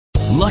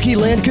Lucky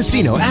Land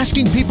Casino,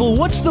 asking people,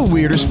 what's the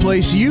weirdest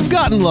place you've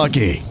gotten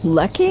lucky?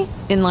 Lucky?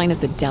 In line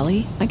at the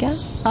deli, I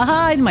guess?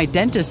 Aha, in my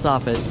dentist's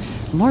office.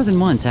 More than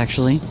once,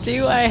 actually.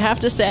 Do I have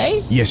to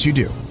say? Yes, you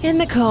do. In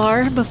the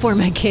car before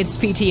my kids'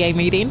 PTA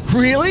meeting.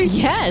 Really?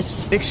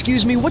 Yes.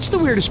 Excuse me, what's the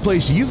weirdest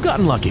place you've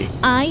gotten lucky?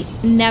 I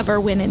never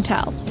win and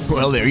tell.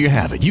 Well, there you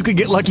have it. You can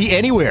get lucky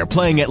anywhere,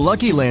 playing at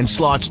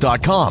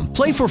LuckyLandSlots.com.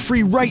 Play for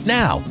free right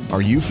now.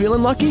 Are you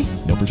feeling lucky?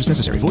 No purchase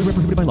necessary. Void where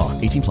prohibited by law.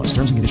 18 plus.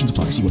 Terms and conditions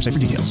apply. See website for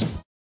details.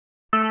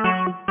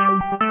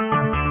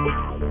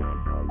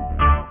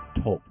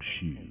 Talk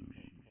shoes.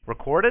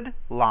 Recorded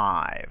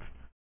live.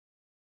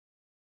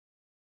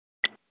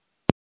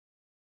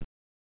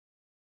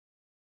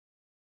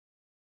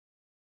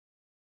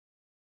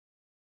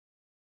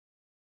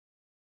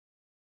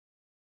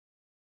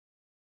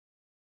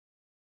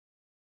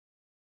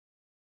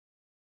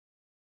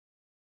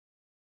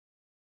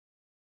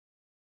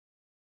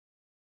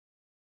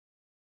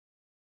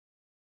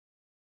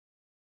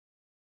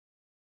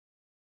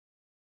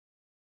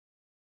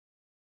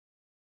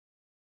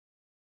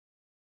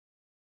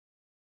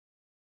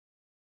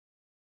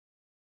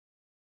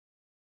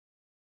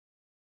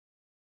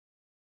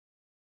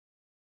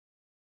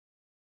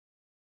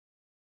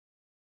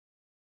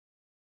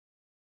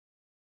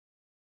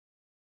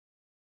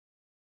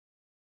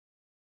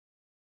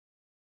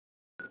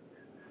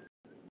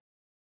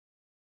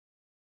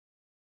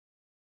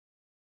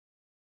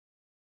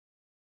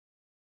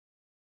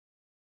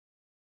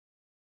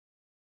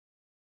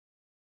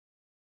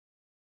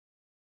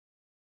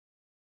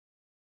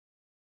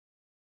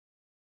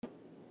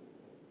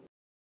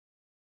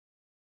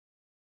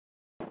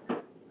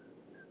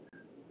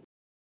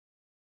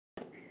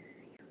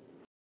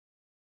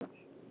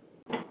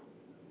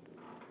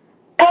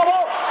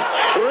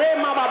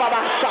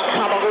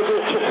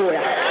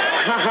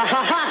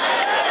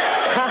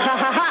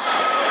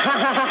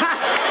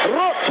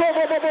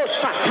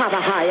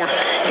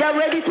 Get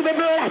ready to be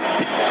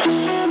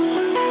blessed.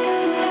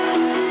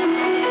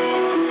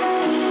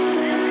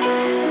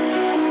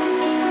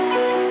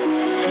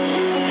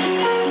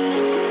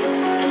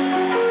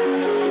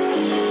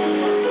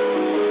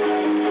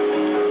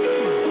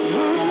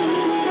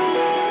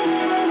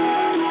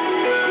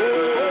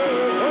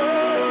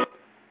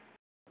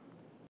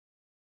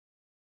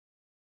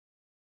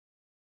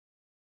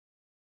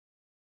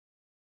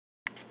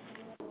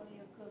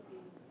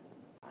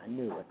 I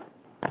knew it.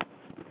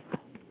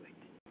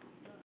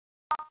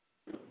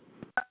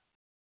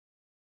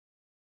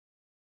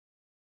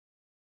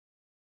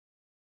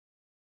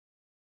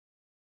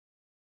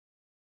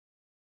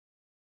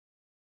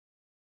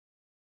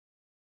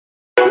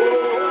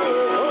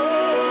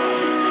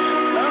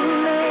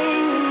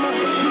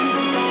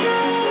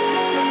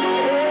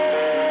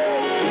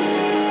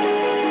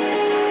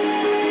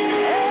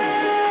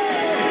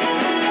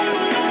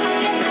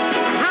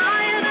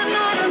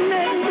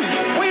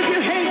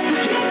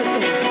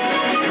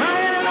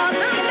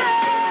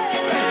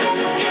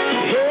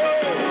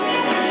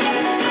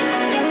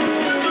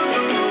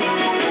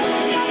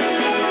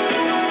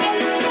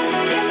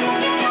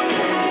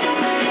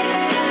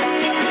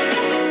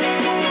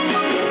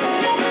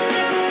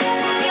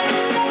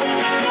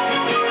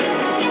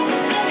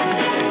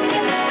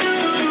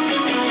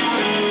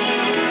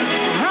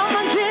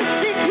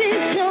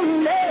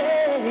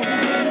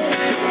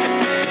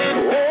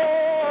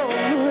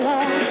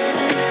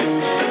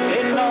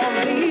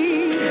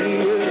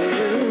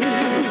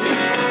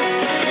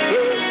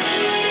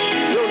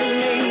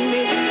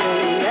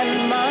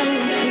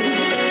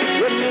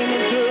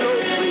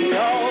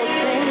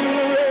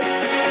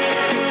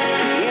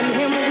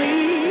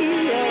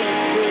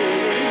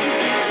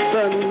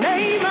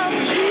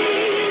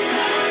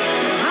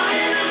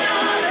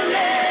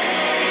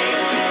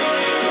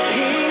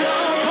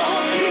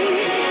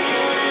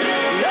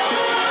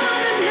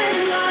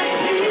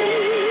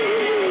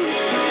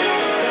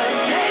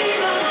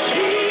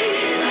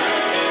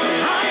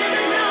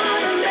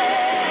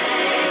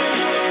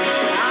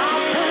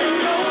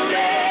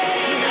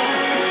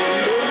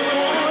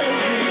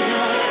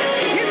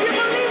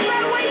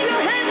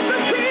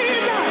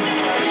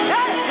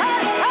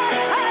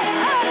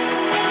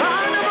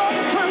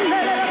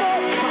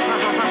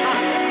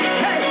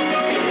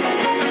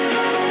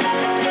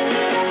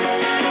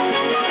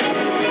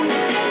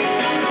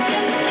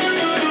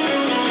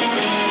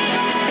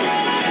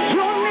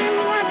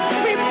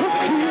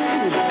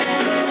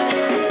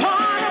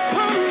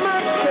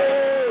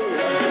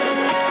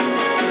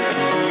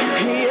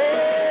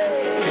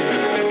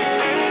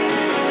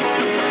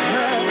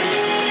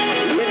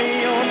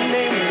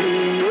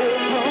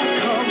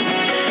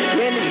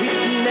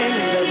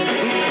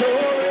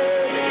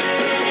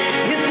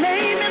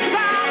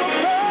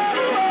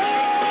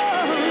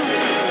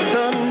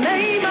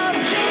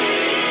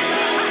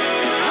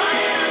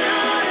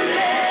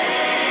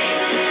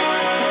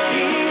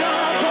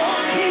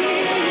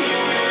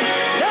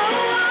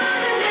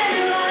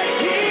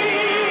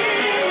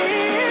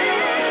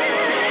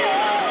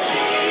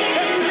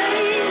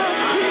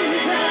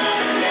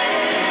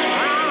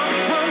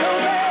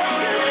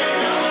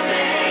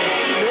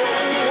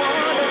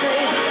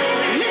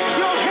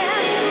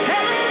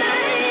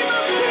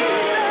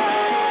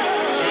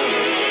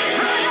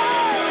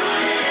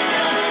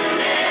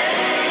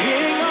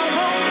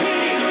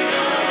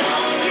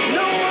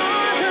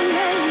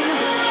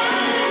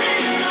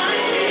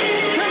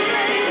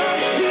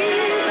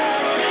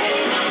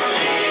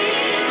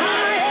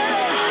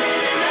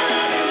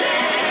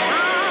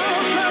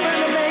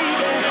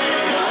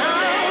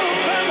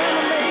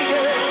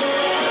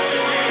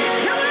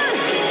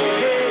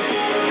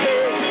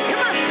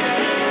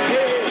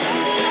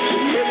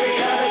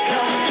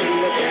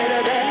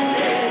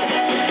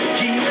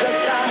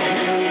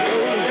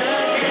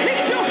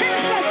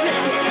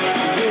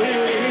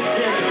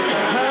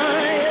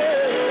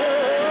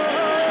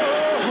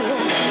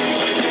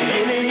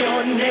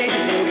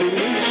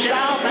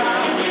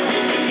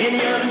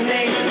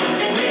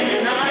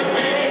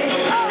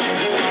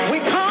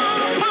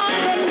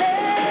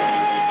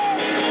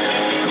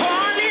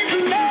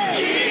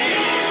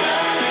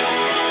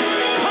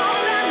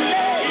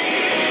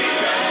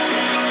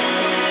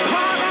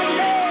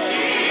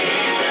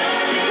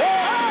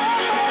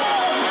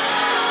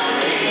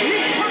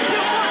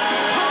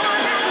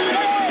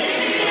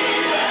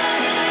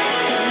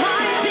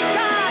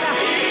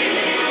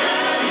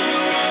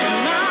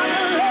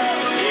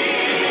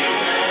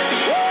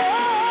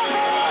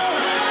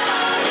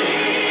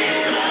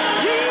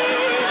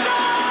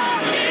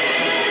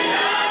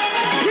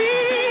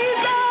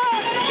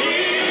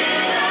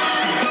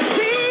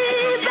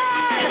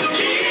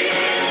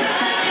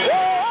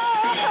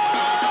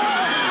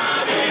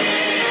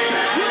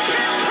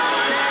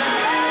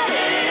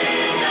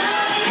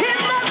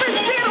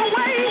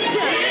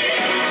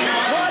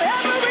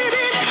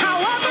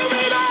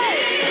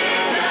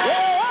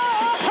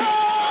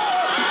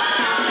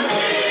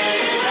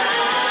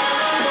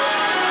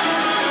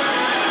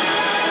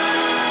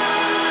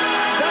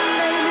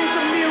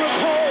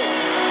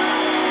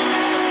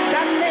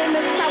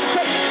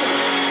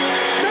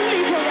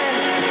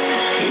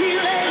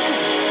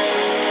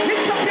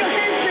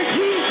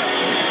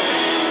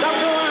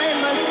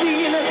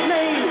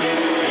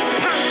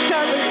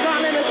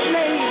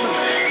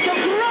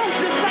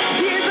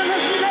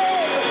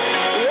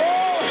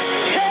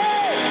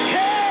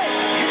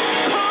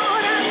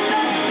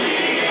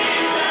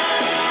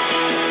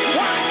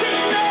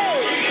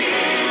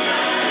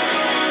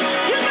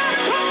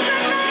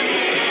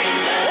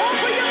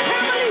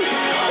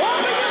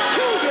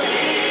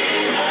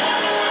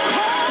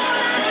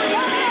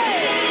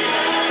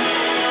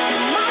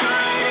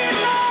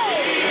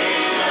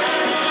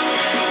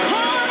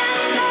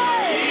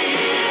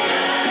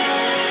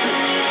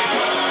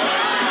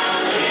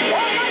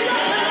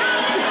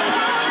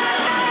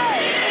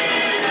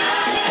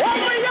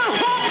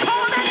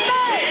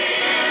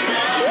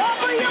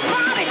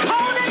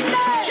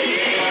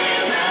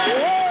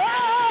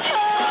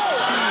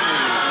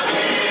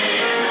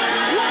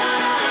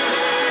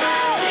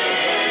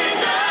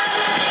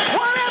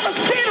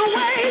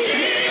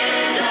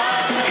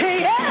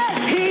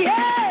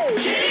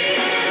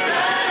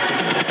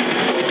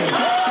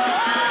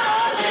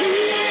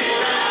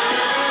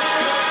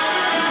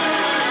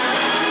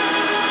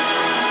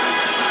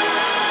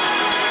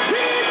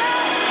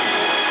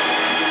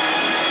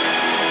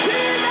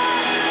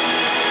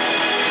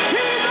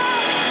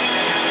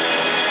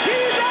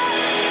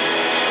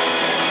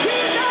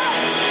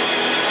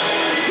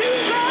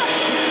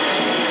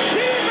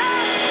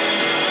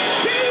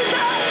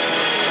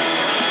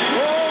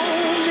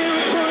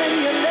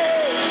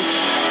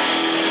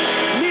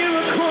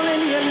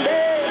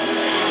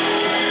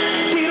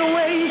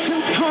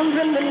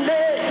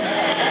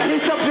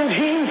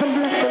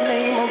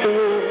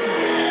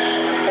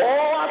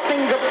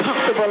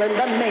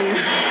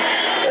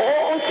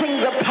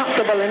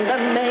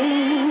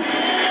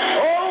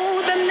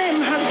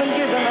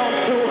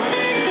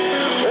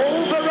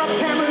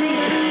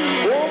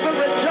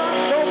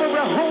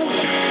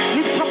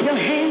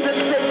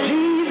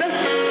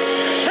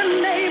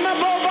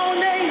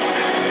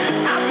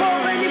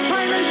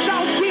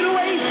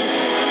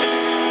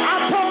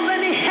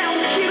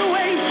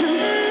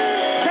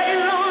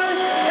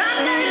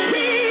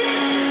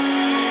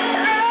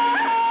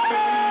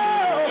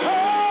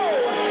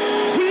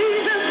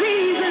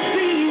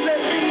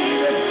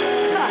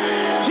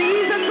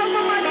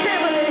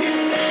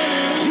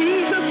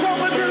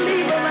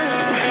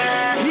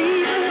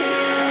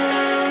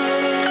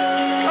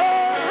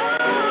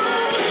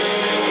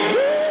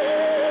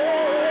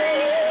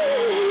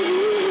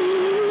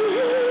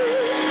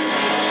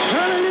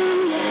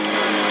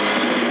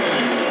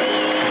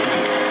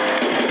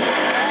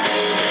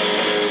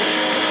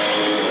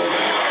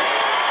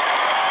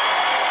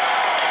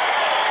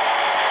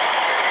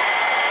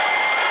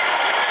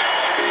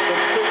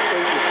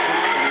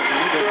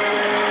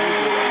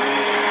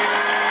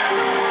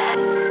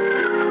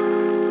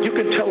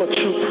 can tell a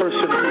true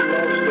person who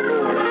loves the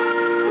Lord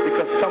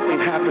because something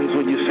happens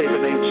when you say the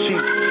name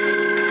Jesus.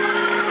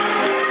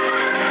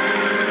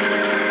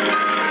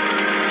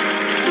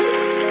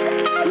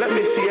 Let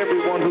me see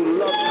everyone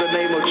who loves the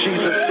name of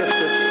Jesus just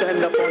to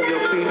stand up on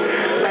your feet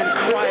and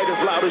cry it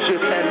as loud as you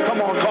can.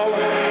 Come on, call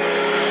him.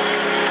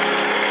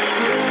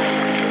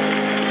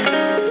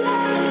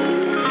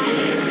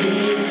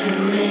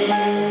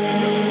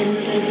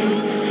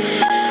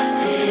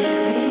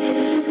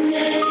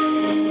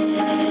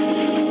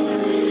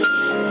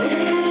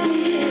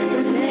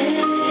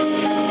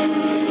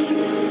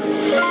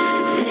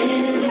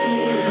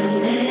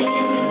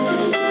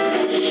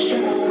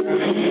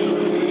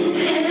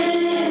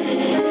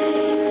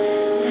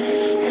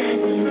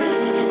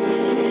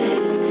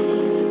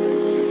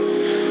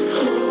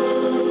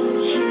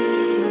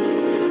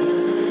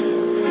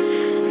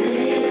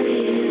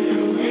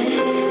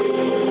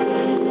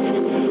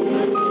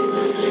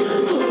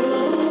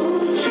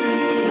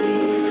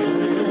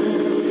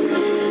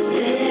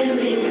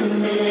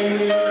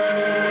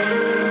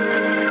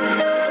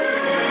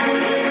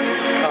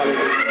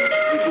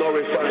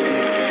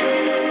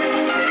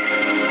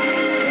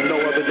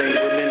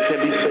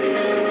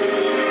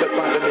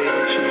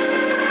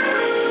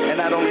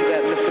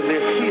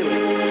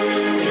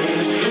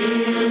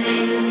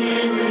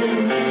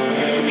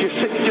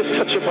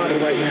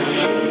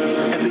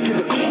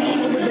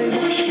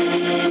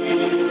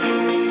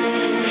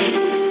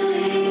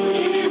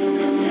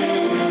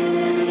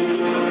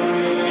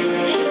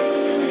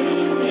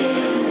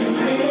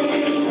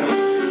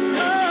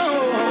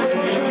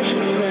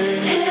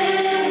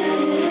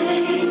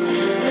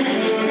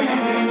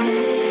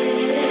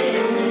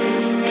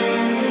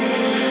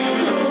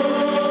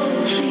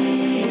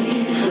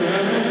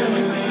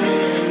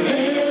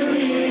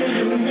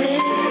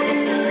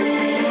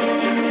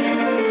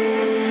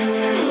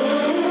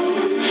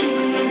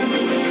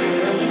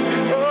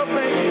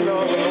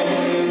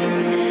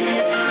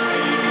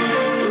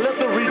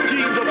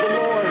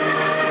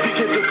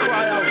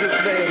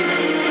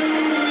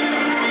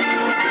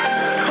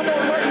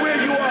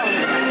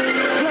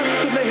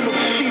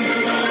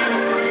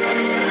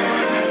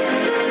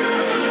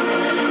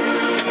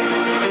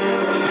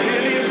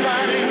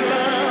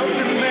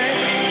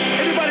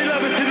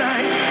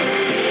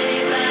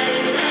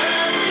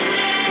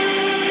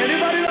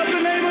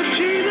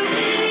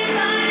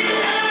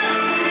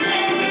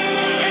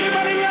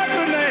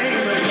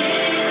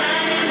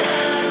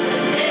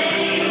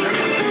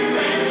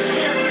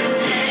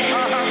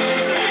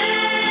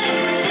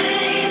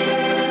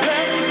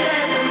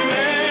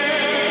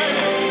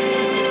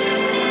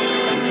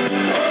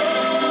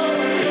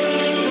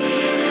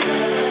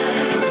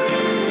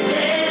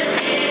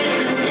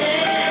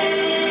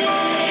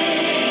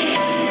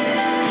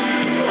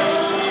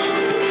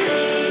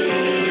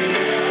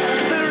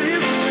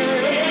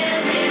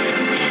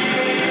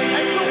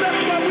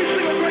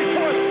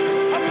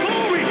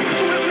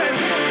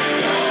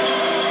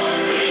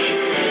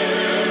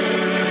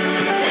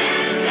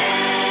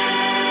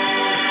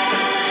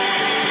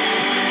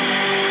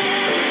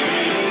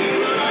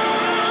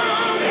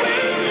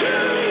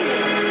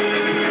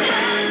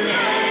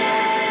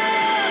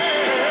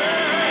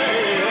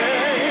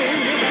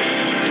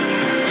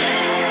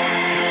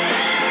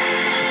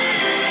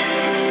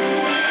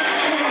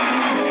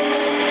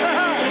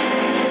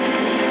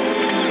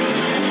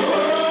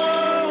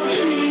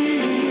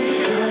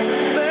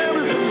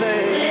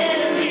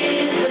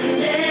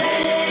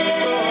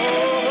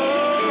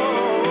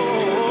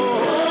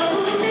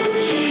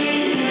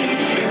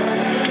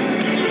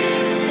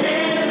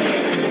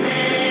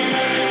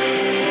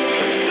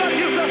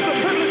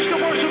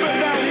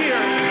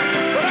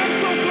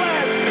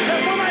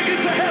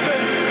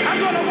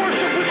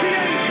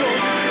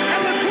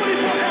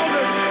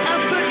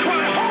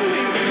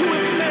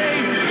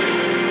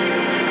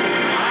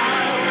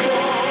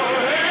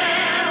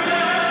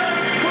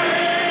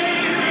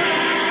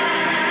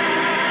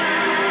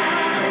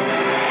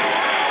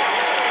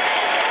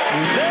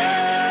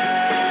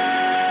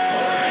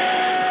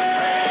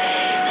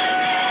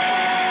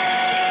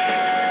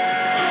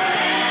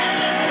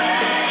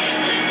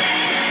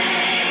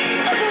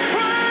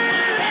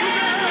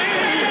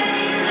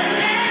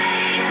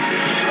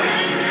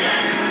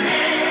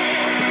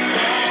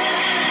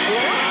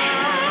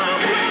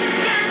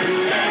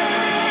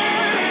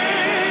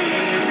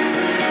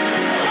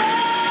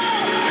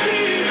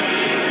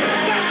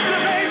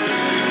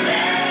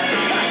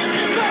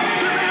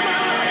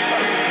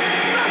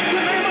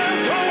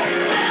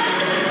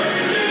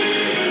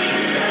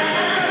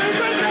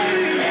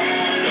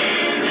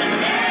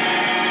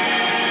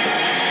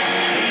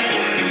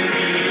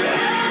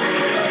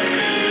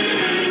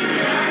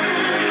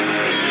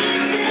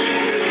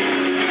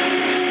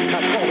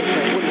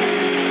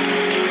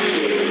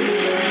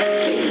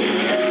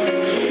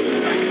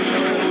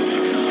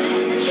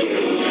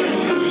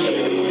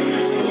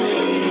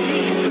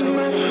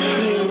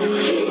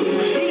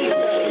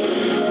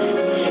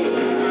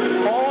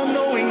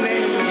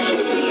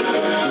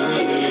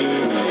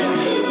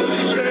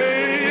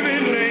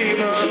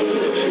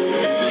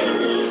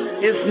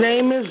 His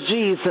name is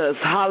Jesus.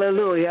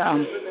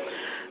 Hallelujah.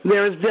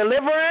 There is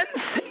deliverance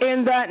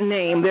in that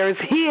name. There is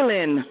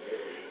healing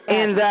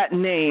in that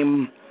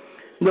name.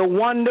 The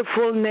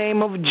wonderful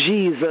name of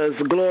Jesus.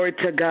 Glory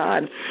to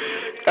God.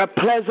 A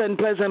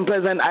pleasant. I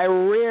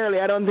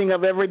don't think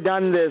I've ever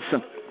done this.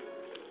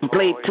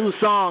 Played 2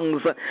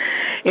 songs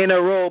in a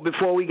row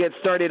before we get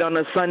started on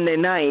a Sunday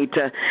night.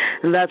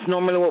 That's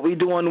normally what we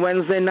do on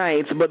Wednesday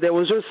nights, but there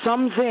was just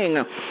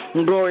something,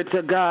 glory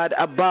to God,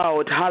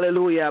 about,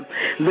 hallelujah,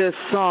 this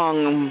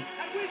song.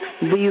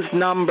 These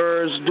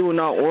numbers do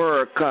not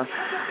work.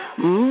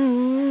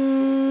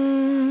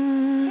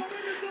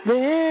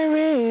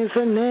 There is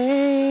a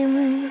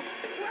name.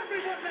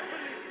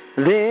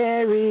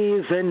 There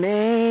is a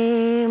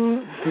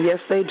name. Yes,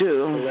 they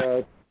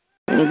do.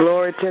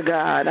 Glory to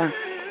God.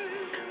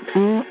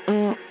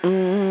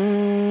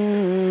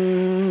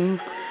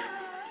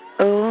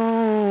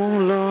 Oh,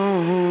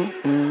 Lord,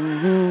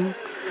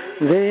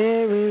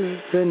 there is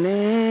a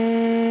name.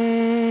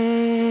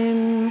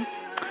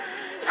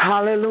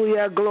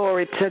 Hallelujah,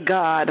 glory to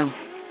God.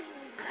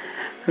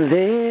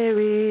 There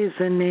is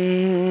a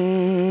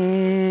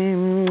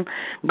name.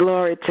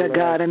 Glory to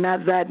God. And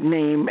at that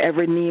name,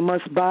 every knee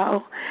must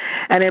bow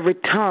and every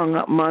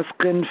tongue must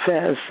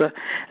confess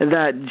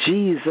that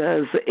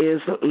Jesus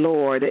is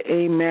Lord.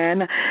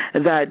 Amen.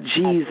 That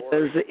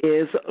Jesus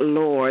is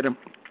Lord.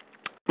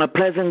 A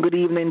pleasant good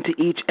evening to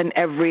each and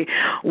every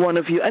one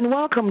of you, and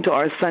welcome to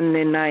our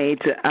Sunday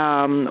night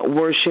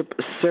worship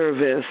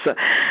service.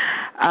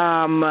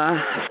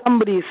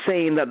 Somebody's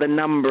saying that the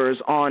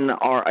numbers on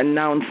our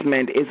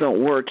announcement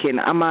isn't working.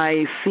 Am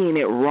I seeing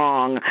it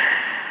wrong?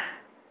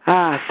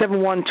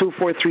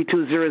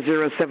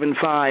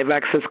 712-432-0075,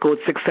 access code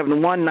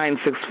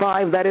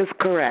 671965. That is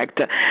correct.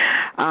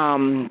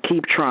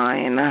 Keep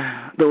trying.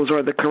 Those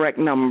are the correct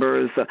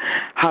numbers.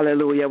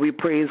 Hallelujah. We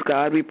praise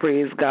God. We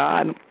praise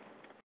God.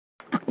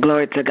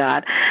 Glory to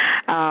God.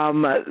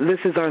 This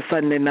is our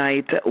Sunday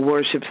night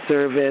worship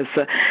service,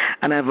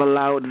 and I've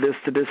allowed this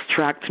to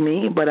distract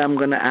me, but I'm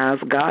going to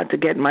ask God to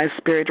get my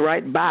spirit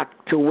right back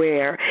to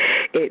where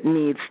it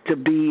needs to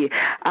be.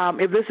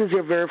 If this is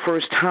your very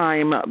first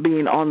time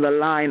being on the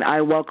line,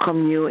 I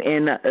welcome you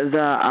in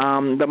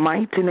the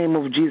mighty name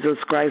of Jesus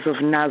Christ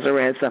of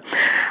Nazareth.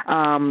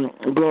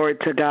 Glory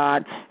to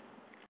God.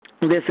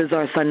 This is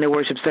our Sunday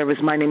worship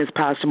service. My name is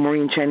Pastor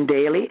Maureen Chen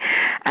Daly,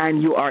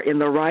 and you are in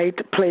the right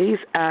place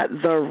at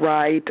the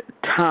right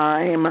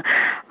time.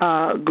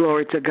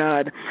 Glory to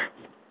God.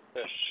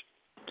 Yes.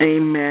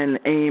 Amen.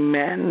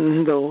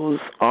 Amen. Those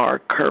are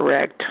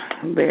correct.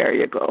 There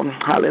you go.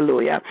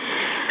 Hallelujah.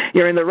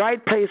 You're in the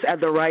right place at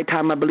the right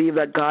time. I believe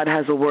that God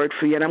has a word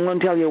for you, and I'm going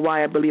to tell you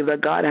why I believe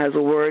that God has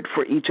a word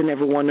for each and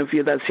every one of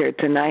you that's here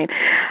tonight.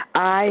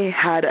 I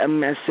had a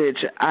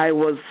message.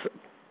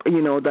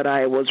 That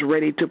I was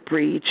ready to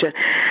preach.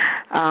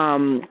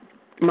 My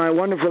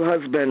wonderful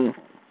husband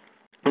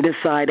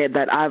decided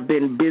that I've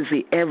been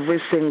busy every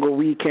single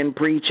weekend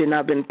preaching.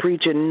 I've been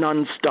preaching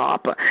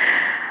nonstop.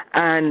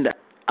 And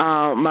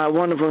my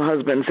wonderful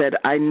husband said,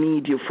 I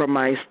need you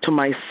to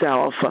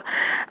myself.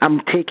 I'm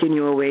taking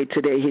you away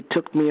today. He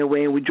took me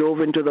away. When we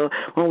drove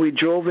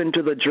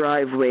into the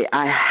driveway,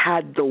 I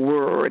had the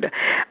word.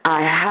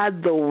 I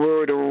had the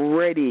word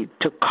ready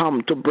to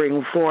come to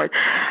bring forth.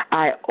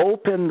 I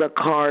opened the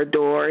car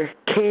door,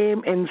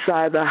 came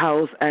inside the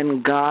house,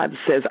 and God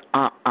says,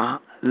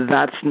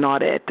 that's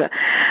not it.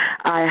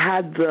 I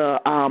had the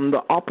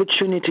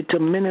opportunity to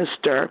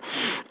minister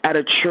at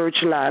a church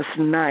last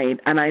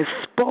night, and I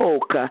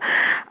spoke.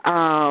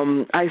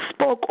 I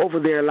spoke over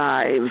their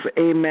lives.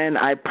 Amen.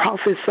 I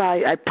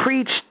prophesied. I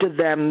preached to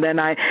them. Then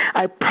I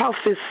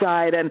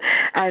prophesied, and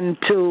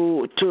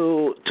to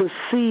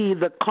see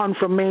the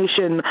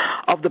confirmation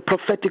of the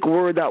prophetic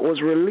word that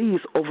was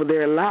released over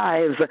their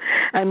lives.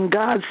 And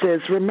God says,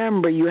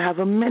 remember, you have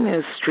a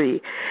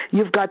ministry.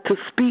 You've got to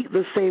speak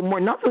the same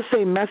word, not the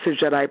same message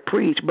that I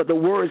preached, but the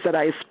words that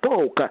I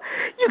spoke.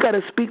 You got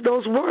to speak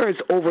those words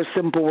over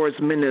Simple Words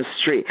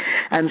Ministry.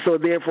 And so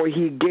therefore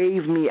he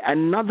gave me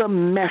another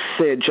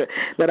message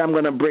that I'm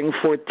going to bring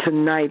forth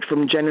tonight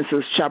from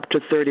Genesis chapter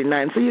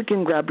 39. So you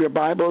can grab your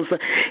Bibles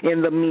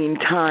in the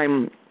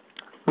meantime.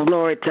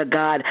 Glory to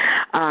God.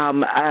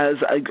 As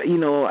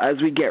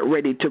we get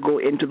ready to go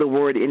into the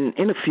word in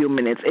a few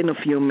minutes.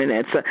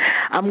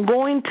 I'm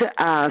going to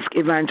ask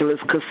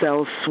Evangelist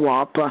Cassell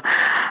Swap,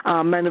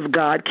 man of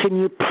God, can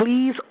you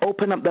please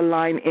open up the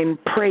line in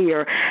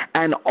prayer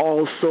and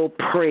also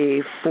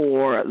pray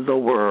for the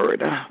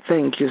word?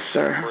 Thank you,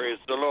 sir. Praise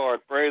the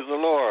Lord. Praise the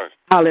Lord.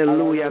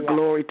 Hallelujah.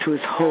 Glory to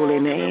his holy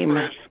name.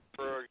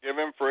 Give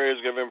him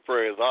praise. Give him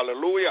praise.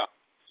 Hallelujah.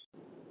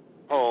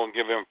 Oh,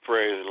 give him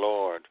praise,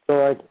 Lord.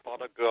 Lord.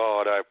 Father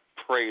God, I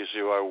praise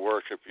you. I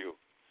worship you.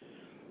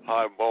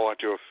 I bow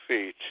at your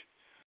feet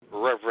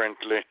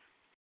reverently,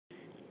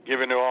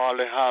 giving you all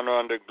the honor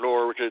and the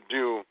glory which is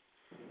due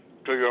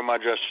to your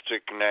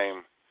majestic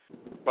name.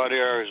 For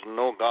there is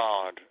no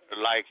God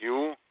like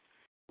you.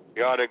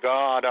 You are the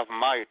God of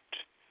might,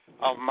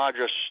 of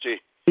majesty,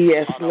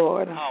 yes, and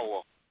Lord. of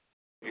power.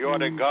 You are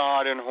the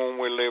God in whom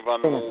we live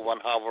and move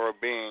and have our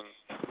being.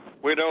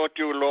 Without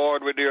you,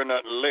 Lord, we dare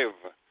not live.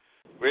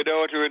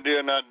 Without you, we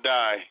dare not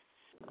die.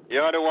 You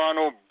are the one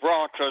who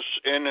brought us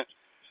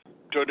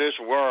into this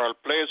world,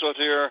 placed us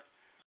here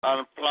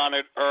on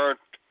planet Earth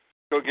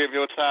to give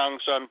you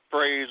thanks and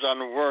praise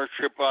and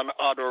worship and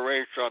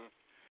adoration.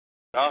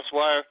 That's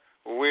why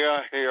we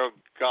are here,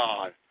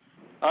 God.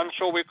 And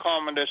so we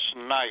come this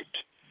night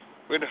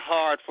with a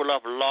heart full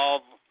of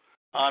love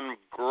and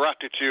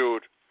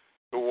gratitude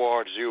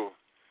towards you.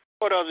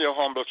 But as your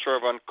humble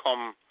servant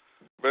come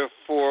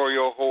before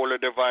your holy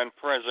divine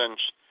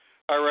presence,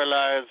 I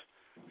realize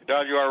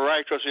that you are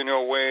righteous in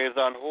your ways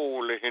and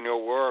holy in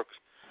your works.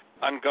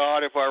 And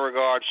God, if I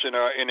regard sin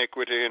or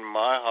iniquity in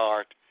my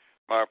heart,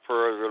 my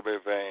prayers will be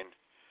vain.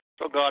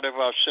 So God, if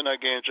I've sinned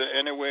against you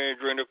any way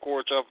during the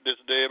course of this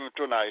day and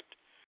tonight,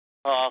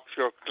 ask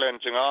your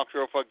cleansing, ask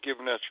your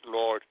forgiveness,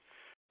 Lord.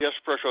 Yes,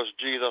 precious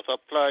Jesus,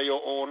 apply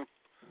your own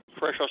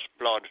precious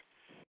blood.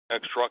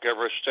 Extract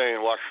every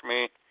stain, wash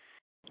me,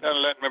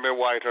 and let me be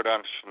whiter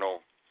than snow.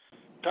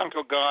 Thank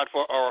you, God,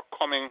 for our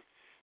coming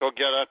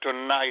together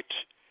tonight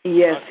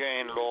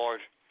again, Lord,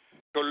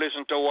 to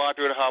listen to what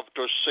you have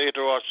to say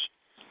to us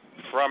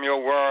from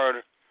your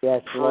word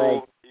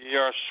through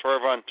your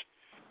servant.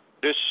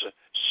 This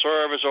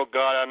service, oh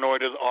God, I know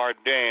it is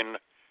ordained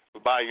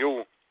by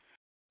you.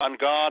 And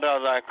God,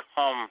 as I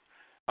come,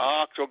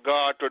 I ask you,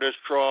 God, to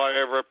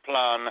destroy every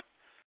plan,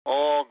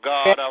 oh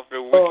God, of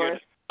the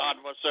wicked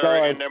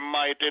adversary in the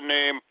mighty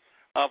name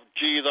of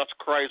Jesus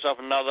Christ of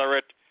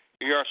Nazareth,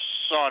 your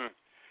Son.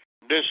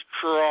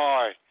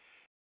 Destroy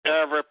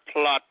every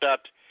plot that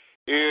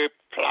he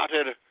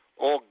plotted,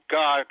 oh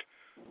God,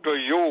 to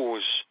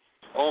use,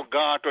 oh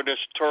God, to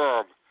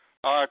disturb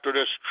or to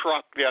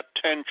distract the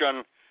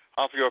attention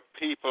of your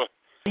people.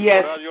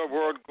 Yes. But as your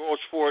word goes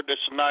forth this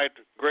night,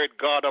 great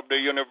God of the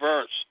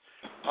universe,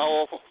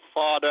 our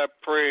Father, I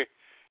pray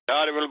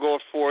that it will go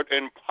forth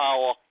in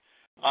power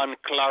and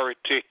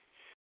clarity.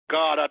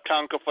 God, I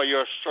thank you for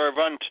your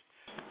servant,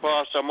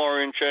 Pastor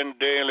Maureen Chen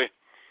Daly.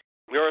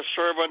 Your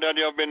servant that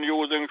you have been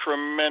using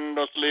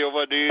tremendously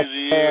over these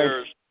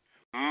years,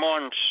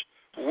 months,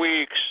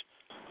 weeks,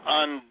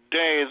 and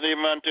days,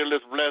 even until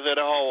this blessed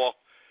hour.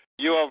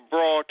 You have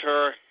brought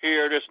her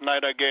here this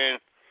night again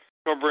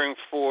to bring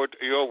forth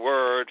your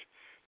word.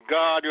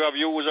 God, you have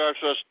used her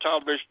to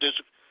establish this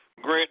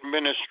great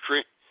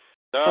ministry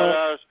that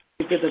has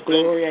been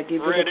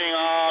spreading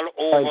all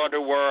over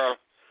the world.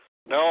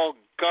 Now,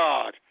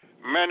 God,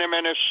 many,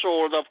 many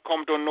souls have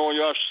come to know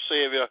your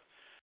Savior.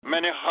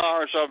 Many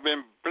hearts have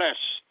been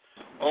blessed.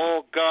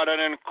 Oh, God,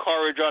 and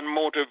encouraged and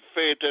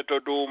motivated to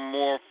do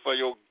more for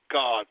you,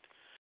 God.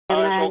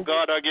 And so,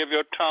 God, I give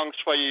you thanks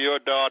for your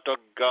daughter,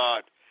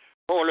 God.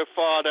 Holy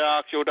Father, I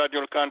ask you that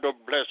you'll come to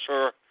bless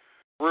her,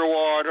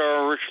 reward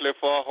her richly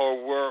for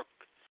her work.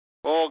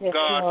 Oh,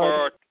 God, for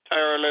her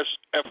tireless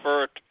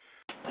effort.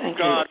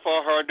 God,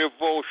 for her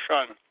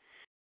devotion,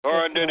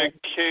 her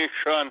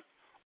dedication.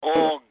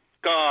 Oh,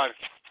 God,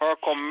 her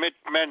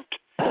commitment,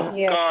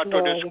 God,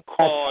 to this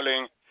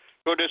calling,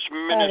 to this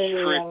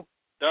ministry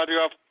that you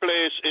have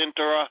placed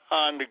into her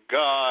hand,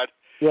 God.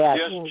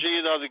 Yes,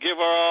 Jesus, give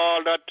her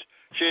all that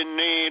she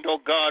needs, oh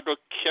God, to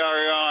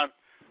carry on,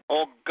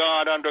 oh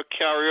God, and to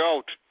carry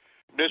out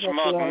this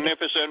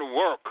magnificent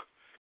work,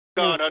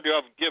 God, that you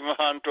have given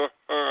unto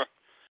her.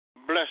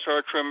 Bless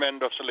her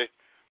tremendously.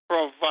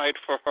 Provide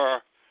for her.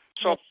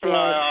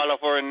 Supply all of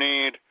her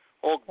need.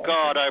 Oh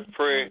God, I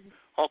pray,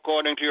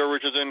 according to your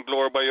riches in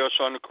glory by your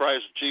Son,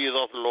 Christ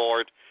Jesus,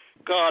 Lord.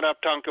 God, I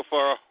thank you for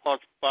her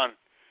husband.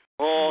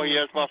 Oh,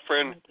 yes, my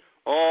friend.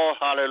 Oh,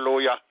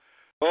 hallelujah.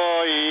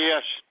 Oh,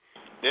 yes.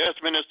 Yes,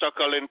 Minister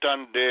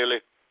Clinton Daly.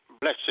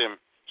 Bless him.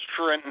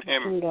 Strengthen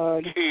him.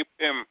 Keep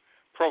him.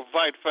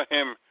 Provide for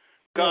him.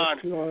 God,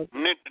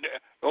 knit,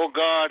 oh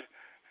God,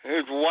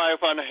 his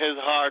wife and his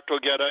heart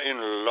together in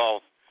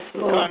love.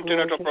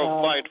 Continue to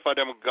provide for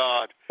them,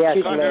 God.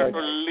 Continue to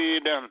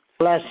lead them.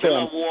 Build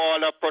a wall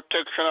of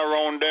protection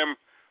around them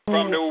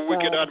from the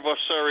wicked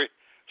adversary,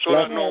 so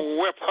that no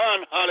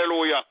weapon,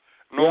 hallelujah,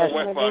 no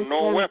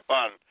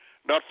weapon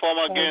that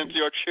form against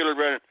your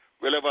children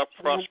will ever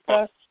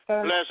prosper.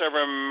 Bless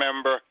every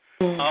member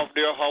of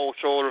their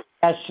household,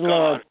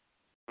 God.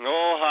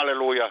 Oh,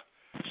 hallelujah.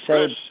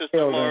 Bless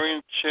Sister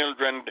Maureen's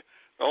children.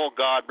 Oh,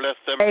 God, bless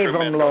them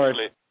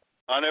tremendously.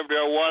 And if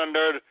they're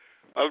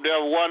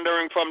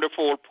wandering from the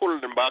fold, pull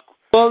them back.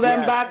 Pull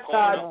them back,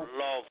 God.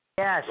 Love.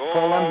 Yes,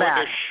 pull them back.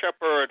 The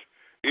shepherd,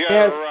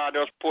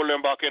 just pull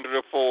them back into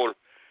the fold.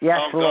 Yes,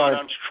 God,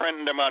 and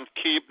strengthen them and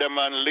keep them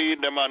and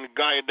lead them and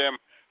guide them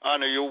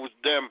and use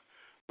them.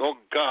 Oh,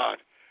 God,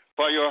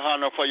 for your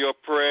honor, for your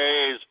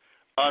praise,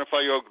 and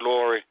for your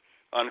glory.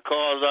 And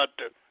cause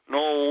that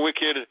no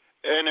wicked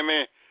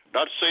enemy,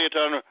 that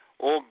Satan,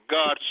 oh,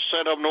 God,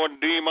 set up no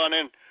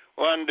demon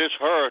on this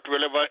earth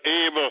will ever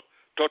able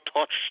to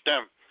touch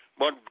them.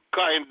 But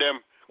guide them,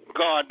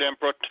 guard them,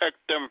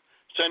 protect them.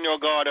 Send your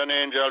guardian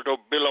angel to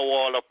build a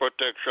wall of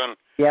protection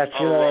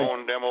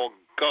around them. Oh,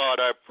 God,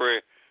 I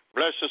pray.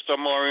 Bless Sister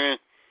Maureen,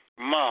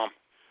 Mom.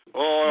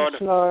 Oh,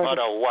 Yes, Lord.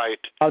 Mother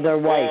White. Mother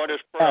White. Oh,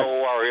 this prayer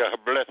warrior.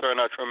 Bless her in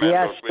a Yes,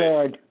 tremendous way.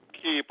 Lord.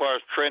 Keep her,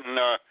 strengthen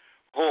her.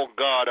 Oh,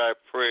 God, I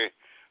pray.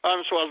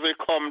 And so as we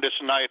come this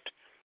night,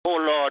 oh,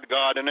 Lord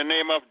God, in the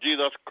name of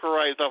Jesus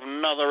Christ of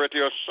Nazareth,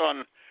 your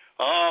Son,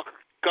 oh,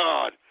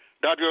 God,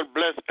 that you'll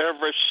bless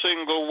every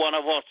single one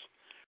of us.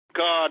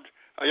 God,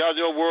 as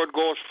your word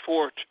goes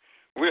forth,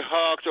 we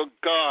ask, oh,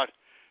 God,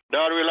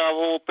 that we'll have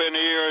open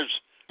ears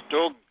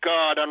to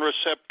God and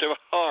receptive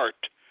heart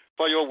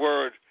for your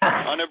word.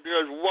 And if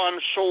there's one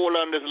soul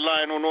on this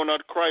line who know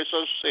not Christ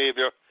as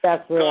Savior,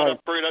 Yes, God, Lord. I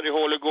pray that the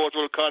Holy Ghost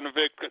will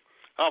convict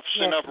of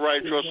sin, Yes, of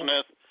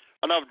righteousness,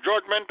 and of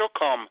judgment to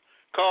come,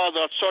 cause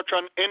that such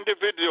an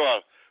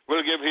individual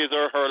will give his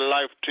or her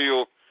life to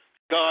you,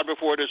 God,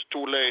 before it is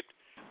too late.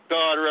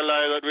 God,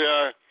 realize that we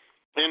are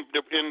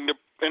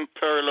in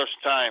perilous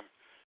time.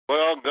 But,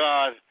 oh,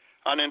 God,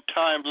 and in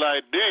times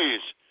like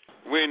these,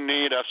 we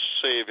need a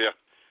Savior.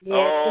 Yes,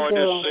 oh, we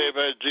the do.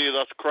 Savior is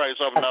Jesus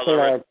Christ of Yes,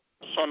 Nazareth, Lord.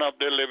 Son of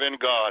the living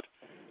God,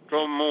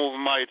 to move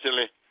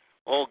mightily.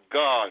 Oh,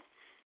 God.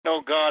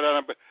 Oh, God,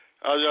 and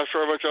as your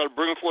servant shall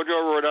bring forth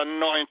your word,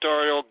 anoint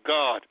her, oh,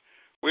 God,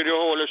 with your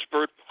Holy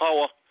Spirit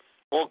power.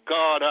 Oh,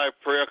 God, I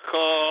pray,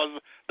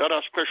 cause that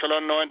a special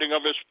anointing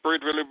of the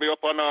Spirit will be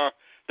upon her,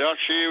 that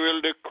she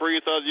will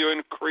decrease as you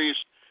increase.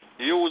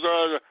 Use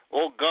her,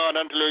 oh, God,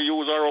 until you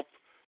use her up.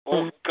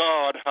 Oh,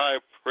 God, I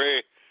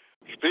pray.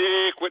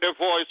 Speak with the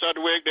voice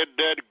that wake the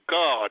dead,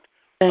 God.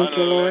 Thank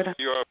you, and Lord. let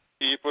your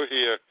people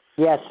here.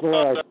 Yes,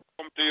 Lord. As I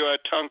come to you, I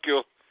thank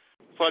you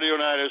for the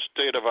United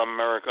States of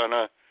America. And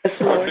I Yes,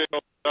 Lord. pray,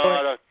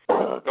 oh,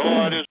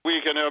 God, this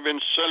weekend I've been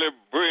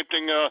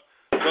celebrating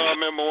God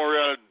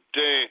Memorial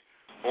Day.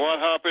 What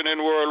happened in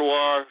World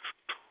War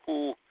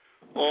II?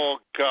 Oh,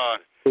 God.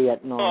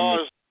 Vietnam.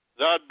 Cause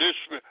that this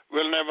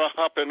will never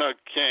happen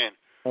again.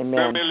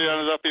 Amen.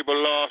 Millions of people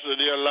lost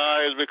their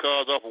lives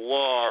because of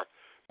war.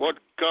 But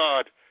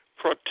God,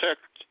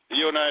 protect the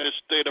United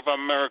States of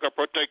America,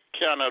 protect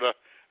Canada,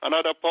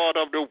 another part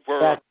of the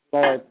world. Yes,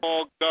 Lord.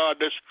 Oh, God,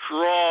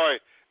 destroy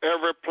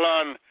every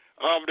plan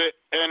of the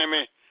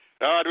enemy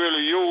that will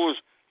use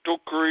to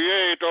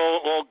create,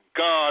 oh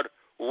God,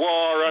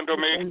 war and to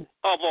make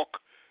havoc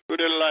with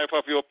the life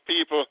of your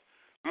people.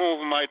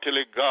 Move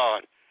mightily,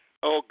 God.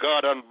 Oh,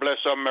 God, and bless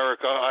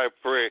America, I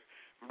pray.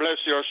 Bless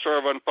your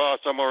servant,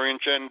 Pastor Maureen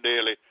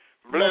Chendale.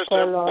 Bless Yes,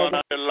 everyone Lord.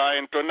 on the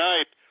line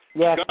tonight.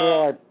 Yes, God,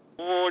 Lord.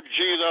 oh,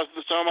 Jesus,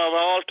 some have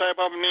all type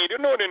of need. You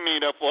know the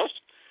need of us.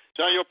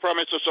 So you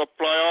promise to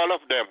supply all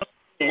of them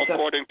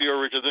according to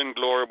your riches in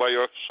glory by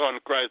your Son,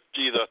 Christ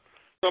Jesus.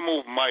 So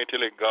move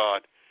mightily,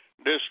 God.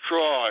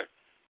 Destroy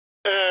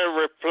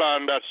every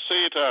plan that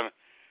Satan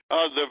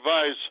has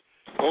devised,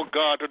 oh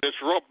God, to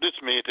disrupt this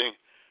meeting.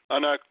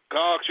 And I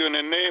ask you in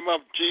the name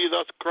of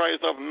Jesus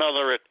Christ of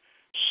Nazareth,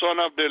 Son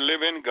of the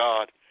living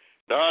God,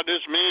 that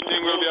this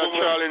meeting will be a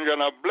challenge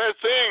and a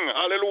blessing,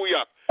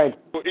 hallelujah,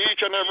 to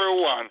each and every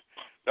one.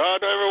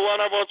 That every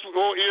one of us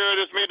who hear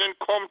this meeting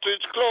come to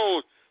its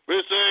close, we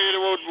say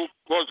it was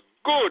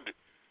good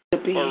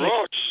for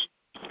us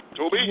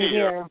to be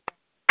here.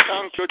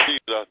 Thank you,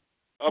 Jesus.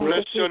 I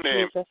bless your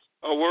name.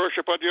 I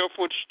worship at your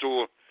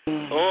footstool.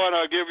 Oh, and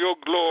I give you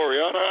glory,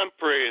 honor, and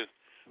praise.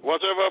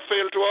 Whatever I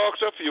fail to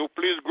ask of you,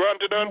 please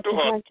grant it unto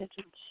us.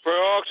 For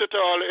I ask it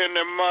all in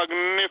the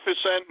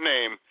magnificent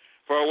name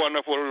for our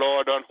wonderful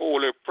Lord and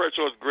holy,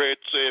 precious, great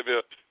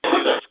Savior,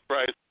 Jesus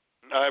Christ.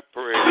 I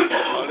pray.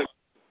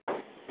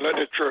 Let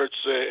the church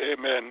say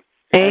amen.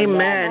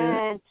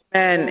 Amen.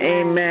 Amen.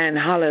 Amen.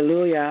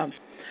 Hallelujah.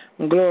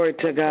 Glory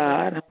to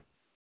God.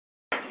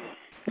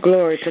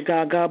 Glory to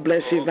God. God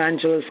bless you,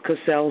 Evangelist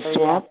Cassell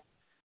Swamp.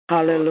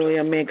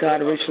 Hallelujah. May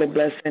God richly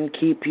bless and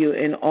keep you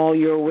in all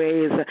your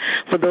ways.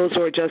 For those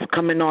who are just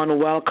coming on,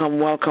 welcome,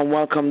 welcome,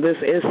 welcome. This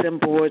is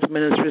Simple Words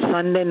Ministry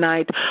Sunday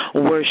night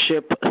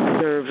worship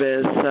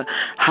service.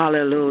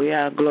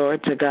 Hallelujah. Glory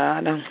to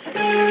God. Lift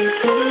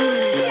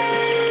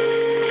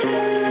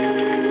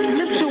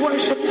your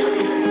worship.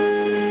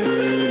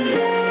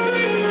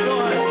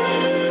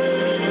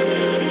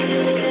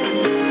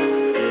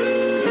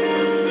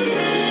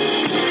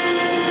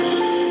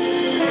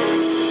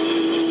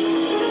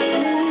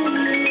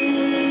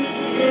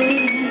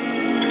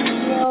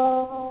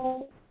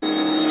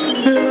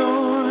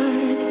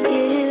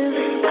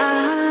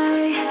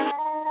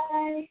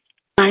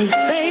 My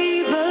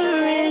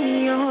favor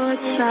in your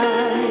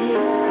sight,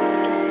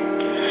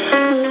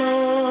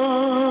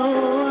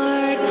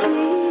 Lord,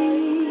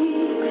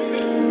 please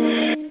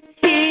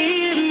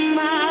hear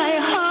my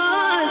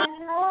heart.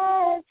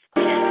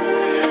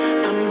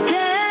 I'm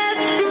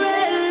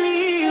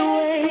desperately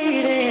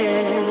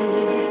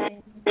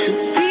waiting to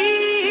be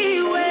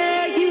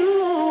where you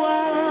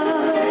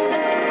are.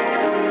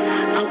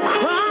 I'll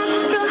cross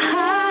the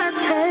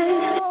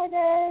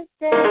hottest.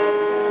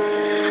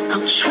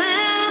 I'll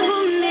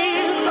travel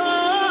near or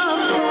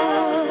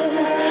far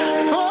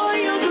for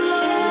your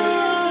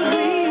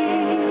glory.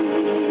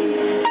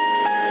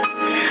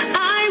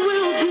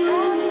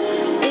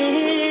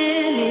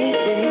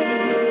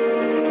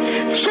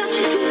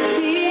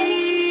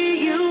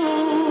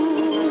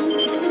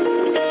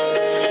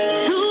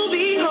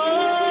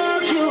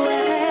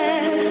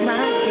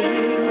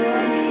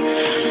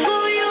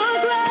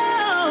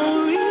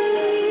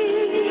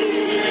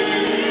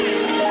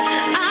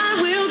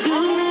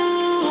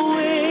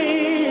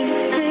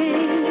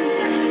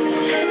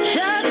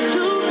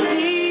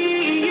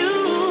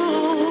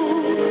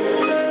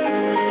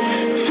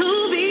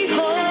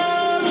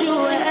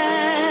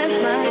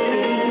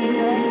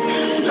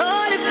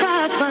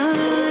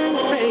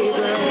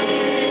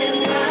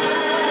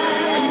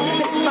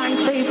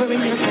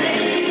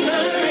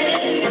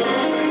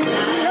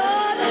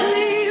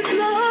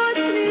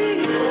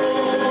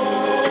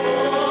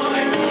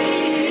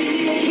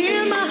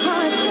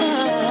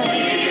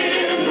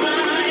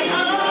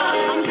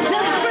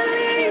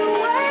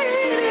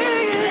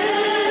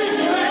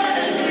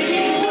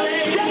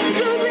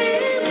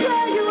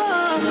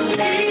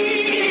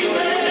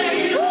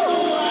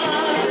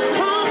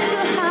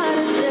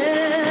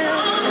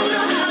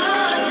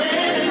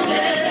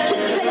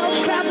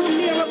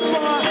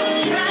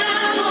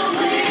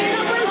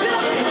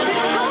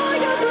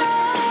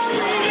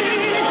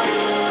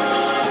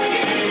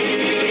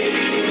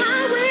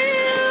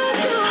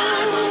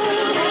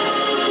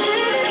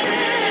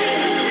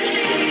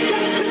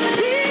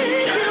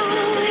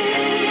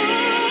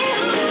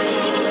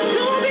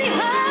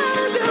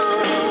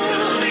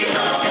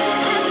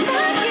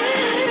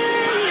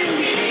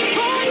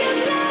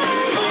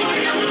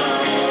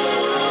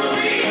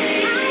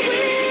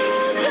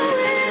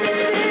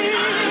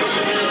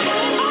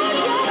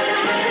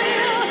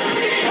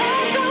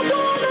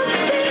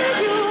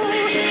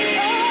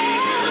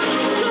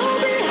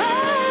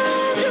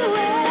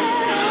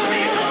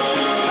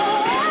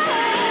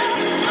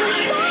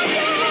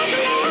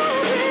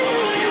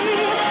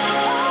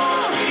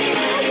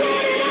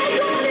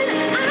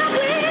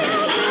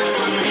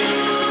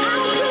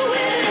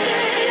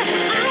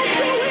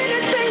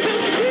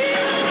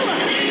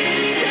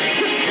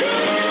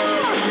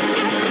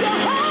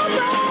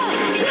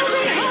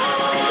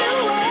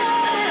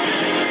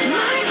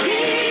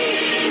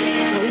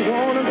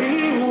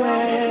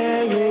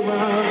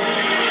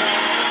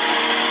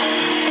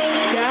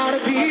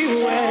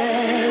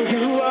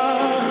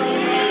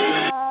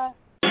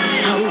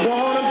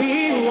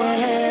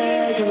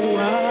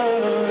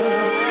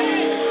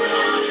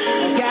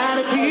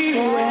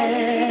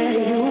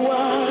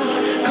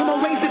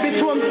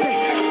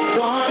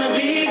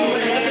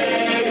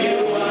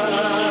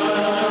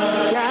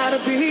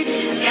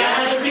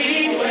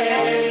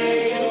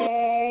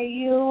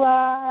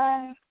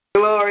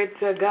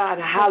 to God.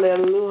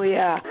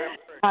 Hallelujah.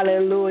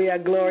 Hallelujah.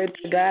 Glory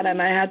to God.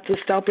 And I had to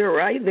stop it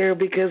right there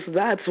because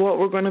that's what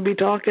we're going to be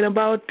talking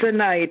about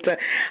tonight.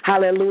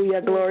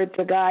 Hallelujah. Glory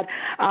to God.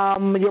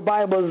 Your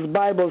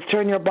Bibles,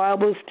 turn your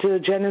Bibles to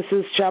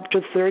Genesis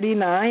chapter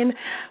 39.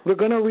 We're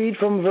going to read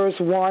from verse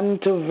 1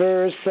 to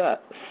verse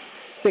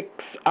 6,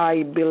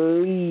 I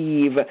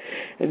believe.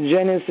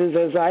 Genesis,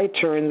 as I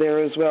turn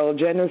there as well.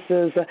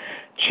 Genesis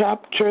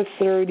chapter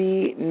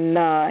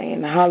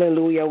 39.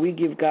 Hallelujah. We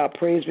give God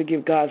praise. We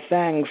give God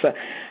thanks.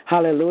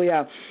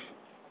 Hallelujah.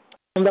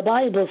 And the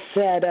Bible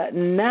said,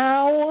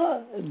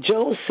 now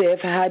Joseph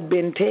had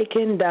been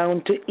taken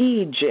down to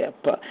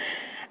Egypt,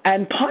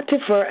 and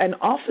Potiphar, an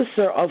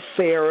officer of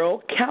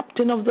Pharaoh,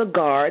 captain of the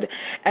guard,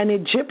 an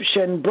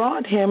Egyptian,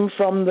 bought him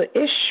from the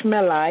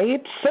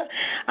Ishmaelites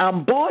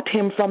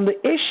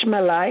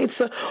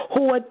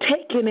who had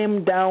taken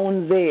him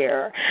down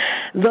there.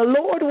 The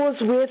Lord was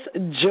with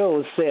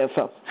Joseph.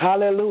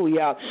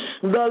 Hallelujah.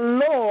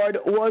 The Lord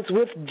was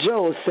with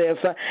Joseph,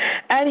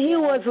 and he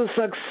was a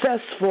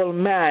successful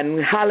man.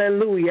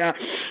 Hallelujah.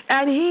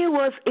 And he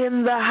was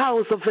in the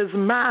house of his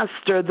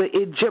master, the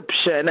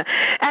Egyptian,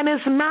 and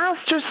his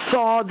master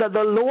saw that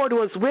the Lord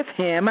was with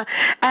him,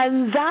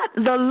 and that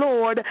the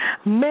Lord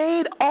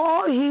made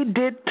all he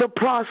did to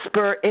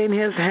prosper in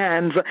his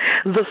hands.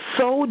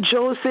 So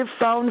Joseph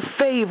found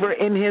favor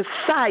in his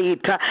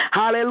sight.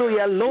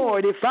 Hallelujah.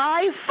 Lord, if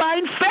I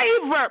find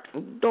favor,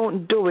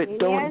 don't do it.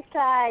 Don't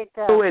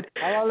do it.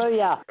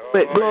 Hallelujah.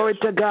 But glory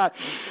to God.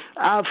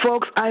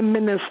 Folks, I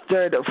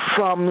ministered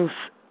from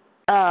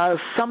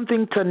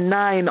something to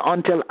 9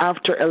 until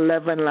after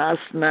 11 last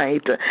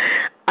night.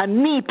 I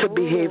need to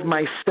behave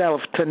myself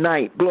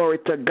tonight. Glory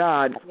to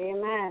God.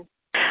 Amen.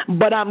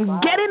 But I'm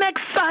getting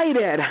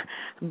excited.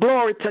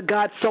 Glory to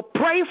God. So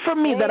pray for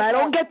me that I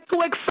don't get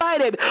too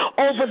excited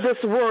over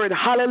this word.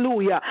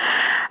 Hallelujah.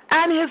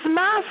 And his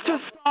master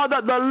saw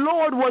that the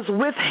Lord was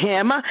with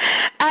him,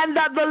 and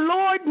that the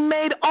Lord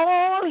made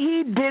all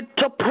he did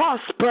to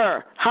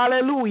prosper.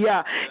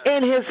 Hallelujah.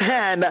 In his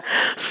hand.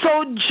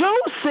 So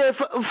Joseph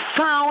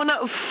found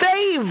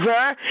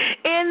favor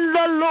in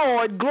the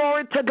Lord.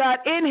 Glory to God.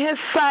 In his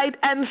sight,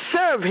 and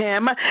served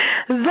him.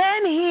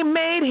 Then he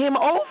made him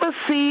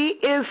oversee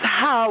his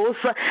house,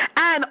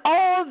 and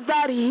all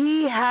that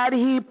he had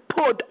he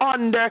put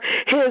under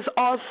his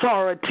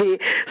authority.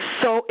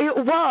 So it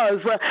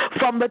was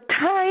from the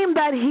time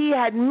that he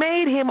had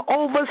made him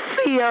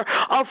overseer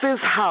of his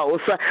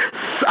house,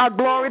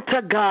 glory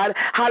to God,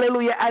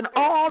 hallelujah, and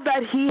all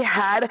that he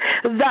had,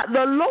 that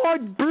the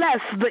Lord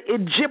blessed the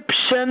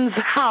Egyptian's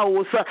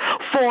house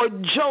for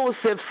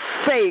Joseph's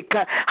sake.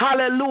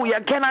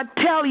 Hallelujah. Can I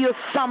tell you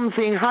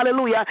something?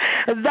 Hallelujah.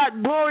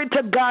 That, glory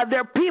to God,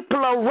 there are people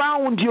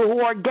around you who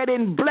are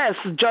getting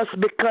blessed just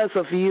because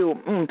of you.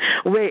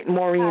 Wait,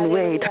 Maureen,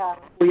 wait.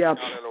 Hallelujah.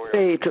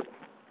 Wait.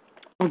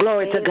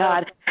 Glory to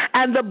God.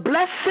 And the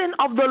blessing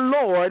of the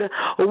Lord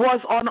was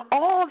on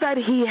all that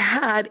he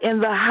had in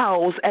the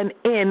house and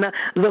in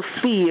the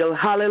field.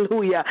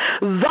 Hallelujah.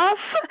 Thus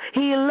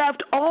he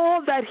left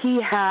all that he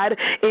had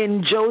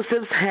in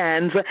Joseph's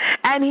hands,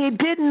 and he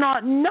did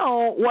not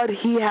know what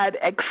he had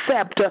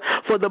except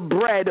for the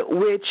bread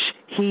which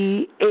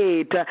he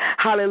ate.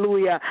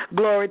 Hallelujah.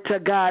 Glory to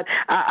God.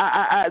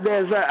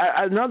 There's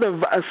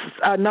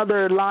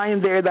another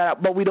line there,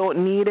 but we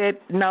don't need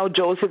it. Now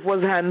Joseph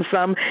was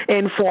handsome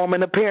in form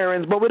and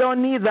appearance, but we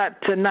don't need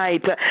that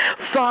tonight.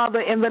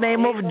 Father, in the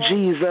name of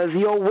Jesus,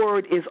 your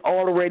word is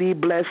already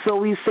blessed, so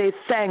we say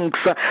thanks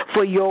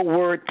for your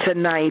word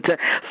tonight.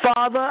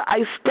 Father,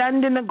 I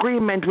stand in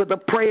agreement with the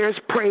prayers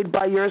prayed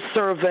by your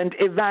servant,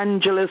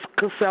 Evangelist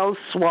Cassell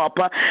Swap.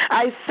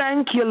 I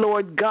thank you,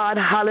 Lord God,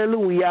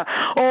 hallelujah.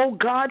 Oh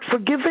God, for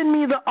giving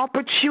me the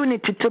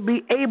opportunity to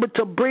be able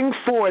to bring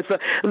forth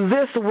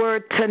this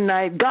word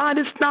tonight. God,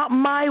 it's not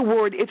my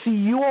word, it's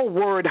your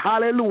word,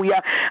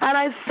 hallelujah. And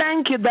I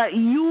thank you that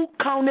you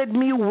counted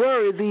me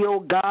worthy, oh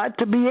God,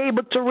 to be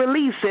able to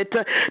release it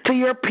to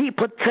your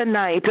people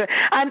tonight.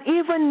 And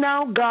even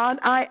now, God,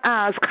 I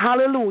ask,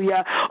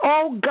 hallelujah,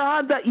 oh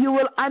God, that you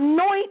will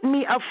anoint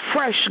me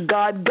afresh,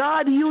 God.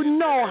 God, you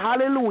know,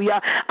 hallelujah,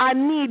 I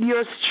need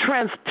your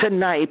strength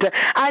tonight.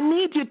 I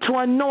need you to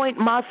anoint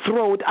my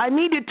throat. I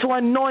need you to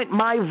anoint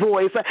my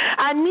voice.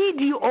 I need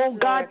you, oh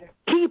God,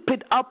 keep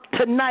it up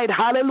tonight.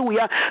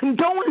 Hallelujah.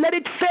 Don't let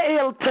it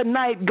fail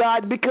tonight,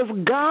 God, because,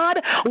 God,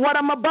 what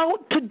I'm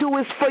about to do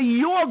is for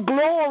your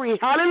glory.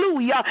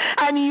 Hallelujah.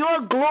 And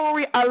your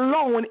glory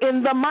alone,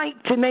 in the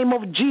mighty name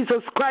of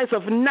Jesus Christ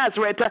of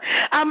Nazareth.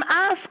 I'm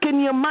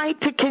asking you,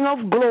 mighty King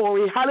of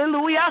glory,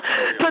 hallelujah,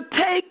 to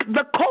take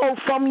the coal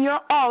from your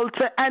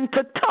altar and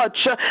to touch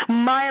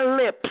my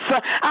lips.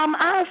 I'm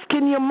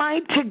asking you,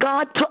 mighty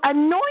God, to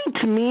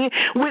anoint me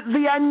with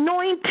the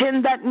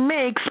anointing that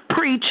makes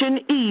preaching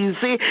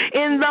easy.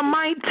 In the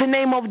mighty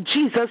name of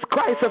Jesus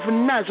Christ of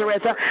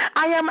Nazareth,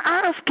 I am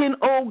asking,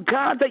 oh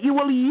God, that you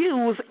will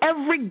use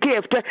every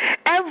gift,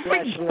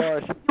 every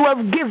gift you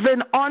have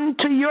given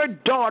unto your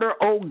daughter,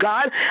 oh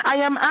God. I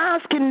am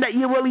asking that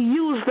you will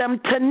use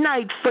them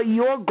tonight for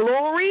your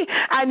glory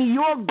and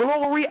your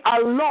glory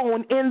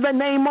alone in the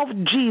name of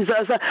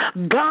Jesus.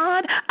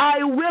 God,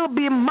 I will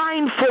be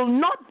mindful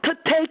not to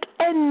take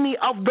any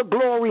of the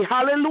glory,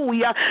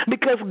 hallelujah,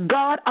 because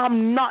God,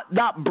 I'm not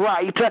that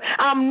bright,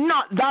 I'm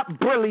not that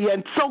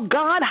brilliant. So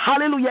God,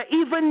 hallelujah,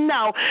 even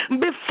now,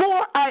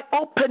 before I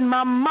open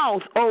my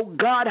mouth, oh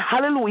God,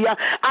 hallelujah,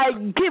 I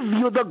give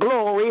you the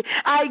glory,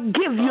 I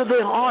give you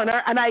the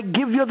honor, and I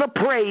give you the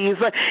praise.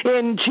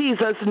 In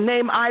Jesus'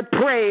 name I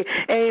pray,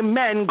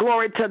 amen.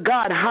 Glory to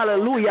God,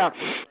 hallelujah.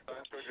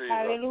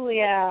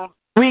 Hallelujah.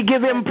 We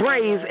give him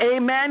praise.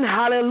 Amen.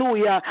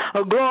 Hallelujah.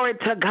 Glory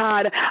to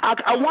God.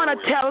 I want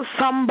to tell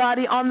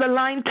somebody on the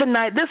line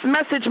tonight, this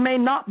message may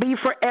not be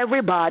for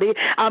everybody.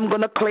 I'm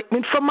going to claim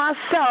it for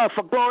myself.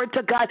 Glory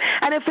to God.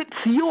 And if it's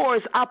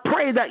yours, I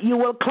pray that you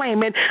will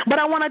claim it. But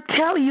I want to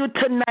tell you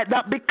tonight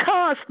that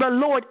because the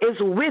Lord is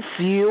with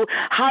you,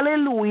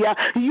 hallelujah,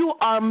 you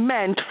are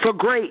meant for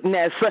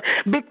greatness.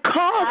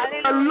 Because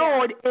the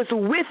Lord is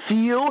with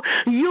you,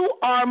 you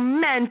are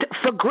meant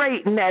for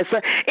greatness.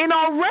 In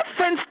our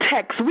reference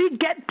text, we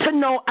get to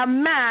know a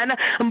man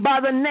by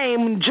the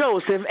name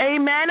Joseph.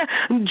 Amen.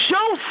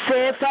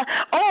 Joseph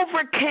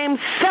overcame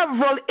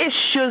several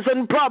issues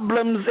and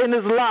problems in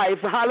his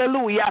life.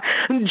 Hallelujah.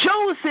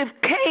 Joseph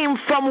came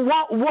from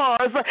what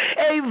was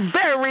a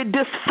very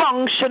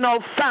dysfunctional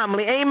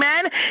family.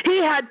 Amen.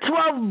 He had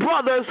 12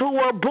 brothers who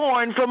were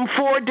born from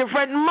 4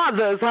 different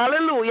mothers.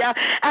 Hallelujah.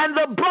 And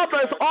the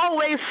brothers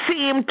always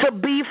seemed to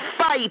be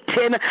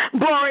fighting.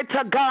 Glory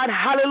to God.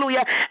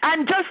 Hallelujah.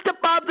 And just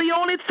about the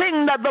only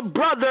thing that the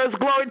brothers,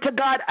 glory to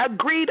God,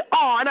 agreed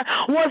on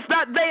was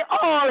that they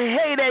all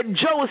hated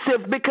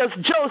Joseph because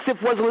Joseph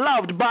was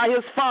loved by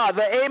his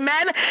father.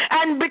 Amen.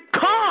 And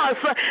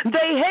because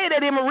they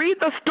hated him, read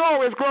the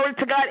stories, glory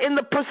to God, in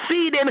the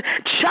preceding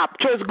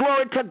chapters,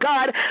 glory to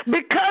God,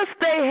 because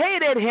they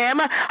hated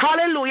him,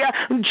 hallelujah,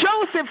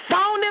 Joseph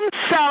found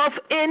himself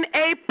in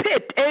a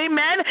pit.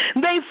 Amen.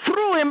 They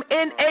threw him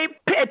in a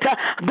pit,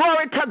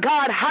 glory to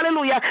God,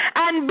 hallelujah.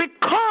 And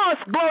because,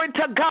 glory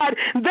to God,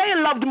 they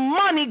loved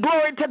money,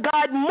 glory to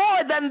God,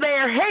 more than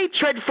their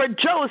hatred for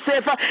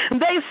Joseph,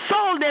 they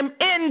sold him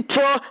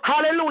into,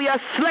 hallelujah,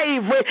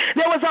 slavery.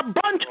 There was a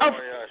bunch of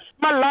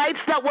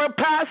Ishmaelites that were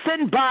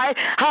passing by,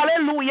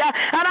 hallelujah,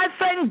 and I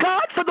thank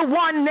God for the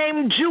one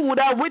named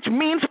Judah, which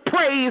means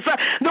praise.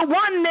 The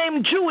one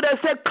named Judah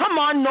said, come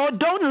on, no,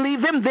 don't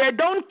leave him there,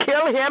 don't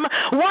kill him.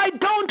 Why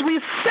don't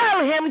we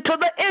sell him to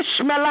the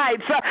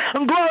Ishmaelites?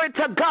 Glory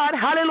to God,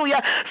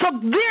 hallelujah. So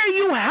there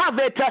you have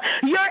it.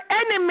 Your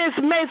enemies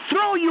may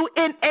throw you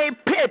in a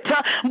pit,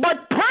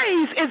 but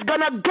praise is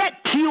going to get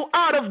you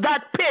out of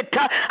that pit.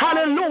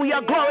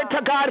 Hallelujah, glory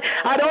to God.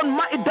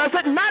 It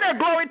doesn't matter,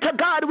 glory to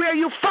God, where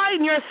you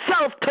find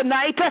yourself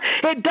tonight.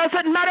 It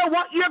doesn't matter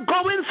what you're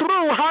going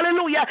through.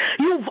 Hallelujah.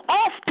 You've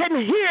often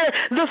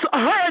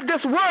heard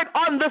this word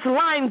on this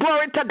line,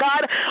 glory to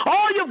God.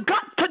 All you've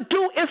got to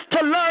do is to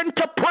learn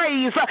to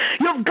praise.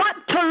 You've got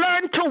to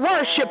learn to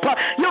worship.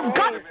 You've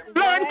got to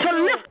learn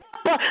to lift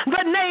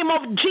the name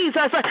of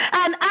Jesus.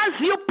 And as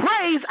you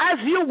praise, as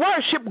you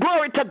worship,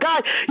 glory to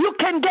God, you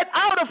can get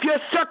out of your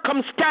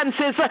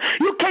circumstances.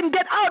 You can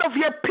get out of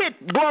your pit,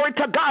 glory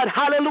to God.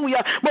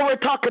 Hallelujah. But we're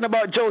talking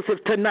about Joseph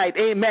tonight.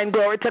 Amen.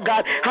 Glory to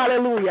God.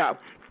 Hallelujah.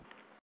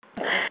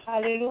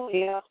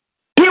 Hallelujah.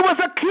 He was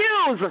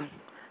accused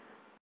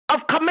of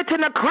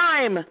committing a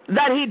crime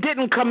that he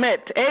didn't commit.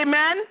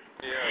 Amen.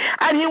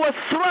 And he was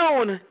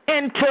thrown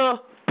into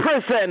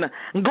prison.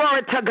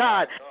 Glory to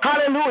God.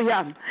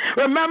 Hallelujah.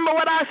 Remember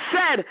what I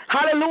said.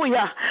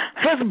 Hallelujah.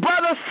 His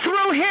brothers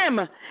threw him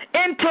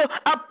into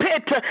a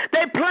pit.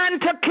 They planned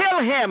to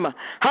kill him.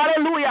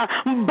 Hallelujah.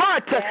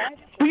 But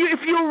if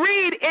you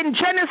read in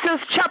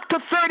Genesis chapter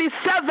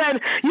 37,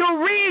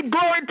 you read,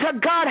 glory to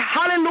God,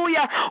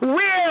 hallelujah,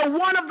 where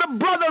one of the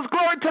brothers,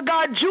 glory to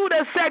God,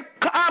 Judah said,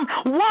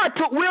 what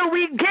will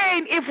we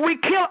gain if we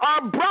kill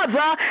our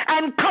brother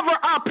and cover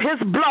up his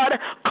blood?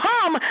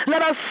 Come,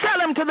 let us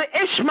sell him to the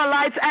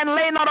Ishmaelites and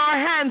lay not our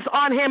hands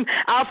on him.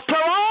 After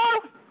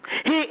all,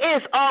 he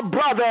is our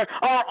brother,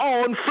 our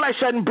own flesh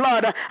and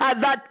blood.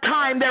 At that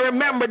time, they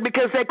remembered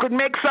because they could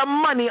make some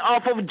money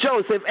off of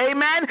Joseph.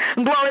 Amen?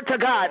 Glory to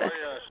God.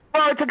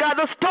 Glory to God.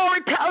 The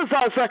story tells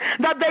us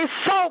that they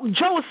soaked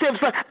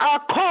Joseph's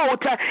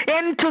coat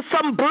into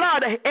some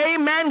blood.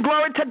 Amen.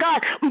 Glory to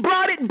God.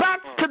 Brought it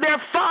back to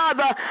their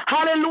father.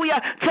 Hallelujah.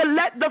 To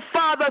let the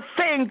father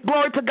think,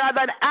 glory to God,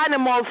 that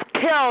animals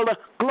killed,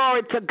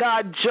 glory to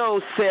God,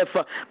 Joseph.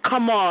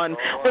 Come on.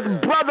 With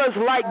brothers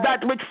like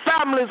that, with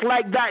families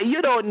like that,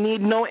 you don't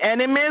need no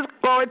enemies.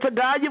 Glory to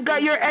God. You've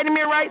got your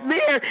enemy right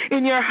there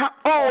in your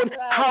own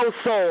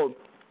household.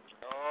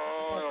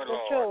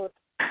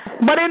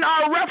 But in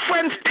our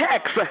reference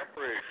text,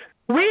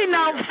 We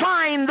now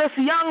find this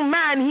young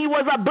man, he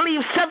was, I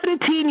believe,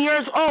 17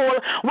 years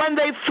old when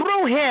they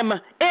threw him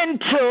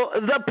into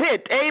the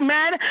pit.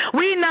 Amen.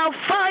 We now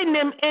find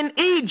him in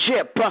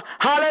Egypt.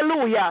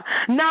 Hallelujah.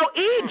 Now,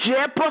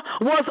 Egypt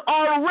was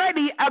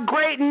already a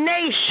great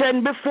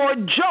nation before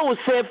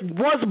Joseph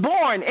was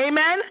born.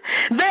 Amen.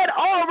 They had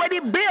already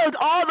built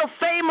all the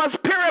famous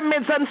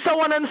pyramids and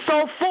so on and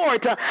so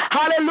forth.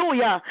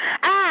 Hallelujah.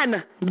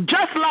 And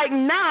just like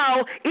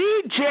now,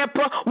 Egypt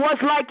was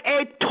like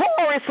a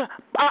tourist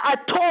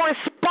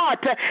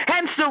spot.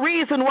 Hence the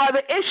reason why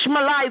the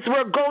Ishmaelites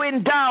were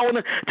going down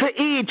to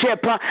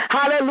Egypt.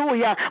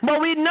 Hallelujah. But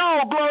we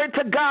know, glory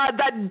to God,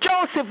 that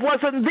Joseph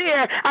wasn't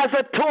there as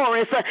a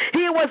tourist.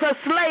 He was a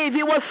slave.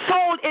 He was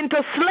sold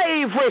into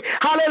slavery.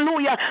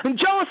 Hallelujah.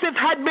 Joseph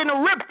had been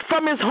ripped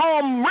from his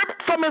home,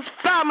 ripped from his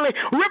family,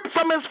 ripped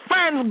from his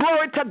friends.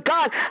 Glory to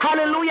God.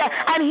 Hallelujah.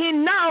 And he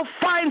now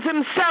finds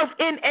himself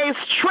in a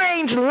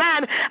strange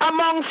land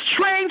among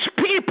strange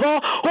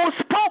people who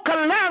spoke a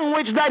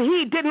language that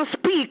he didn't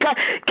speak.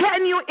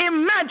 Can you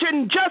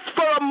imagine just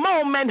for a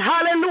moment?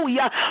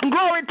 Hallelujah.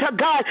 Glory to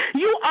God.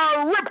 You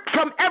are ripped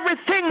from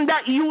everything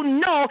that you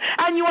know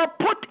and you are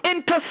put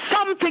into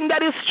something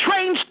that is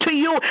strange to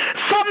you,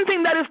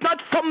 something that is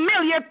not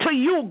familiar to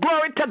you.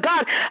 Glory to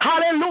God.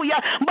 Hallelujah.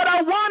 But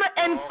I want to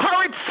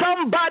encourage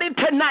somebody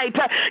tonight.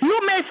 You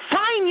may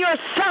find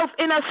yourself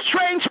in a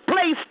strange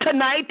place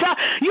tonight.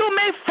 You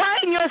may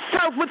find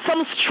yourself with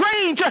some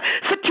strange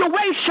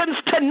situations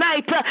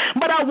tonight.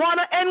 But I want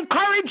to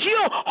encourage you.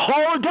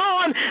 Hold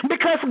on,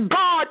 because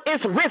God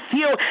is with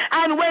you.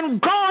 And when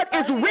God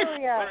is with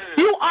you,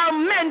 you are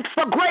meant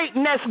for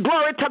greatness.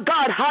 Glory to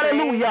God.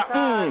 Hallelujah.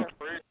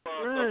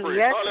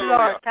 Yes,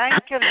 Lord.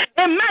 Thank you.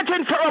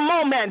 Imagine for a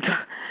moment,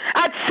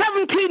 at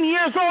 17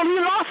 years old, he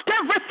lost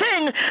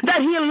everything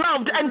that he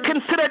loved and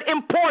considered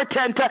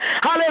important.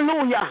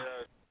 Hallelujah.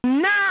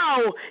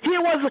 Now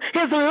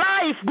his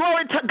life,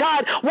 glory to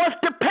God, was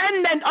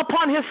dependent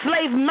upon his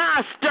slave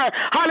master.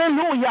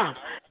 Hallelujah.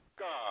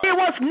 He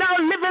was now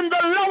living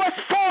the lowest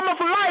form of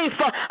life.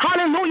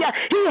 Hallelujah.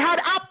 He had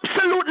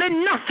absolutely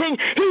nothing.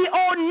 He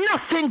owned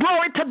nothing.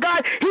 Glory to God.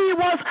 He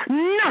was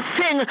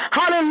nothing.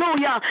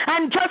 Hallelujah.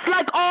 And just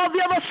like all the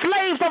other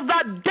slaves of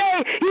that day,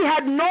 he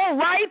had no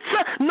rights,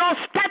 no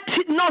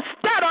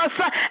status,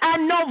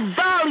 and no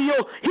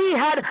value. He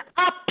had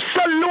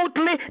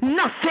absolutely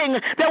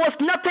nothing. There was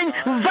nothing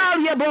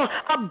valuable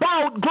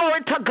about,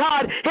 glory to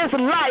God, his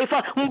life.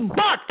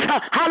 But,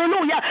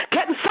 hallelujah,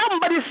 can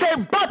somebody say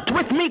but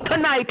with me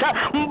tonight?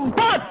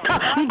 But,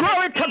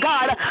 glory to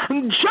God,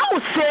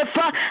 Joseph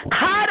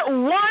had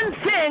one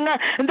thing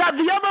that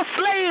the other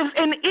slaves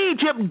in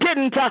Egypt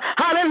didn't.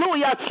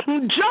 Hallelujah.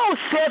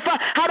 Joseph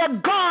had a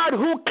God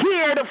who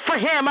cared for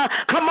him.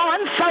 Come on,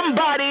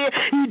 somebody.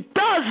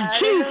 Does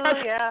Jesus?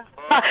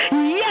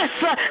 Yes,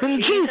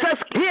 Jesus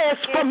cares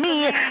for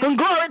me.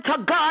 Glory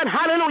to God.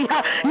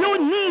 Hallelujah. You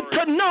need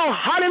to know,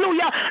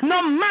 hallelujah,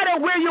 no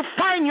matter where you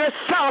find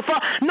yourself,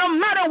 no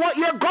matter what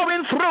you're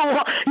going through,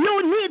 you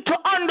need to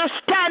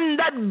understand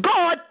that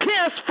God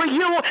cares for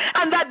you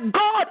and that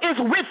God is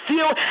with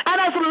you. And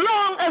as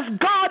long as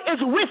God is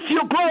with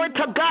you, glory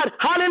to God,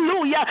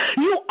 hallelujah,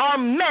 you are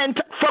meant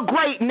for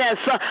greatness.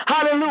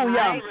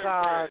 Hallelujah.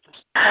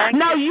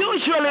 Now,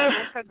 usually,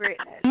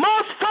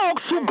 most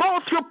folks who go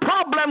through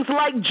problems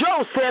like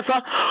Joseph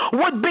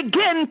would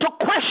begin to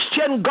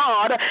question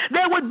God.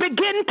 They would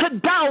begin to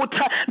doubt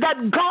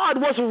that God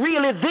was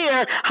really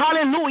there.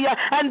 Hallelujah.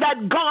 And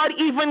that God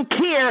even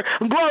cared.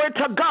 Glory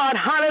to God.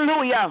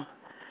 Hallelujah.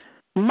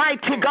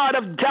 Mighty God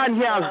of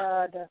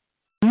Daniel.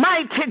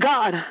 Mighty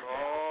God.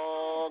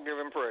 Oh, give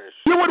him praise.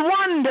 You would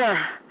wonder,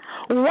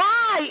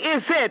 why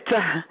is it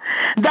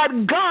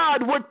that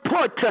God would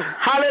put,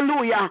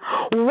 hallelujah,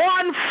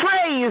 one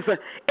phrase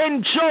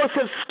in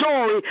Joseph's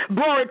story,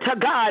 glory to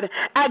God,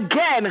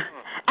 again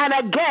and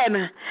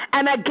again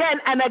and again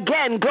and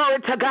again, glory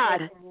to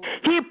God.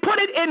 He put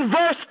it in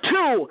verse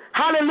 2,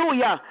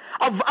 hallelujah,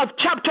 of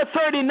chapter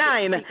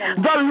 39.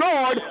 The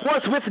Lord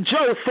was with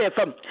Joseph.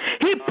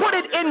 He put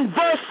it in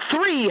verse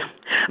 3.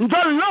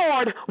 The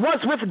Lord was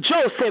with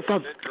Joseph.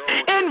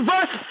 In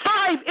verse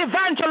 5,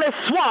 Evangelist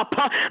Swap,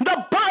 the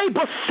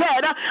Bible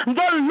said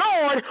the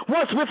Lord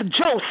was with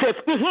Joseph.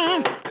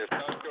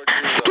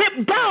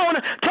 Skip down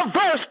to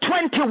verse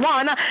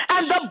 21,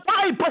 and the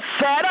Bible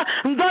said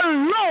the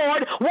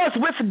Lord was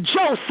with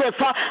Joseph.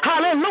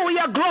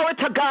 Hallelujah, glory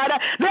to God.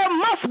 There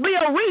must be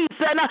a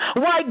reason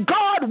why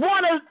God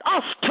wanted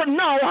us to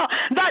know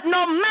that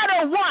no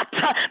matter what,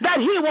 that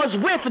he was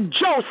with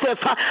Joseph.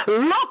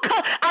 Look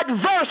at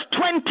verse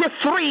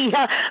 23.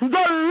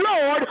 The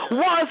Lord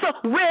was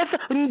with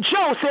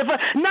Joseph.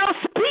 Now,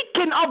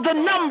 speaking of the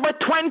number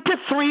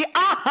 23,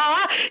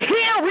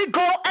 here we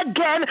go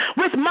again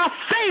with my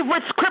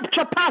favorite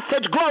scripture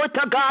passage. Glory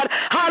to God.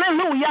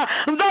 Hallelujah.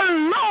 The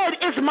Lord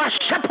is my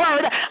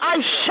shepherd. I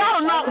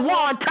shall not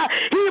want.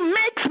 He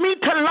makes me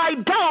to lie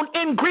down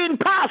in green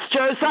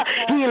pastures.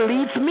 He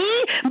leads me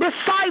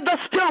beside the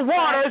still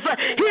waters.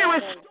 He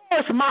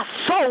restores my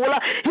soul.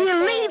 He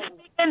leads me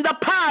in the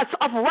paths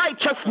of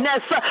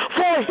righteousness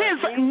for his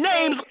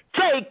name's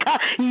sake.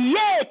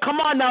 Yea, come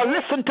on now,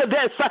 listen to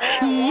this.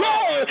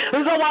 Yea,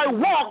 though I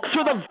walk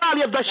through the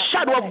valley of the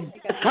shadow of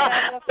death,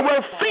 I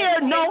will fear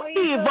no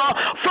evil,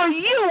 for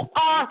you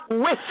are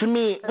with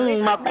me.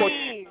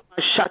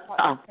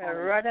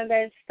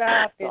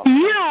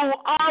 You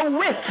are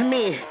with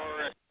me.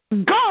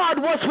 God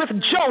was with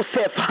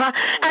Joseph,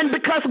 and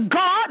because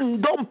God,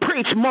 don't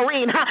preach,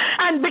 Maureen,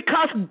 and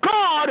because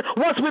God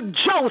was with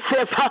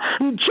Joseph,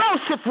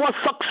 Joseph was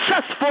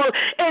successful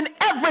in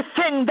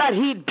everything that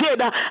he did.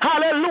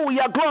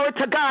 Hallelujah, glory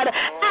to God.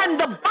 And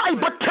the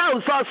Bible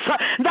tells us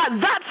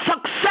that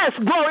success,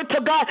 glory to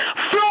God,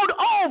 flowed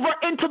over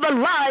into the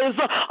lives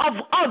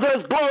of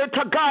others, glory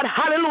to God.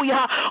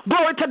 Hallelujah,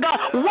 glory to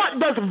God. What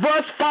does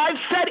verse 5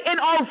 said in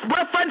our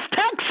reference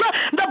text?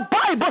 The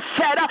Bible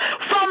said,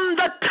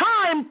 from the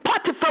time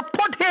Potiphar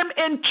put him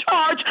in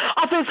charge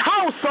of his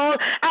household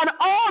and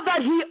all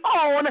that he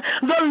owned,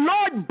 the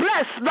Lord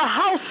blessed the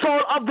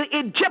household of the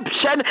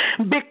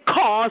Egyptian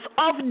because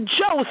of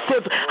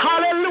Joseph.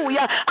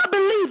 Hallelujah. I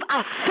believe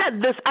I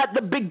said this at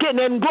the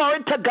beginning.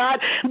 Glory to God.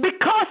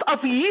 Because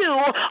of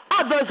you,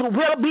 others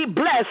will be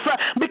blessed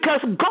because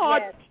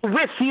God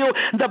with you.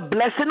 The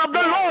blessing of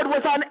the Lord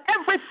was on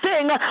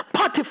everything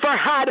Potiphar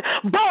had,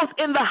 both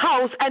in the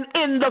house and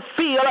in the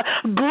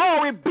field.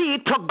 Glory be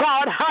to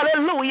God.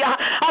 Hallelujah.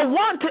 I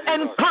want to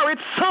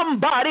encourage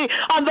somebody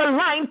on the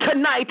line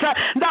tonight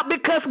that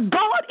because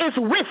God is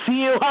with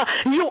you,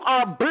 you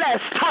are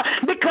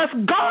blessed. Because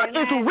God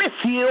is with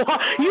you,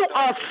 you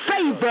are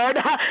favored.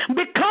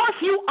 Because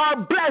you are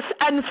blessed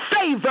and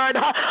favored,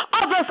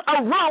 others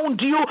around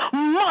you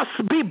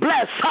must be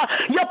blessed.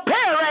 Your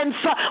parents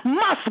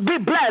must be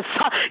blessed.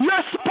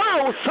 Your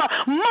spouse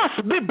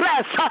must be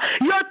blessed.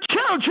 Your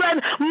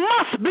children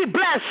must be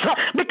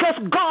blessed because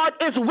God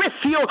is with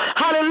you.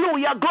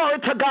 Hallelujah. Glory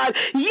to God.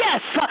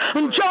 Yes,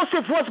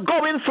 Joseph was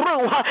going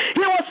through.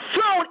 He was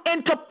thrown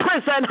into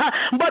prison,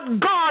 but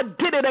God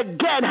did it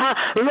again.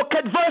 Look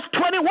at verse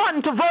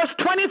 21 to verse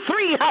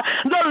 23.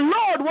 The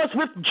Lord was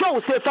with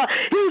Joseph.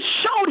 He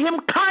showed him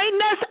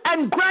kindness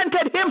and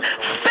granted him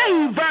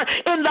favor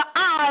in the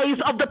eyes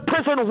of the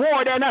prison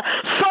warden.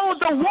 So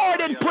the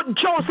warden put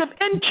Joseph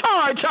in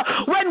charge.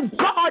 When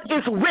God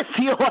is with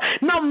you,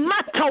 no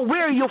matter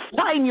where you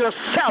find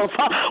yourself,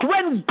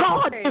 when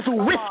God is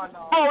with you,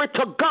 glory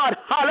to God,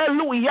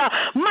 hallelujah,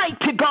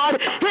 mighty God,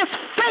 his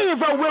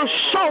favor will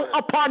show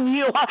upon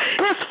you.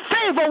 His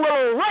favor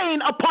will reign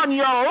upon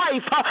your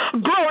life.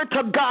 Glory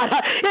to God.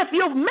 If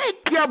you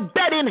make your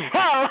bed in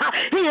hell,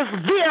 he is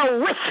there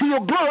with you.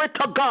 Glory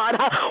to God.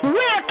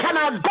 Where can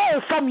I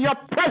go from your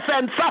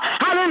presence?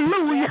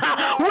 Hallelujah.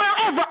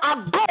 Wherever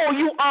I go,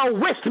 you are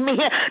with me.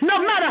 No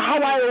matter how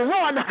I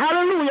run,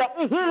 hallelujah,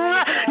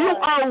 you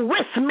are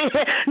with me.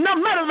 No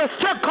matter the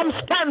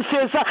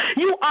circumstances,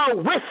 you are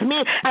with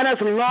me. And as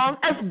long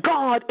as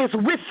God is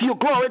with you,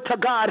 glory to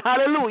God,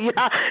 hallelujah,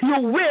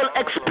 you will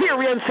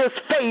experience his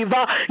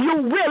favor. You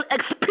will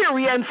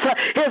experience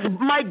his,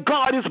 my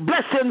God, his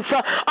blessings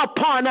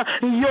upon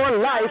your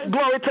life.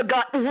 Glory to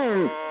God.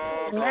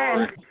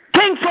 Amen.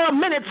 Think for a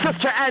minute,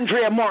 Sister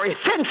Andrea Murray.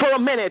 Think for a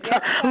minute.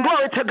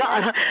 Glory to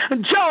God.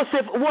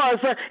 Joseph was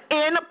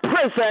in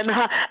prison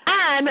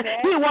and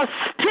he was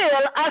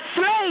still a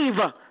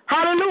slave.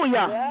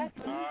 Hallelujah.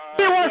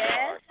 He was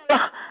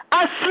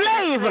a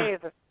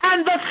slave.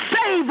 And the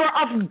favor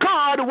of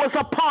God was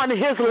upon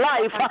his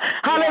life.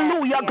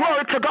 Hallelujah.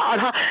 Glory to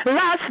God.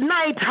 Last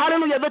night,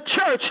 hallelujah, the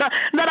church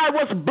that I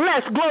was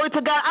blessed, glory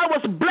to God, I was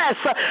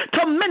blessed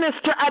to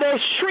minister at a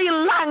Sri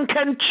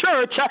Lankan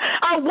church.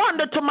 I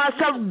wondered to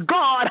myself,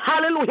 God,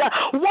 hallelujah,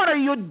 what are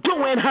you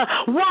doing?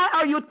 Why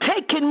are you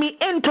taking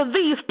me into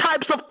these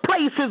types of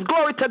places?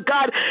 Glory to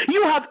God.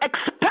 You have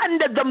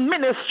expanded the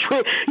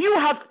ministry. You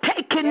have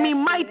taken me,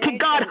 mighty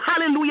God,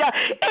 hallelujah,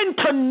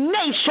 into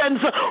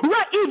nations,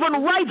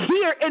 right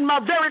here in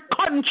my very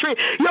country.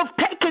 You've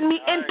taken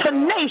me into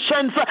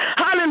nations.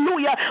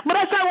 Hallelujah. But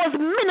as I was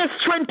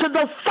ministering to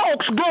the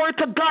folks, glory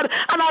to God,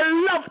 and I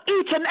love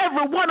each and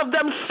every one of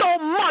them so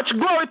much,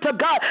 glory to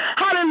God.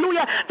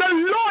 Hallelujah. The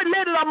Lord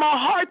laid it on my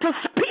heart to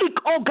speak,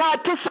 oh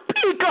God, to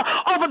speak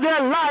over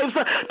their lives,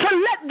 to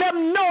let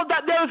them know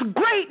that there's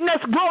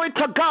greatness, glory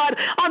to God,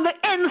 on the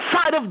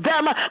inside of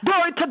them,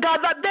 glory to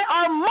God, that they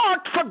are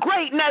marked for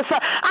greatness.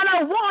 And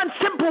I want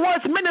Simple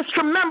Words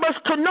Ministry members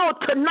to know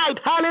tonight,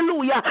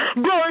 hallelujah,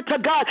 glory to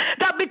God,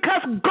 that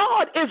because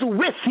God is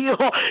with you,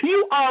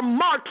 you are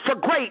marked for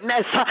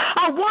greatness.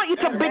 I want you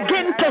to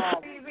begin to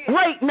speak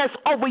greatness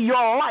over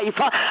your life.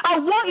 I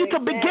want you to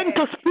begin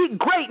to speak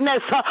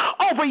greatness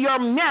over your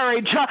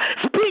marriage.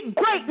 Speak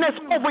greatness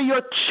over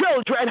your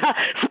children.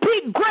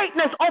 Speak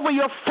greatness over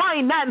your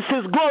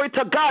finances. Glory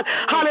to God.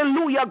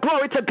 Hallelujah.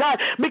 Glory to God.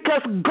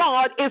 Because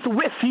God is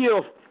with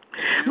you.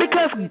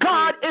 Because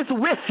God is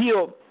with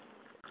you.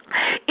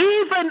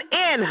 Even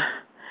in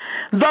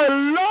the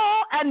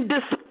low and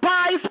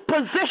despised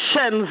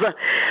positions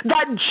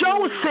that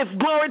Joseph,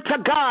 glory to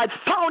God,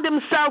 found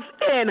himself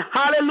in.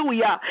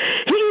 Hallelujah.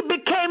 He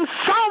became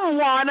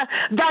someone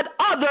that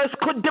others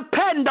could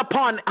depend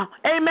upon.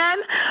 Amen.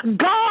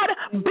 God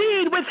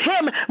being with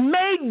him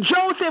made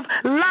Joseph's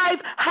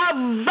life have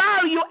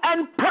value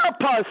and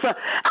purpose.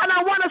 And I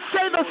want to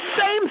say the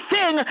same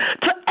thing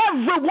to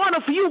every one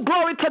of you,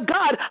 glory to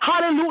God.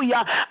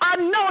 Hallelujah. I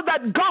know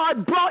that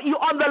God brought you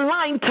on the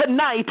line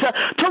tonight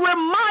to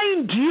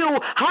remind you,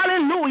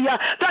 hallelujah,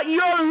 that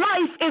your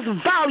life is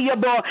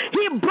valuable.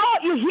 He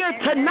brought you here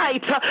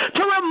tonight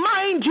to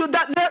remind you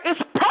that there is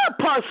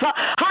purpose,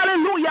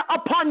 hallelujah,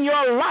 upon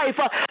your life.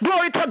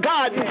 Glory to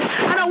God.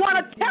 And I want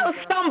to tell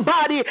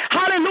somebody,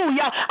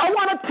 hallelujah, I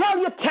want to tell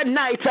you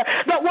tonight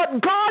that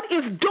what God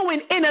is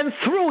doing in and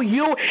through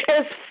you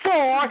is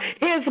for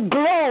his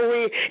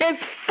glory.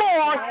 It's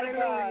for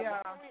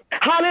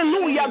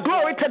hallelujah,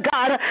 glory to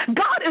God.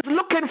 God is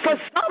looking for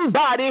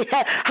somebody,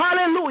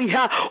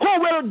 hallelujah, who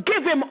will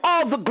give him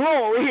all the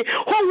glory,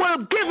 who will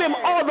give him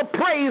all the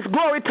praise,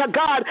 glory to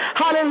God,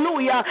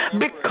 hallelujah,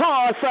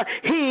 because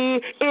he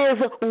is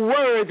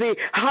worthy,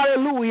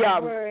 hallelujah.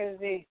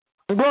 Worthy.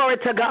 Glory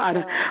to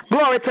God.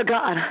 Glory to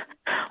God.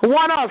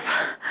 One of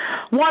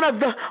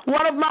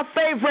my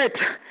favorite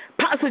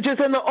passages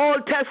in the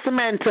Old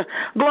Testament.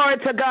 Glory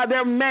to God.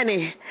 There are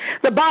many.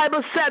 The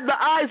Bible said the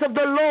eyes of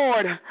the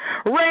Lord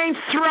range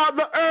throughout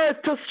the earth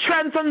to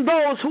strengthen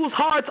those whose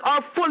hearts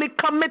are fully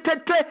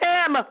committed to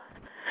him.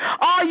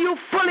 Are you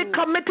fully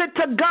committed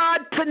to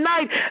God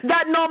tonight,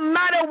 that no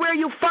matter where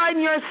you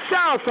find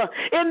yourself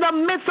in the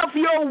midst of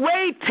your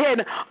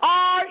waiting,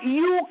 are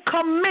you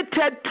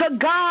committed to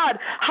God?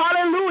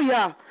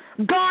 Hallelujah.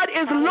 God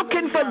is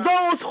looking for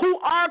those who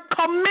are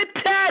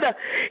committed.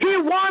 He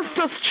wants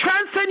to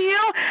strengthen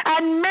you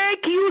and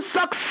make you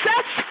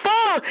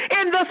successful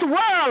in this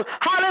world.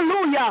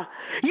 Hallelujah.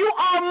 You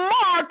are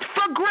marked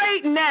for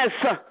greatness.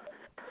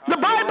 The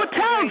Bible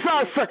tells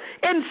us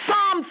in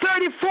Psalm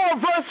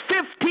 34, verse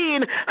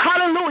 15,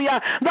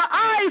 hallelujah, the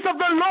eyes of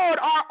the Lord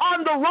are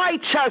on the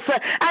righteous,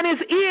 and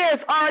his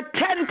ears are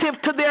attentive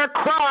to their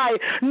cry.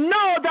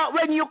 Know that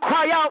when you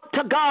cry out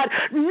to God,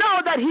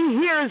 know that he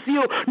hears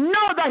you,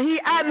 know that he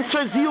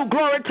answers you.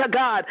 Glory to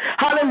God.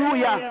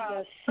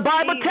 Hallelujah. The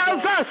Bible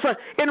tells us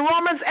in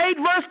Romans 8,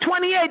 verse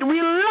 28,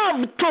 we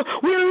love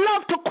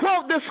to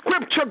quote the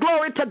scripture,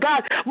 glory to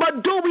God,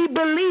 but do we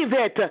believe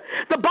it?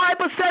 The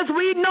Bible says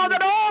we know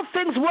that all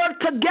things work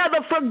together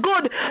for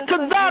good to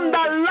them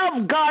that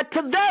love God,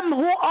 to them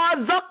who are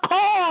the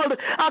called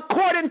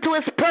according to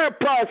his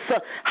purpose.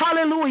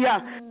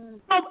 Hallelujah.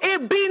 So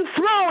it being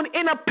thrown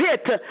in a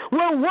pit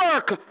will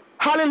work,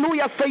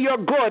 hallelujah, for your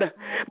good.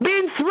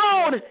 Being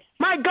thrown,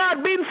 my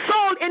God, being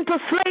sold into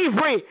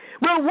slavery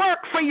will work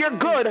for your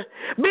good.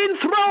 Being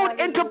thrown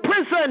into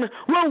prison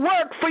will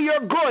work for your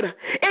good.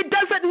 It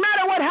doesn't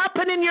matter what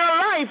happened in your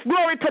life,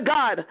 glory to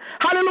God.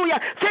 Hallelujah.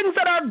 Things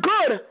that are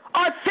good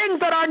are things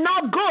that are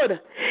not good.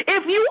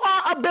 If you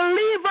are a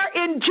believer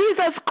in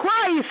Jesus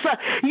Christ,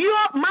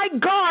 my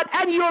God,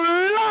 and you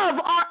love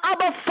our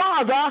Abba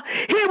Father,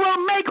 he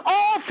will make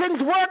all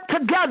things work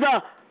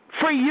together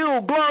for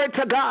you, glory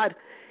to God.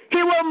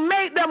 He will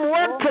make them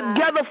work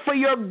together for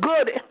your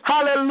good.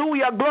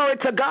 Hallelujah. Glory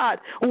to God.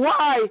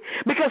 Why?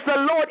 Because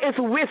the Lord is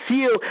with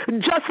you.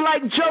 Just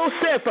like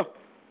Joseph.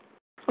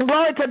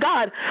 Glory to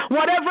God.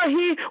 Whether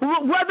he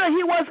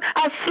was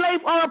a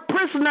slave or a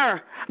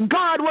prisoner,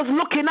 God was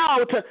looking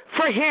out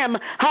for him.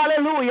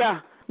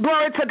 Hallelujah.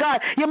 Glory to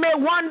God. You may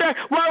wonder,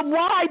 well,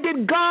 why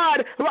did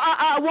God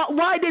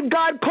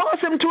cause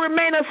him to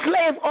remain a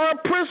slave or a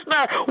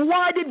prisoner?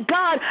 Why did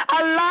God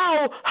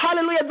allow,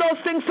 hallelujah, those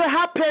things to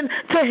happen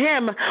to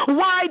him?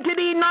 Why did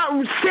he not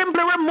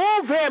simply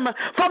remove him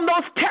from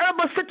those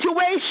terrible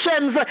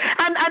situations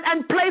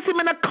and place him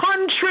in a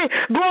country,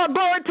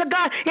 glory to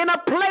God, in a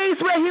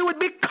place where he would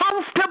be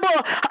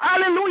comfortable?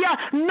 Hallelujah.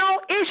 No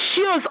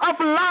issues of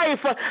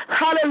life.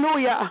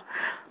 Hallelujah.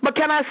 But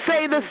can I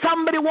say that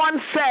somebody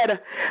once said,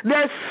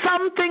 there's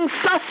something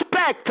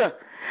suspect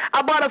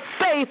about a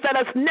faith that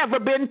has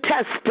never been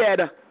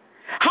tested.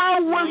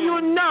 How will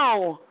you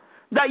know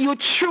that you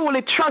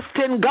truly trust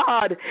in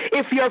God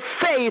if your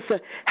faith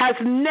has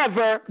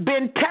never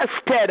been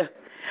tested?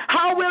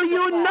 How will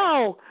you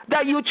know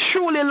that you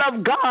truly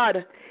love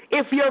God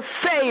if your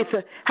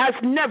faith has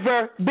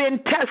never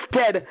been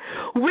tested?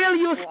 Will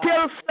you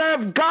still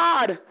serve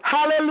God?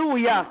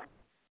 Hallelujah.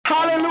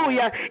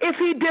 Hallelujah. If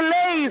he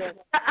delays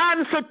the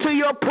answer to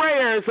your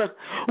prayers,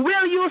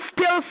 will you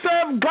still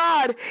serve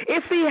God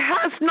if he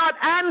has not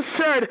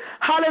answered,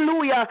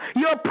 hallelujah,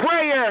 your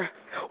prayer?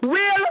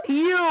 Will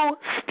you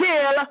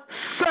still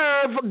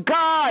serve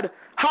God?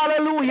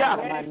 Hallelujah.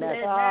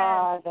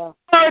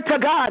 Glory to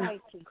God.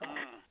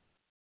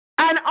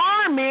 An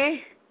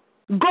army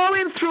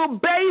going through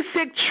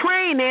basic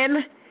training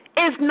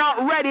is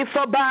not ready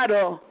for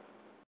battle.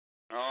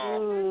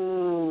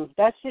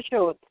 That's the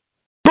truth.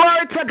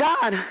 Glory to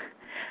God.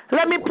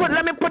 Let me put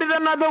it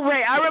another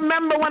way. I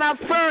remember when I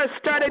first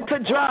started to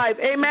drive.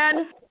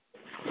 Amen.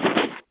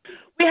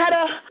 We had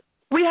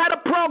we had a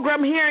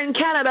program here in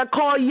Canada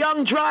called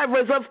Young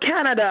Drivers of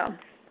Canada.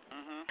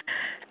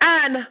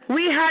 And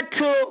we had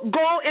to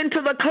go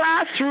into the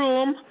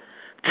classroom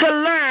to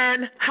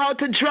learn how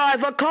to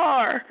drive a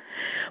car.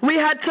 We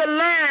had to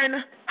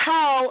learn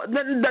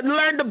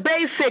learn the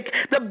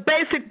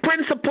basic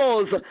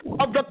principles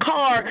of the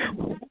car.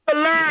 To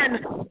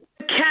learn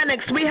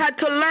mechanics. We had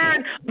to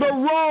learn the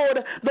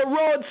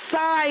road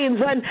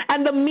signs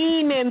and the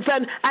meanings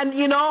and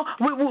you know,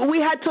 we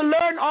had to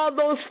learn all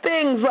those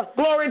things.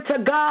 Glory to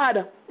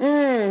God.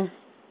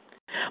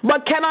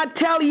 But can I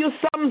tell you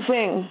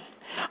something?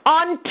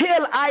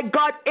 Until I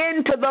got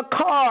into the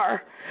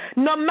car,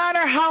 no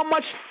matter how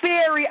much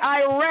theory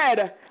I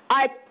read,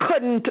 I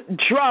couldn't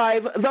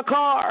drive the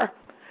car.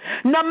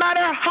 No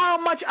matter how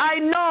much I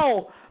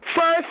know,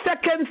 first,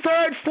 second,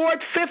 third, fourth,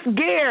 fifth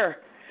gear,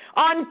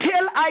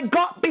 until I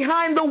got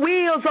behind the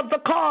wheels of the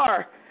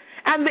car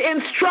and the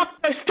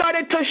instructor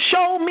started to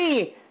show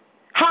me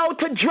how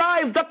to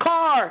drive the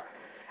car,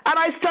 and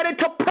I started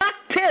to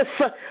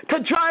practice to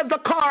drive the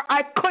car,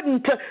 I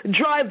couldn't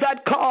drive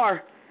that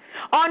car.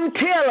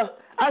 Until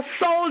a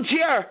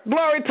soldier,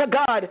 glory to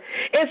God,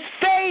 is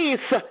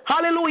faced,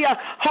 hallelujah,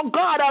 oh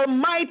God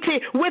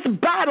Almighty,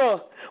 with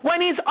battle. When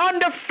he's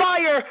under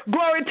fire,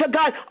 glory to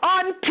God,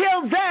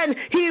 until then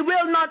he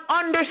will not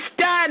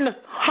understand,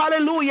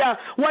 hallelujah,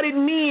 what it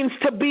means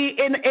to be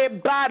in a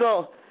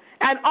battle.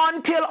 And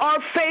until our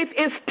faith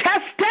is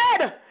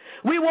tested,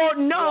 we won't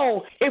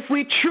know if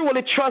we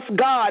truly trust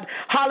God.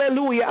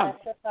 Hallelujah.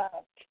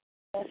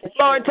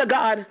 Glory to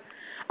God.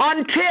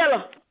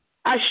 Until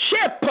a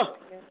ship,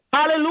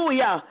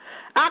 hallelujah,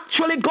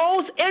 actually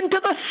goes into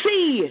the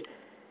sea,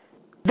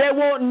 they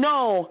won't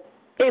know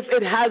if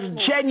it has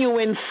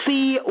genuine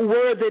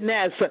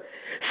seaworthiness.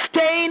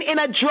 Staying in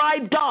a dry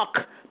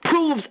dock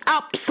proves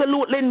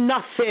absolutely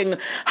nothing.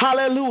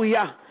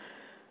 Hallelujah.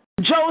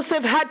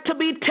 Joseph had to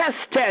be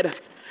tested.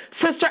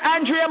 Sister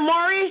Andrea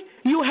Murray,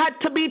 you had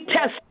to be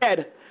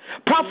tested.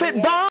 Prophet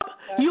Bob,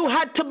 you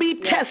had to be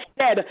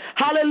tested.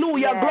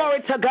 Hallelujah.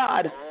 Glory to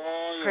God.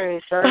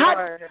 Praise the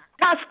Lord.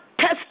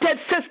 Tested,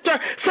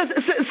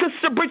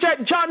 Sister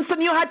Bridget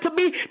Johnson, you had to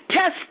be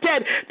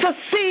tested to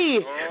see,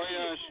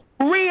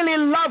 really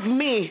love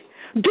me.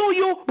 Do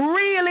you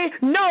really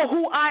know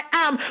who I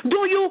am?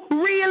 Do you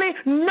really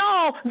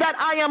know that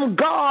I am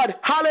God?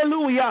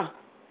 Hallelujah.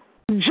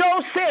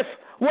 Joseph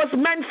was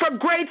meant for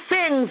great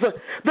things,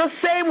 the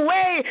same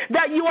way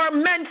that you are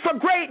meant for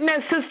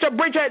greatness, Sister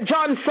Bridget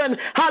Johnson.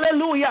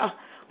 Hallelujah.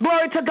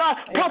 Glory to God.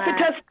 Amen.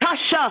 Prophetess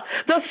Tasha,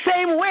 the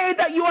same way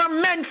that you are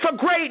meant for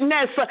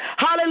greatness.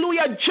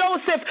 Hallelujah.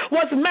 Joseph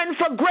was meant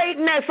for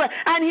greatness,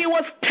 and he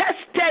was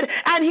tested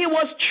and he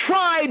was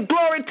tried.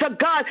 Glory to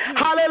God.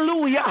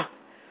 Hallelujah.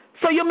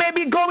 So you may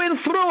be going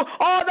through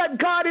all that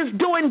God is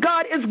doing.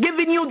 God is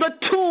giving you the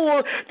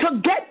tool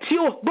to get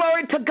you,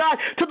 glory to God,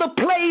 to the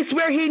place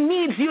where he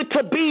needs you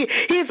to be.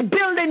 He's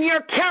building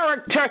your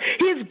character.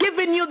 He's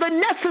giving you the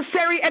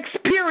necessary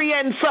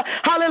experience.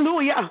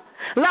 Hallelujah.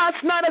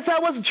 Last night as I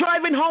was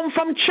driving home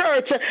from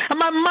church,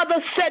 my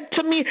mother said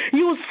to me,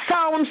 "You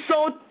sound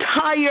so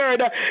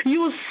tired.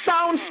 You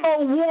sound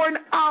so worn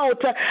out.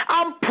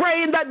 I'm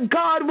praying that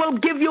God will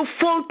give you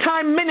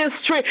full-time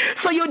ministry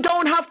so you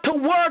don't have to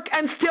work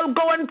and still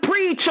go and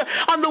preach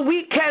on the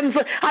weekends."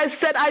 I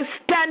said, "I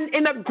stand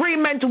in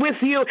agreement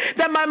with you."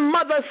 Then my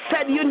mother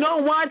said, "You know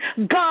what?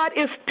 God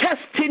is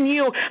testing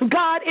you.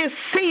 God is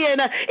seeing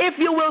if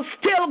you will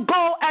still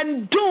go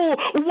and do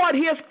what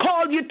he has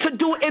called you to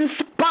do in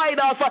spite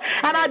of."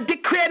 And I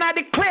decree and I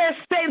declare,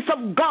 saints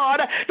of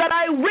God, that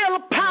I will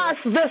pass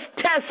this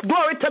test,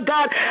 glory to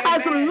God,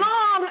 as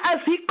long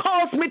as he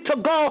calls me to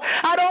go.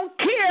 I don't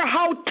care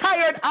how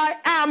tired I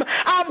am.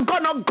 I'm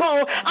going to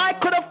go. I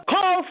could have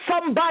called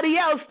somebody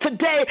else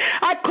today.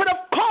 I could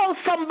have called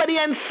somebody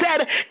and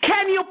said,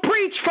 "Can you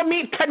preach for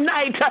me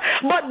tonight?"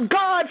 But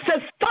God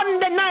says,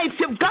 Sunday nights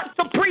you've got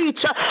to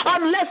preach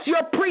unless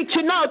you're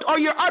preaching out or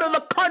you're out of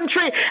the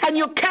country and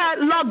you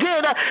can't log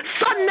in.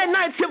 Sunday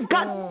nights you've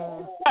got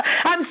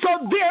and so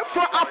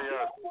therefore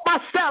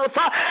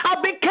I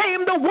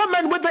became the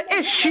woman with the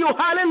issue,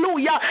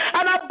 hallelujah,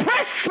 and I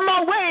pressed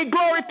my way,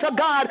 glory to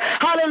God,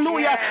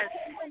 hallelujah.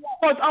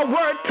 Was a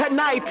word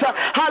tonight,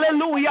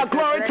 hallelujah,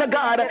 glory to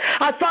God.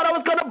 I thought I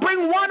was going to bring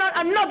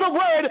another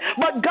word,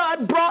 but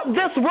God brought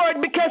this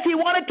word because he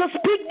wanted to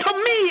speak to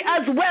me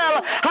as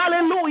well,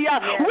 hallelujah.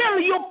 Will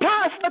you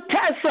pass the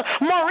test,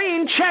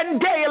 Maureen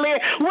Chandali?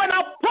 When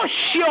I push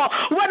you,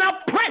 when I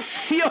press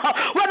you,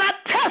 when I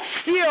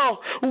test you,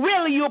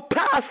 will you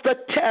pass the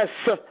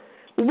test?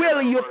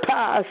 Will you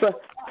pass?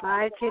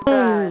 Mighty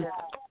God.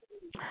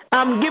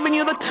 I'm giving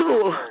you the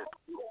tool.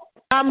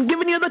 I'm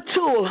giving you the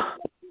tool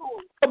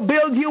to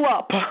build you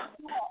up.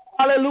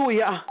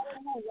 Hallelujah.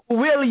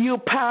 Will you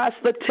pass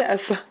the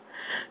test?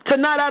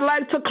 Tonight I'd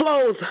like to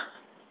close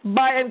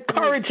by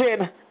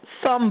encouraging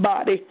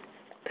somebody.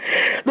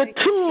 The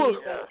tool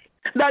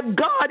that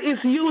God is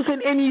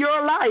using in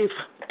your life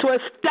to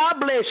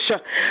establish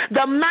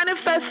the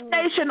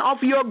manifestation of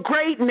your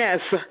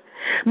greatness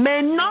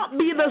may not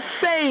be the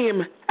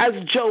same as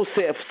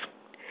Joseph's.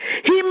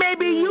 He may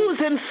be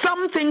using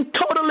something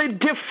totally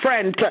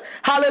different.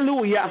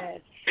 Hallelujah.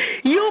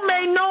 You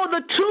may know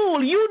the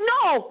tool. You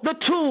know the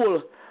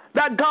tool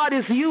that God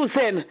is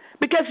using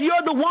because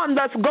you're the one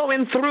that's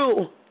going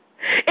through.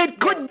 It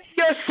could be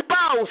your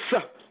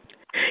spouse.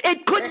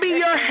 It could be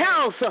your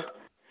health.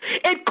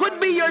 It could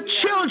be your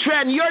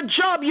children, your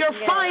job, your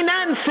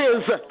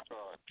finances.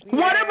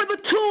 Whatever the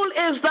tool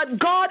is that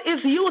God is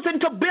using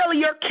to build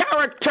your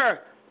character,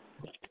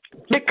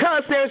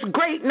 because there's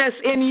greatness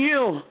in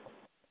you.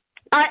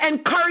 I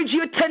encourage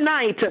you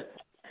tonight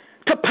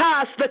to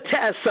pass the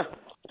test.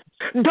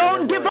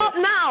 Don't give up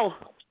now,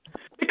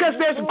 because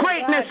there's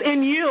greatness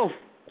in you.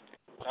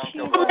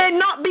 You may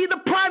not be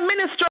the prime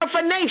minister of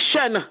a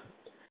nation,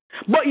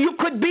 but you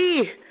could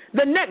be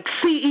the next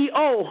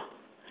CEO.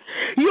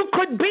 You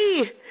could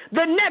be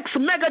the next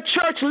mega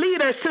church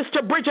leader,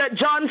 Sister Bridget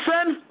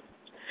Johnson.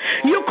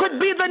 You could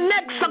be the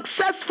next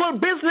successful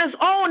business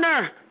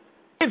owner,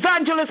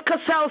 Evangelist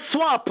Cassell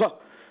Swap,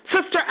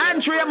 Sister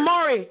Andrea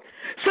Murray,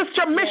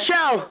 Sister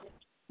Michelle.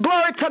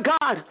 Glory to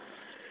God.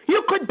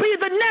 You could be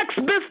the next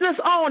business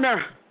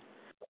owner.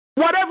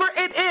 Whatever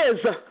it is,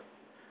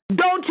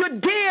 don't you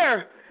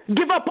dare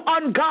give up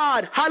on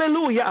God.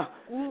 Hallelujah.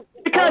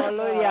 Because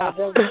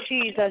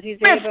Jesus is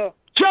able.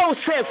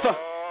 Joseph,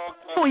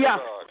 hallelujah,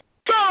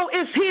 so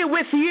is he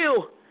with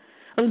you.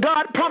 And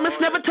God promised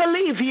never to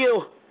leave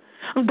you.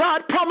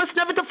 God promised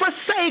never to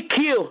forsake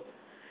you.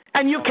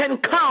 And you can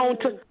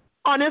count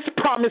on his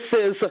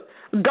promises.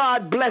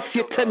 God bless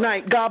you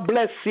tonight. God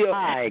bless you.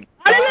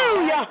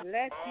 Hallelujah.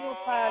 Bless you,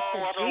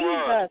 Pastor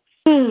Jesus.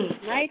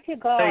 Mighty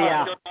God.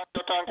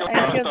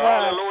 Thank you, God.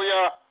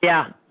 Hallelujah.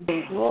 Yeah.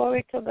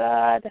 Glory to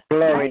God.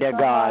 Glory to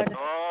God.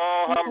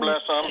 Oh, I'm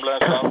blessed.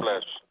 I'm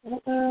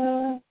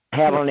blessed.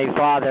 Heavenly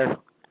Father,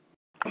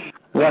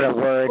 what a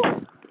word.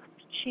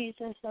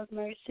 Jesus of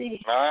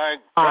mercy.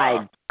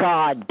 My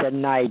God,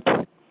 tonight.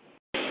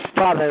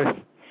 Father,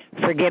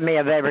 forgive me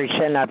of every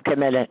sin I've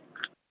committed,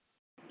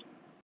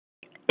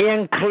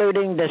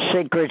 including the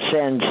secret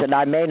sins that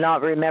I may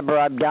not remember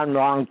I've done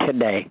wrong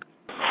today.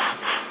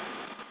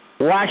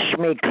 Wash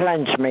me,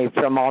 cleanse me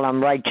from all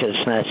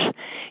unrighteousness.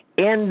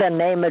 In the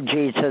name of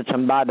Jesus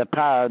and by the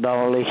power of the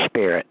Holy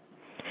Spirit.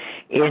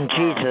 In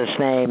Jesus'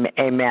 name,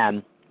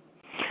 amen.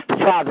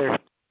 Father,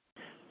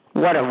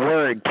 what a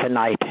word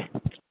tonight.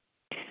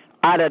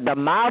 Out of the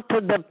mouth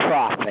of the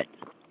prophet,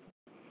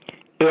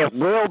 it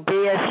will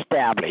be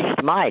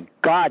established. My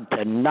God,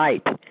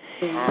 tonight.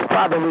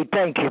 Father, we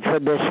thank you for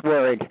this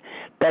word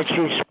that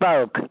you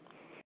spoke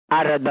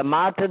out of the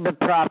mouth of the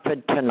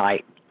prophet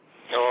tonight.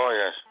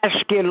 Oh, yes.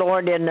 Ask you,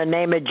 Lord, in the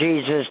name of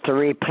Jesus, to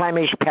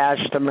replenish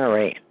Pastor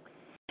Marie.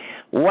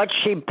 What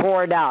she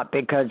poured out,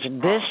 because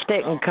this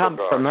didn't come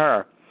from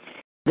her.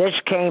 This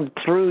came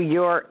through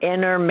your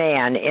inner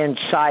man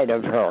inside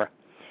of her.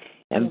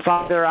 And,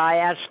 Father, I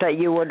ask that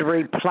you would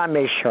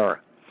replenish her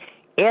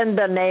in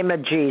the name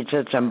of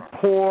Jesus and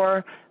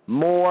pour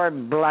more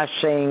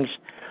blessings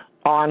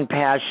on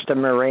Pastor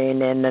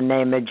Marine in the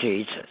name of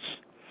Jesus.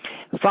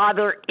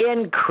 Father,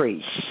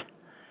 increase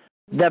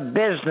the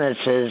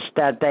businesses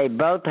that they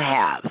both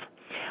have.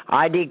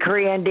 I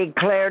decree and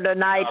declare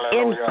tonight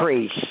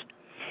increase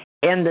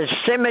in the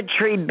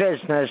symmetry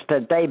business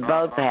that they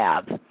both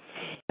have.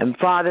 And,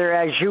 Father,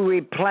 as you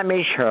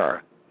replenish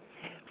her,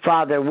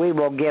 Father, we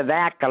will give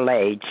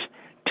accolades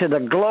to the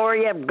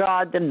glory of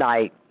God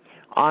tonight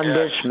on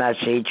this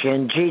message.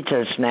 In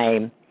Jesus'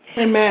 name,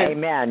 amen.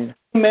 Amen.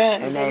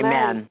 Amen. And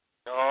amen.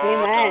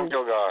 Oh, thank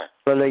you, God.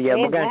 Hallelujah.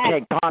 We're going to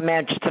take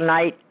comments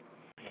tonight.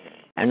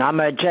 And I'm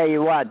going to tell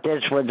you what,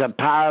 this was a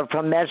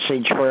powerful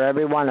message for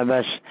every one of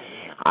us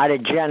out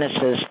of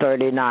Genesis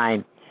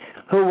 39.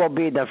 Who will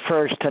be the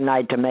first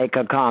tonight to make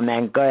a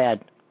comment? Go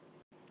ahead.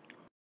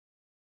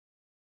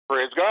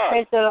 Praise God.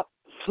 Praise the Lord.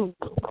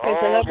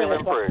 Oh, give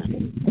him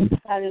praise.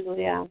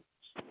 Hallelujah.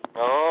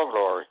 Oh,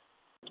 glory.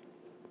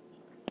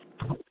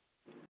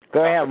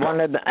 Go ahead, one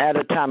at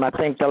a time. I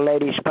think the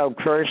lady spoke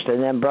first,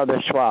 and then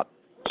Brother Swap.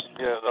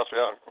 Yeah, that's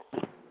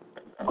it.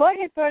 Go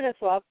ahead, Brother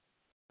Swap.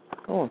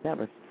 Oh, that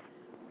was...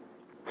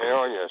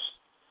 Oh, yes.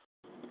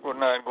 Good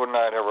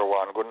night,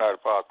 everyone. Good night,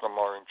 Pastor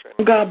Maureen.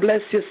 God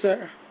bless you,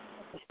 sir.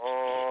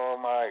 Oh,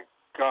 my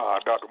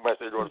God, that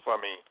message was for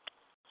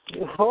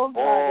me.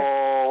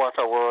 Oh, what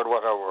a word,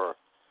 what a word.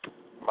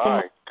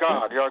 My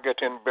God, you're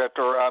getting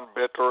better and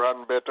better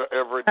and better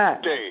every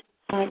day.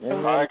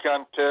 I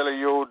can tell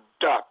you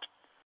that.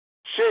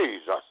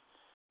 Jesus,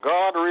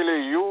 God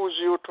really used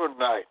you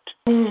tonight.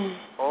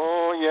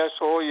 Oh, yes,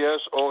 oh, yes,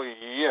 oh,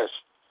 yes.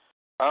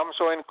 I'm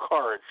so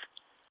encouraged.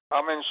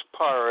 I'm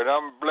inspired.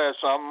 I'm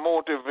blessed. I'm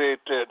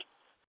motivated,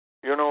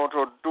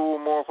 to do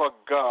more for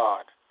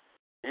God.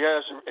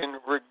 Yes,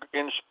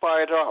 in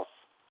spite of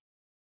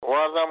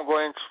what I'm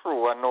going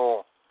through, I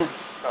know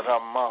that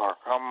I'm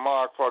marked. I'm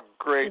marked for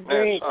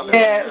greatness.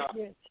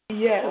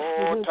 Yes.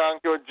 Oh,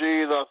 thank you,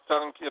 Jesus.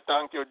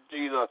 Thank you,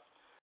 Jesus.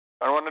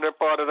 And one of the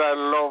part that I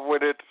love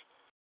with it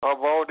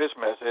about this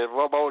message,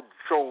 about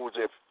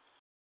Joseph.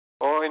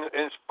 Oh,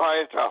 in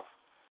spite of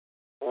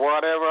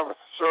whatever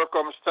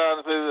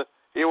circumstances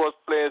he was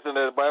placed in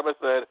the Bible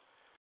said,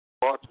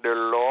 but the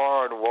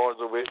Lord was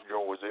with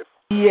Joseph.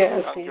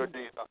 Yes. Thank you,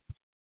 Jesus.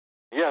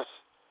 Yes.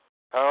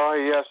 Oh,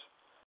 yes.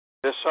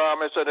 The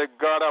psalmist said, the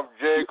God of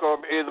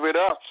Jacob is with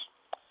us.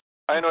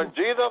 I know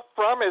Jesus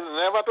promised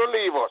never to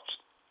leave us,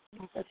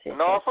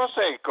 nor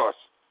forsake us,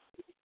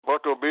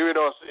 but to be with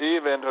us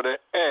even to the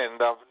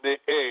end of the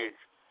age.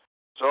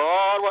 So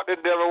all what the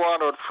devil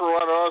want to throw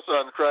at us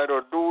and try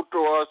to do to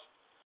us,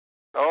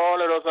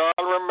 let us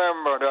all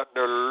remember that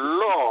the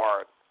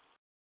Lord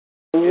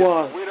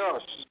is with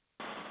us.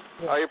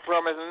 I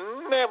promise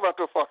never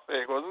to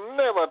forsake us,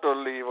 never to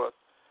leave us.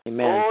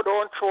 Amen. Oh,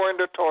 don't throw in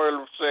the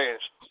toil,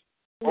 saints.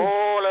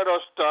 Oh, let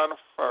us stand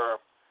firm.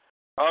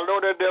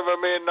 Although the devil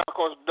may knock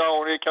us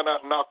down, he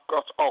cannot knock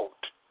us out.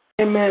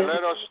 Amen.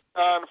 Let us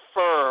stand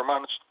firm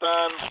and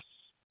stand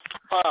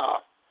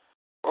fast.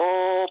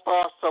 Oh,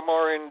 Pastor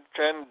Maureen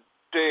Chen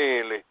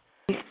daily.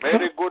 May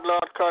the good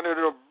Lord continue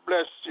to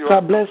bless you.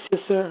 God bless you,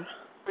 sir.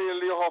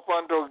 Fill you up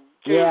and to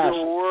give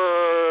the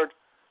word,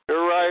 the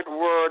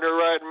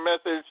right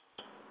message,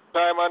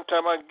 time and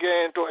time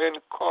again to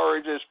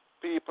encourage his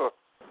people.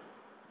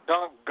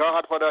 Thank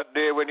God for that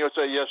day when you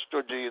say yes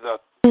to Jesus.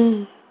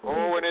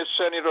 Oh, when he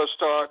sent you to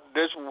start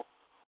this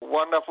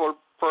wonderful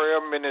prayer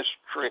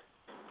ministry.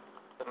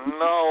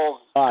 Now,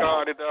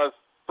 God, it has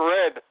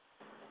spread.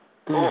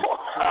 Oh,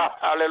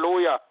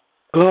 hallelujah.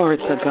 Glory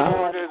to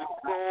God. It is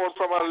grown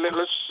from a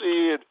little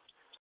seed.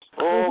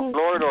 Oh,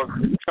 glory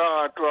to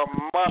God, to a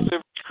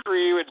massive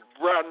tree with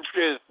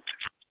branches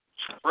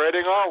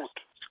spreading out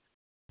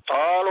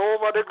all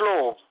over the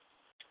globe.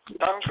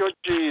 Thank you,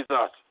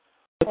 Jesus.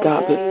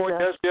 Oh,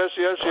 yes.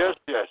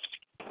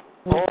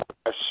 Oh,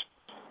 yes.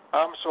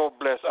 I'm so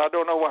blessed. I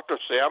don't know what to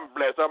say. I'm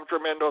blessed. I'm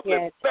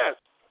tremendously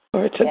blessed.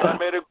 Glory to God.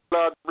 May the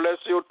God bless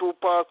you too,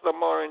 Pastor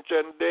Maureen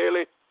Chen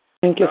Daly.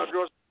 Thank you. Not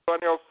just you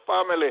and your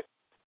family.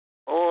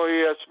 Oh,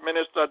 yes,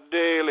 Minister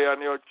Daly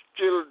and your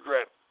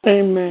children.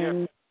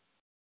 Amen.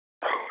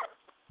 Yes.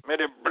 May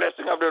the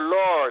blessing of the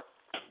Lord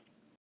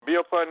be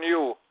upon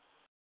you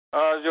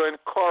as you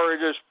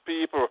encourage his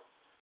people.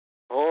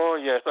 Oh,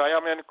 yes, I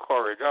am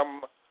encouraged.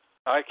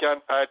 I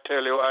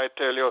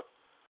tell you.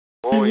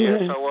 Oh, yes,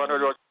 I want to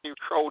just keep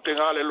shouting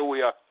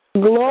hallelujah.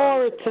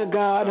 Glory to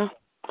God.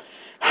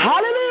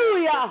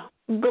 Hallelujah.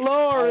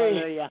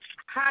 Glory.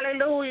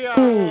 Hallelujah.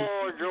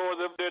 Oh,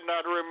 Joseph did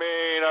not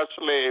remain a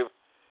slave.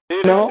 He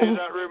did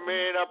not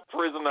remain a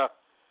prisoner.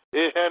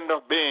 He ended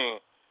up being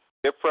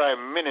the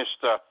prime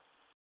minister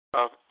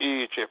of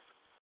Egypt.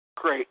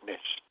 Greatness.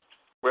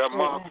 We are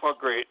marked for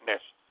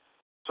greatness.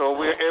 So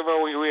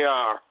wherever we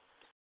are,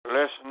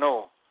 let's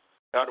know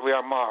that we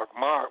are marked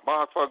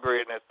for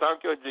greatness.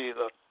 Thank you,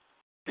 Jesus.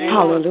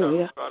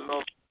 Hallelujah.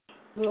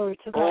 Glory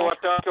to God. Oh,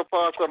 thank you,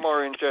 Pastor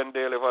Maureen Chen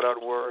Daly, for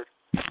that word.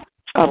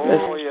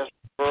 Oh, yes,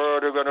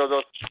 word is going to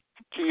just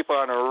keep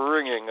on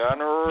ringing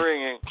and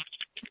ringing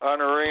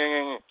and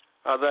ringing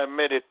as I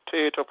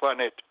meditate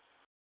upon it.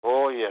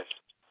 Oh, yes.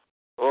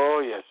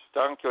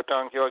 Thank you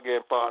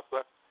again,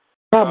 Pastor.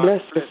 God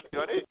bless you.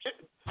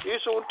 He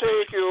soon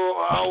take you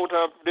out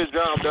of the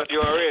job that you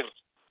are in.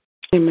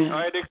 Amen.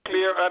 I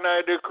declare and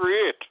I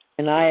decree it.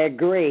 And I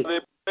agree. They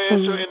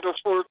place you into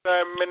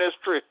full-time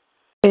ministry.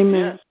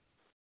 Amen. Yes.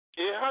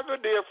 He has you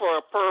there for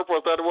a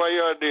purpose. That's why you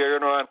are there,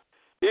 and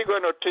he's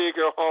going to take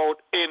you out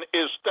in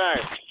his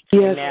time.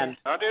 Yes. Amen.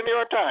 Not in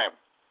your time.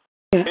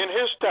 Yes. In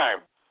his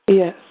time.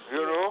 Yes.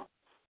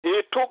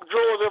 He took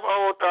Joseph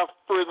out of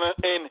prison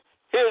in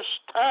his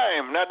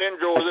time, not in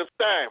Joseph's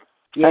time.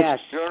 Yes.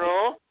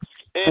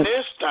 In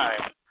his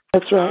time.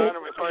 That's right. And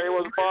he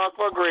was marked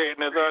for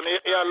greatness, and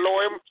he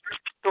allowed him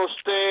to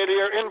stay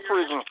there in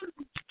prison.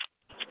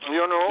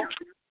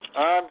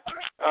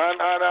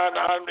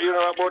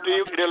 But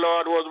the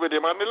Lord was with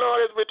him, and the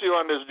Lord is with you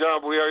on this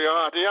job where you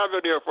are. He has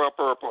you there for a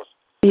purpose.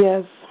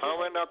 Yes. And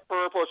when that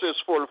purpose is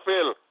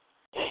fulfilled,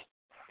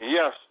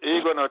 yes,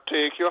 he's going to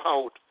take you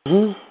out.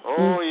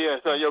 Oh,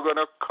 yes, and you're going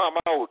to come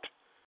out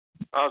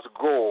as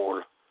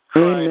gold,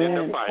 tried in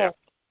the fire.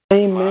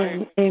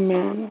 Amen.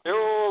 Amen.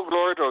 Oh,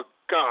 glory to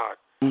God.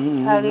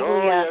 Hallelujah.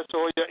 Oh, yes.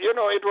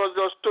 It was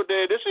just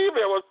today, this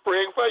evening, I was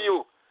praying for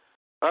you.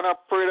 And I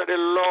pray that the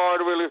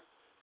Lord will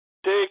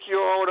take you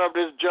out of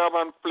this job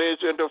and place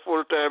you into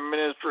full-time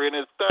ministry in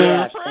his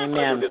time. Yes,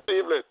 amen. This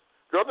evening.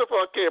 Just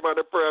before I came on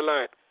the prayer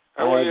line,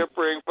 I was here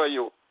praying for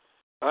you.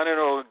 And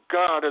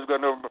God is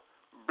going to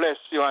bless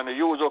you and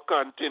use you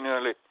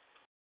continually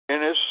in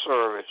his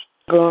service.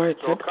 Glory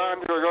to God.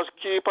 So just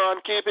keep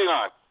on keeping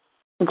on.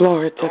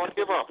 Glory to Don't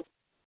give up.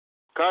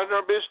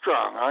 Continue to be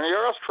strong. And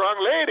you're a strong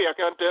lady, I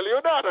can tell you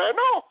that. I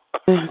know.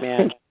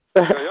 Amen.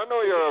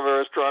 You're a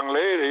very strong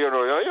lady. You're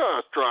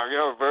strong.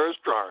 You're very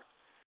strong.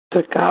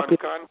 God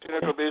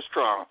continue to be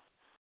strong.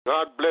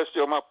 God bless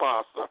you, my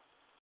pastor.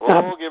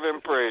 Give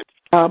him praise.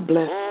 God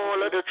bless.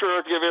 Let the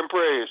church give him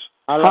praise.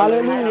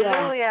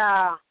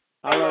 Hallelujah.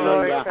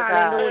 Hallelujah.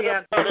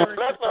 Hallelujah.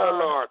 Bless our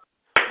Lord.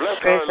 Bless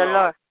Praise the our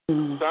Lord.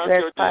 Lord. Thank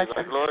you,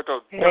 Jesus. Glory to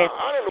God.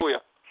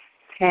 Hallelujah.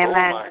 Amen.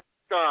 Oh, my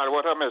God.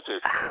 What a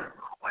message.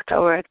 What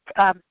a word.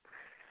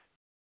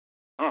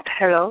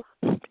 Hello?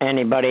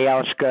 Anybody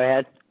else? Go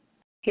ahead.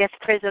 Yes,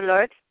 praise the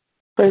Lord.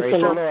 Praise the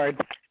Lord.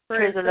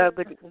 Praise the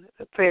Lord.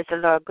 Praise the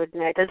Lord. Good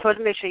night. I just want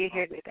to make sure you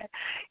hear me. That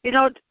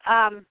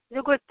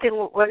the good thing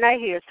when I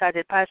hear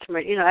started Pastor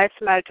Murray, I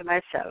smile to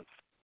myself.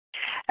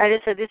 And I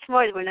said this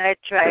morning when I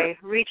try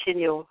reaching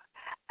you,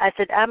 I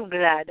said I'm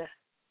glad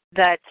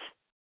that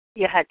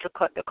you had to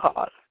cut the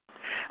call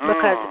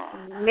because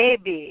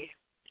maybe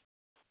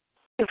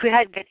if we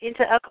had get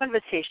into a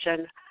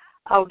conversation,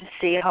 I would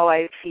say how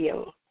I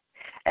feel,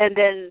 and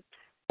then.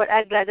 But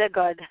I'm glad that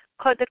God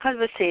cut the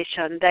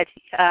conversation that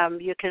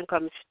you can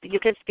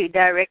speak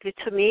directly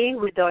to me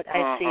without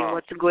I seeing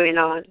what's going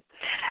on.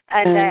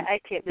 And I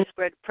take this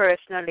word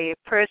personally.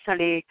 I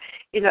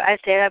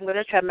said I'm going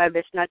to try my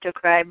best not to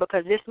cry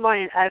because this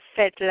morning I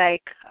felt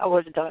like I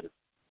was done.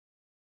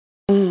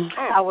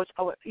 I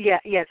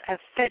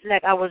felt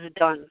like I was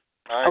done.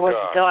 I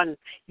was done.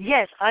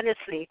 Yes,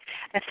 honestly.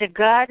 I said,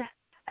 God,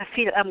 I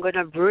feel I'm going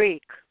to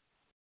break.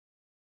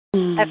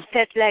 I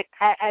felt like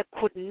I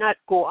could not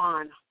go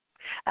on.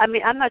 I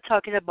mean, I'm not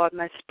talking about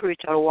my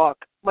spiritual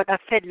walk, but I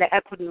felt like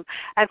I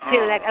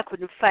feel like I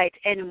couldn't fight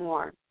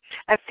anymore.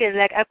 I feel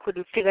like I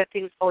couldn't figure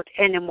things out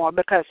anymore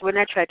because when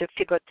I try to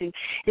figure things,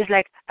 it's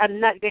like I'm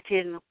not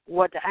getting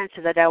what the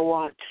answer that I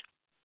want,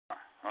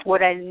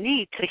 what I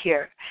need to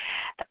hear.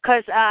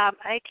 Because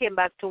I came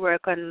back to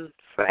work on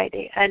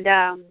Friday, and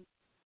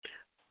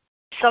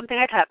something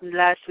had happened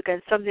last week,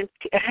 and something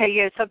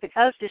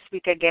else this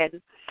week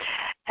again.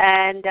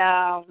 And,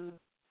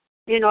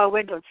 I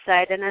went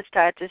outside and I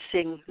started to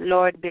sing,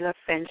 Lord, build a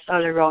fence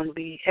all around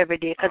me every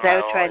day because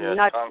I try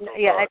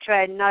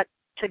not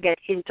to get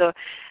into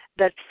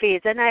that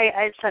phase. And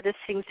I started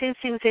sing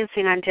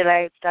until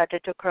I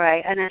started to cry.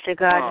 And I said,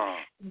 God,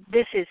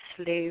 this is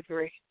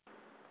slavery.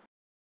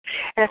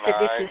 And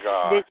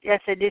I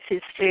said, this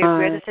is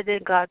slavery. And I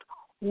said, God,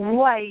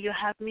 why you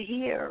have me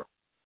here?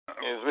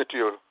 It's with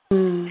you.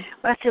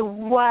 I said,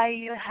 why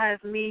you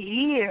have me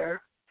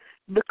here?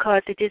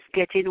 Because it is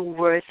getting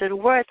worse and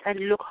worse.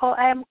 And look how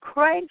I am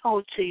crying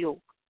out to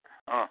you.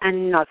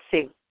 And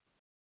nothing.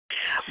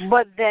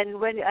 But then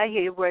when I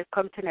hear your word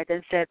come tonight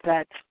and said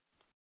that,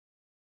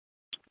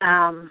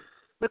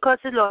 because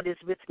the Lord is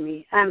with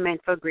me, I'm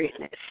meant for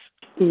greatness.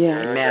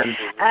 Yeah. Amen.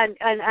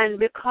 And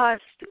because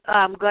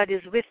God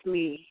is with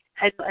me,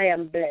 I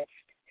am blessed.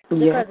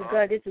 Yes. Because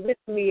God is with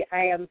me,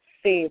 I am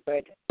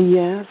favored.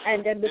 Yes.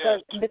 And then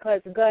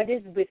because God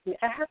is with me,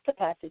 I have to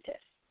pass the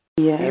test.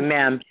 Yes.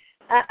 Amen.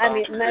 I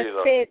mean, my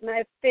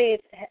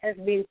faith has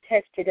been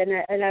tested,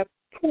 and I've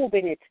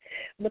proven it,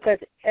 because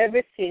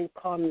everything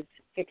comes,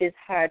 it is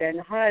harder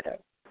and harder.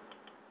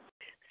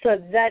 So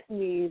that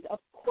means, of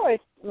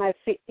course, my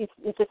faith,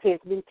 it's a faith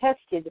been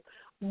tested.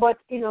 But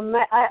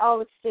I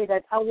always say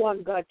that I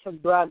want God to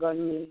brag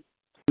on me.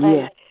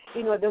 Yes.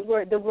 And, the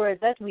word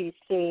that we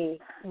say,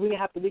 we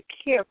have to be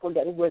careful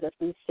that the word that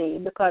we say,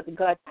 because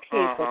God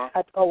takes us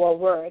at our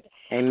word.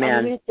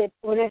 Amen. And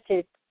when I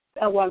say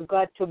I want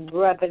God to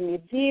brag on me,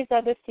 these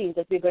are the things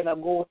that we're gonna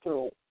go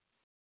through.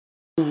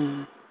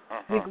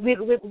 We're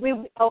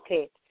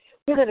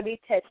going to be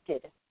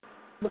tested,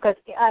 because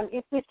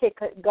if we say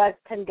God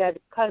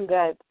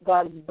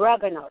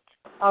brag on us,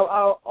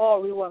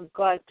 or we want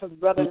God to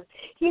brag on us,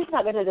 He's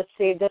not going to just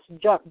say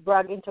just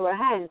brag into our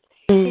hands.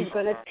 He's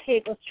going to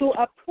take us through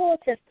a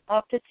process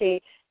of to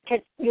say,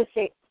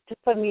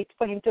 for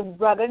Him to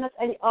brag on us,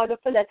 and in order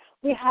for that,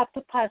 we have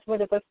to pass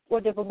whatever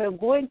we're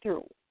going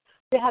through.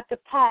 We have to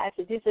pass.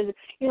 This is,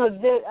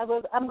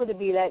 I'm going to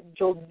be like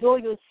Job. Though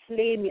you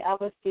slay me, I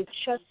will still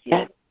trust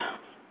you.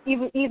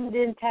 Even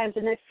in times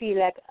when I feel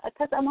like,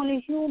 because I'm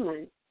only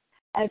human,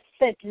 I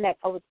felt like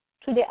I was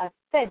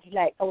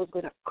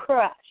going to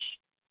crash.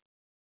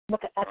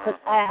 Because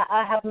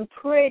I haven't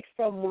prayed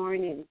from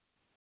morning.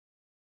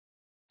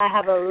 I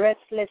have a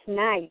restless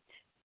night.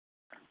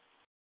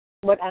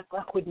 But I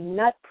could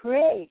not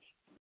pray.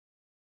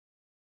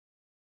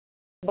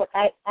 But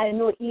I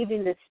know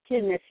even the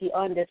stillness He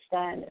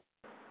understands.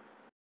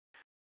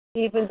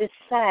 Even the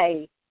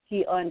sigh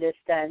He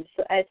understands.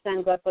 So I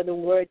thank God for the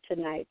word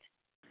tonight.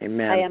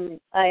 Amen.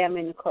 I am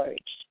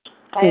encouraged.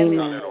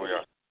 Amen.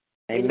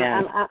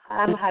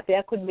 I'm happy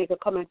I couldn't make a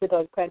comment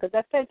without crying, because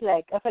I felt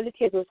the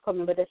tears was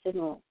coming, but I said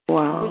no.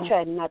 Wow. We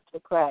try not to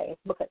cry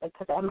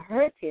because I'm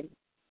hurting.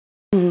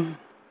 And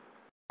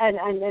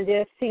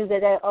there are things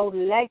that I would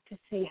like to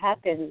see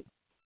happen,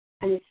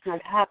 and it's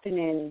not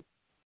happening.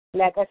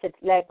 Like I said,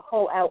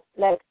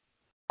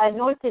 I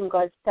know it's in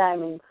God's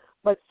timing,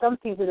 but some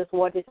people just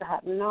want it to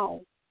happen now.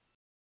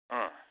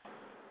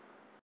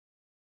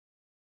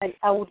 And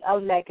I would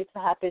like it to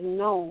happen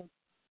now.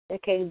 I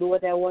can do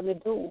what I want to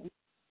do.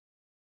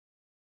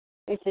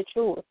 It's the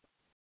truth.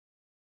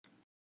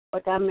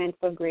 But I'm meant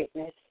for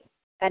greatness.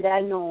 And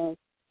I know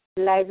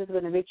life is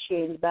going to be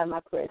changed by my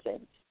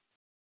presence,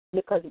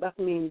 because of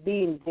me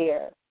being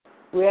there,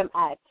 where I'm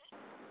at,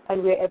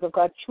 and wherever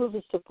God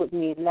chooses to put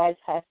me, lives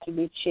have to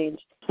be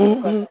changed,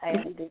 because I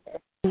am there.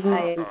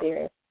 I am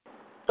there.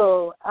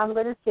 So I'm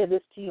going to say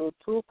this to you,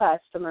 too,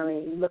 Pastor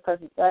Marie, because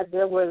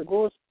the word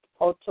goes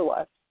out to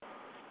us.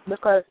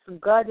 Because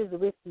God is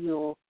with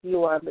you,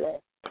 you are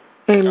blessed.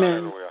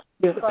 Amen.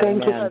 Yes,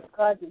 thank you. Because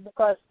God is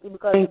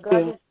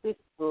with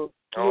you,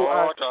 you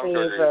are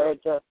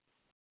favored.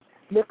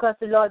 Because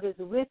the Lord is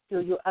with you,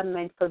 you are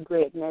meant for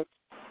greatness.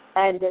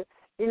 And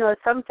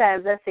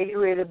sometimes I say you're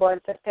really born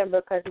in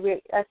September because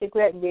I think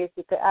we're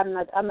basically, I'm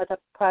not a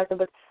part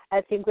of it.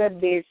 I think we're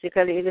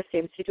basically in the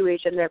same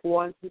situation like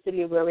once to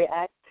live where we're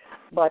at.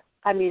 But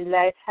I mean,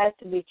 life has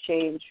to be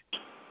changed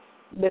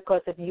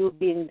because of you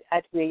being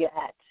at where you're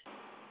at.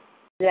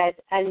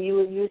 And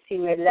you see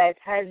where life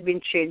has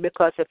been changed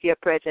because of your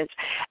presence.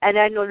 And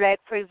I know, like,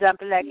 for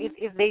example, like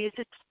if they used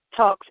to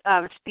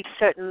speak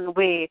certain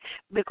way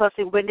because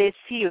when they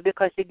see you,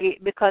 because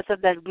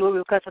of that glory,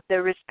 because of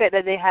the respect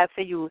that they have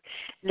for you,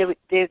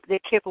 they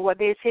care for what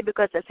they say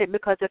because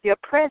of your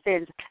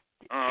presence,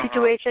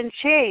 situation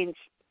changed.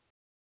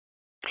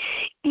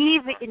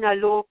 Even in a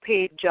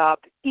low-paid job,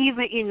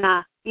 even in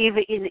a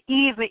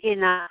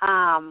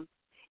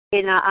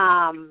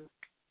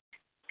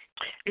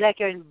like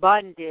you're in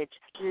bondage,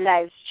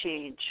 lives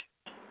change.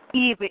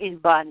 Even in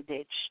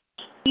bondage,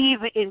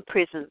 even in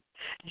prison.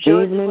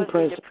 Joseph was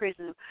in the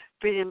prison,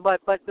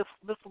 but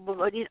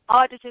in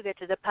order to get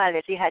to the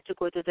palace, he had to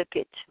go to the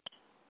pit.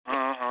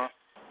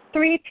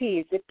 3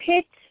 P's: the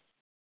pit,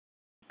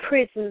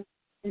 prison,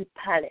 and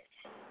palace.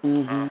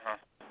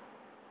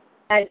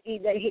 And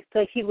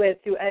he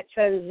went through a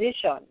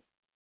transition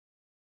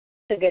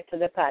to get to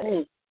the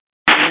palace.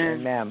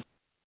 Amen.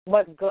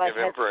 But God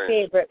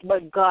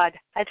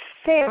had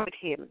favored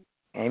him.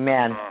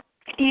 Amen.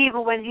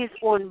 Even when his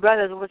own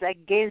brothers was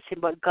against him,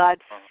 but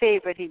God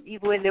favored him.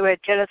 Even when they were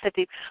jealous of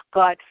him,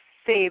 God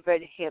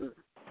favored him.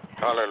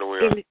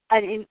 Hallelujah.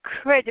 An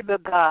incredible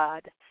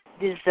God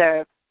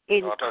deserves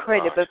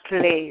incredible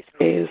place.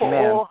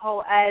 Oh,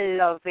 how I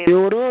love him.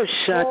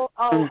 Oh,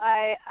 how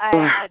I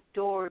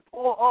adore him.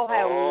 Oh, how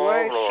I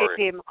worship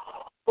him.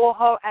 Oh,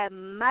 how I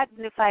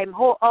magnify him.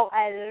 Oh, how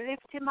I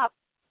lift him up.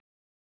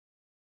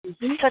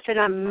 Such an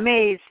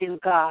amazing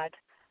God.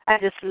 I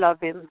just love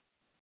him.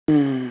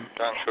 I'm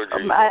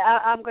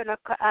gonna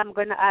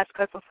ask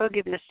her for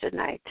forgiveness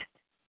tonight.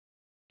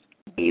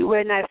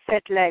 When I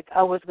felt like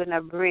I was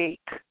gonna break,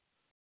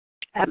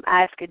 I'm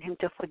asking him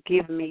to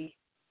forgive me.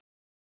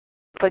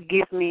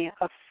 Forgive me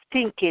of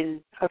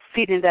thinking or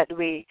feeling that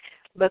way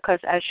because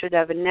I should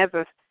have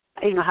never,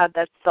 had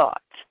that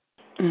thought.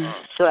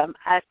 So I'm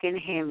asking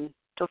him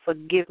to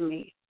forgive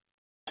me,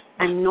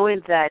 and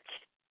knowing that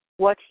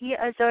what he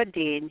has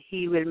ordained,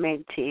 he will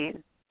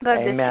maintain.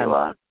 God bless you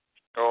all.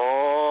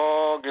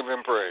 Oh, give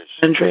him praise.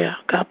 Andrea,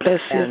 God bless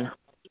you.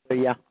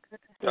 Hallelujah.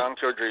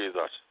 Thank you,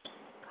 Jesus.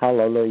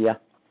 Hallelujah.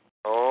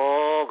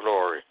 Oh,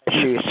 glory.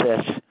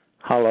 Jesus.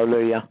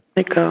 Hallelujah.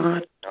 Thank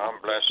God.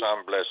 I'm blessed.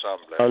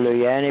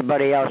 Hallelujah.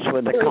 Anybody else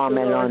with a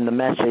comment on the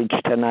message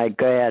tonight?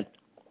 Go ahead.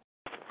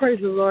 Praise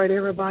the Lord,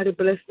 everybody.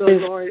 Bless the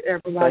Lord,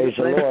 everybody.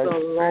 Bless the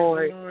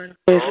Lord.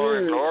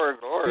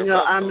 Glory.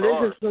 I'm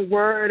listening to the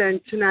word, and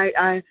tonight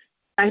I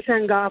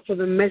thank God for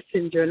the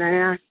messenger, and I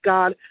ask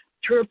God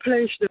to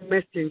replenish the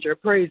messenger.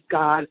 Praise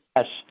God.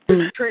 Yes.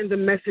 To strengthen the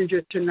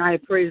messenger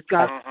tonight. Praise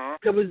God.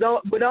 Because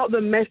without the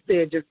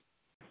message,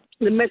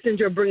 the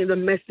messenger bringing the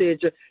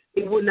message,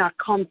 it would not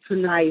come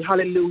tonight.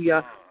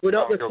 Hallelujah.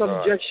 Without the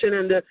subjection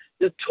and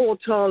the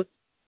total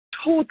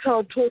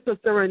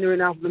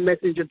surrendering of the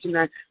messenger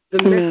tonight,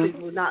 the message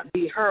will not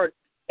be heard.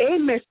 A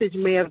message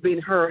may have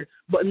been heard,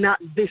 but not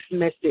this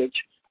message.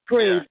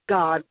 Praise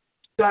God.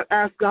 So I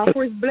ask God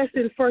for his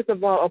blessing, first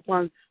of all,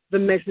 upon the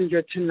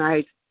messenger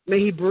tonight. May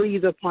he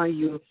breathe upon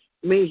you.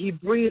 May he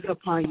breathe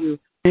upon you.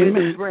 May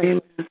the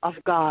breath of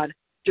God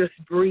just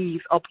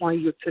breathe upon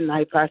you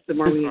tonight, Pastor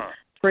Marie.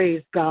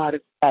 Praise God.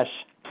 Yes.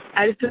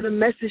 I listened to the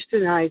message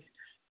tonight,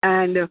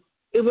 and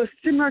it was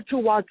similar to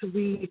what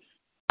we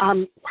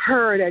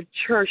heard at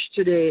church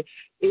today,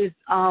 is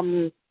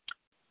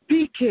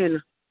speaking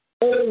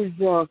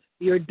over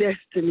your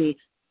destiny.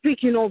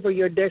 Speaking over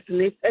your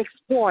destiny. It's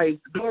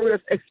exploits,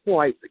 glorious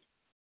exploits.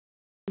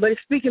 But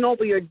it's speaking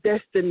over your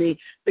destiny,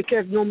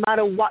 because no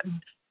matter what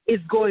is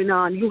going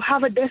on, you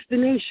have a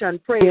destination,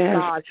 praise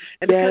God.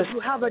 And because you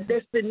have a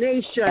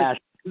destination,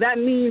 that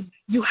means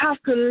you have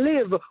to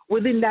live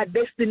within that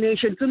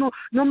destination. So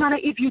no matter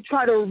if you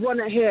try to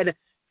run ahead,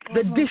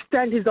 the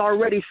distance is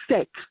already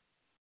set.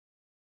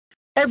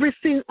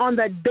 Everything on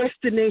that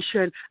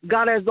destination,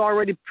 God has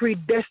already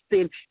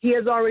predestined. He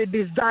has already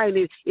designed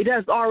it. It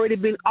has already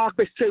been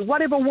orchestrated.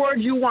 Whatever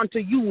word you want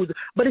to use,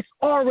 but it's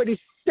already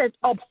set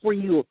up for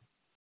you.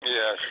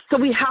 Yes. So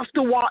we have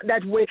to walk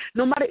that way,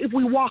 no matter if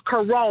we walk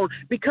around,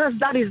 because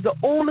that is the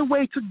only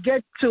way to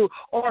get to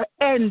our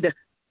end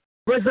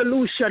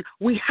resolution.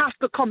 We have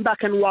to come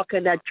back and walk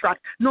in that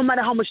track, no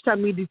matter how much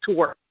time we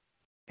detour.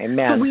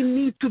 Amen. So we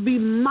need to be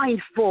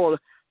mindful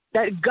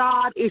that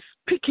God is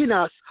picking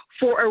us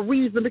for a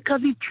reason,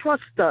 because he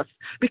trusts us,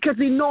 because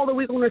he knows that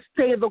we're going to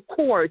stay the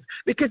course,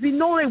 because he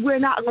knows that we're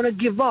not going to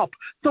give up.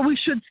 So we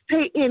should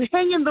stay in,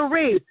 hang in the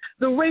race.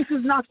 The race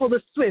is not for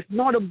the swift,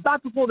 nor the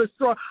battle for the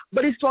strong,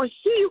 but it's for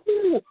he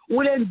who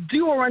will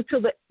endure until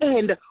the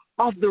end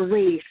of the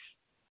race.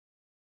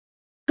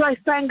 So I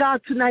thank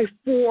God tonight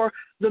for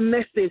the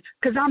message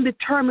because I'm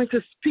determined to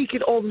speak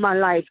it over my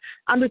life.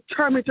 I'm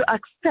determined to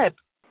accept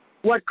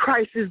what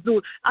Christ is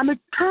doing. I'm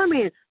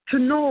determined to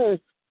know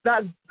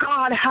that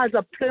God has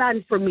a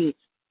plan for me.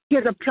 He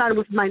has a plan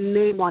with my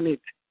name on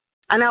it.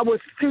 And I will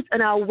sit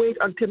and I'll wait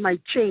until my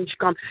change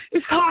comes.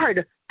 It's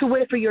hard to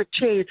wait for your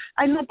change.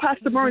 I know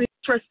Pastor Murray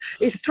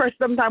is stressed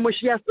sometimes when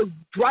she has to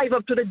drive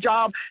up to the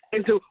job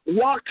and to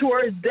walk to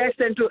her desk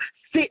and to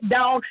sit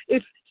down.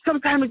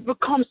 Sometimes it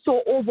becomes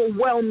so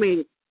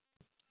overwhelming.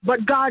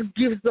 But God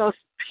gives us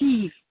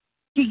peace.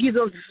 He gives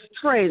us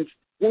strength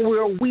when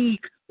we're weak,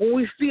 when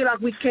we feel like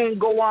we can't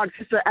go on,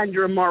 Sister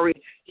Andrea Murray.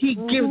 He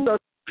gives us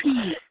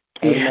peace.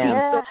 Amen. He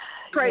gives us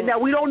strength. Now,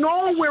 we don't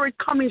know where it's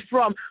coming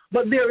from,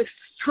 but there is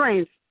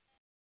strength.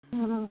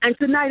 And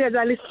tonight, as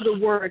I listen to the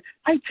word,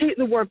 I take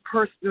the word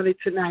personally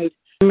tonight.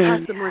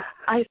 Pastor Murray,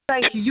 I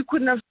thank you. You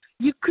couldn't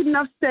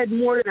have said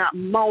more than a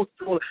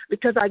mouthful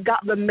because I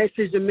got the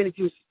message the minute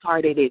you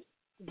started it.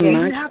 You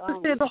didn't have to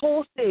say the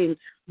whole thing,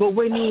 but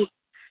when you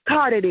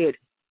started it,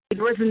 it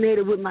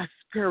resonated with my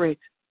spirit.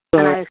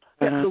 And I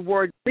accept the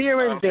word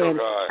there and then.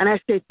 And I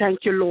say,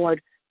 thank you, Lord.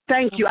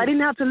 Thank you. I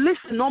didn't have to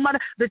listen. No matter,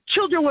 the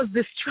children was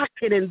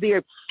distracted in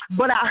there.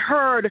 But I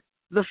heard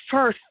the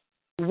first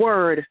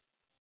word,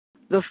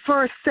 the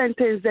first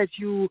sentence that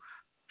you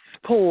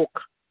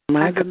spoke,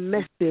 and the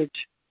message.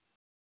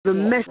 The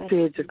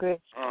message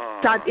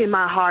sat in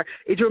my heart.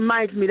 It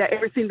reminds me that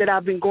everything that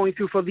I've been going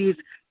through for the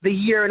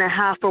year and a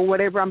half or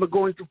whatever I'm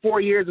going through, 4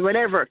 years,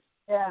 whatever.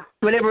 Yeah.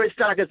 Whenever it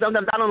started, because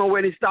sometimes I don't know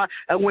when it started,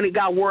 and when it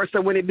got worse,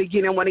 and when it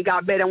began, and when it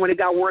got better, and when it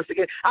got worse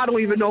again. I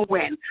don't even know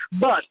when.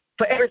 But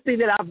for everything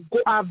that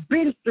I've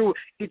been through,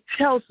 it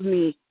tells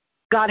me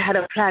God had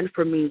a plan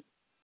for me.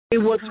 It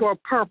was for a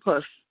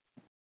purpose.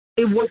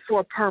 It was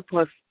for a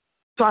purpose.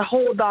 So I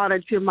hold on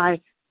until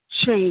my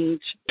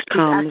change is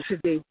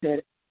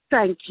activated.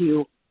 Thank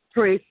you.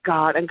 Praise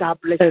God, and God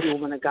bless you,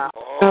 woman of God.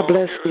 God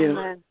bless you.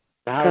 Amen.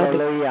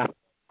 Hallelujah.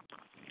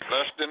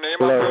 Bless the name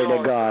Glory of the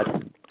to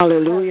God.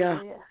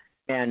 Hallelujah.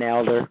 And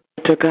Elder.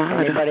 To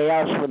God. Anybody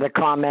else with a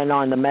comment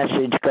on the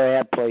message? Go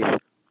ahead, please.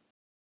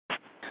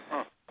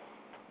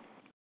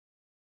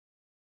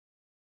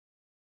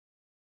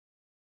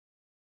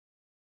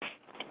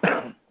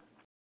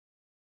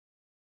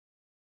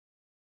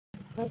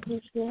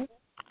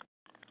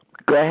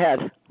 Go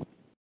ahead.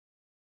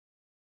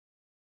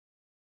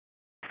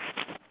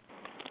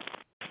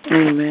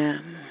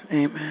 Amen.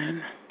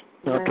 Amen.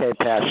 Okay,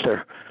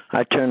 Pastor.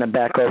 I turn it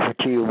back over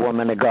to you,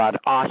 woman of God.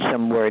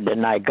 Awesome word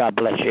tonight. God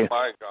bless you.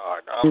 My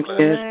God. God bless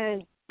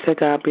you. To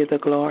God be the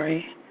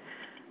glory.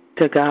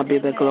 To God be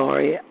the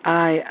glory.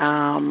 I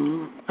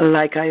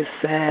like I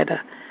said,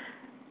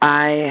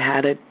 I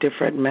had a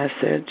different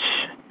message.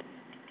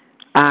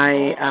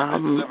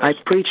 I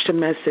preached a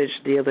message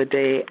the other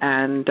day,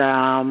 and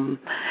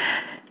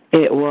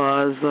it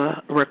was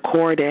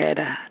recorded,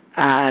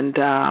 and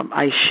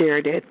I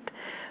shared it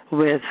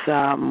with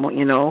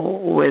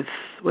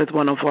with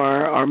one of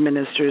our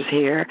ministers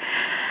here,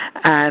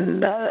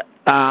 and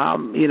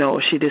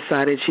she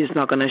decided she's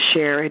not going to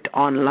share it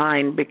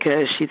online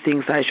because she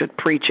thinks I should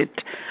preach it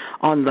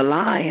on the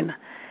line.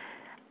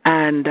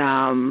 And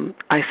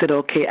I said,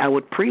 okay, I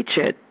would preach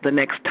it the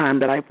next time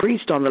that I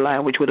preached on the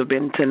line, which would have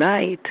been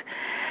tonight.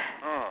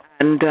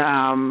 And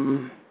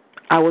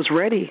I was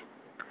ready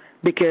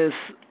because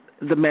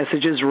the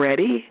message is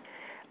ready.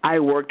 I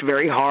worked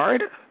very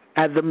hard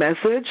at the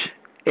message.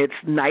 It's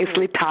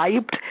nicely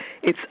typed.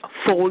 It's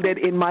folded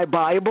in my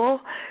Bible.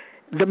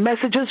 The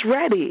message is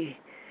ready.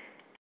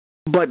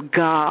 But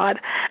God,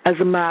 as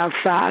a matter of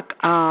fact,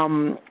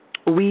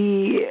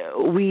 we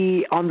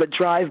on the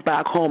drive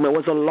back home, it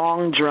was a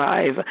long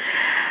drive,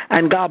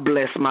 and God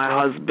bless my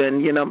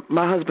husband.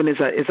 My husband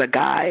is a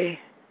guy,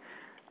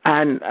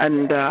 and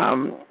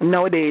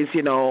nowadays,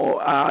 you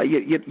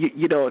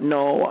don't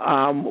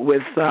know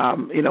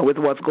with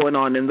what's going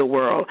on in the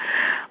world.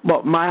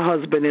 But my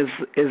husband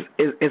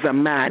is a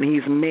man.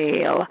 He's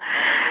male,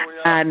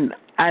 and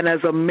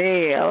as a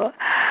male,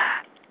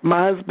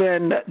 my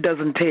husband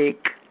doesn't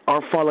take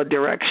or follow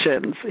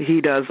directions.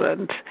 He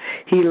doesn't.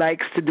 He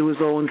likes to do his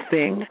own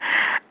thing.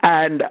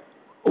 And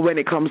when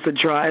it comes to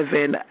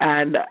driving,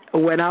 and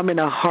when I'm in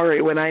a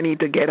hurry, when I need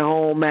to get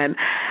home, and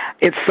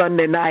it's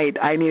Sunday night,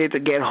 I needed to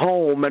get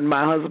home, and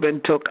my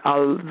husband took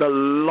the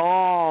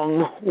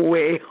long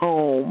way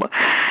home.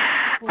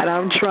 And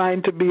I'm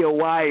trying to be a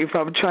wife.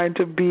 I'm trying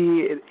to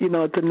be,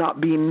 to not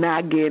be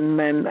nagging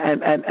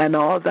and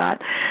all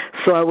that.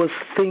 So I was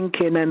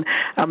thinking, and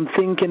I'm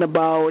thinking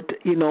about,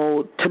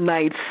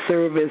 tonight's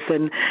service,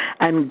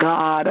 and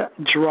God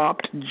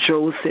dropped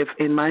Joseph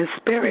in my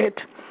spirit.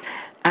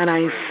 And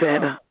I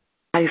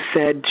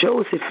said,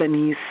 Joseph, and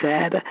he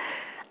said,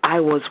 I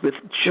was with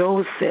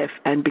Joseph,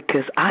 and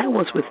because I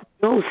was with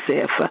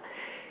Joseph,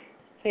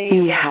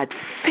 he had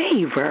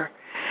favor.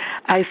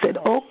 I said,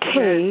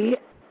 okay.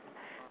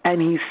 And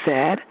he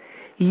said,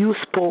 you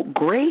spoke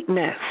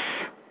greatness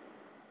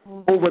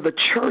over the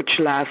church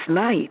last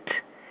night.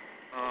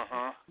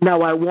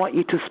 Now I want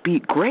you to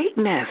speak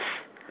greatness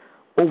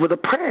over the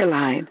prayer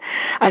line.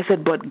 I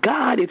said, but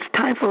God, it's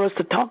time for us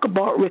to talk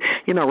about,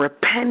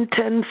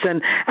 repentance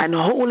and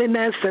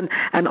holiness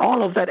and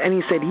all of that. And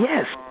he said,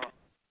 yes.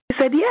 He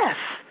said, yes.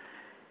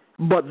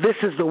 But this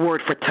is the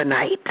word for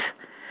tonight.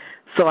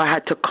 So I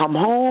had to come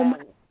home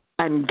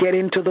and get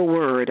into the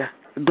word.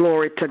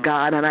 Glory to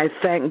God. And I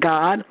thank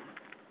God.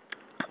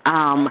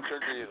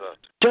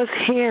 Just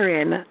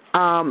hearing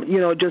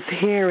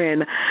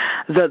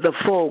the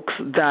folks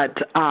that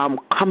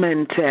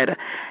commented,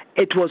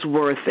 it was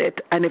worth it.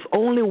 And if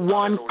only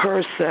one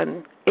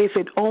person, if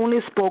it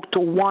only spoke to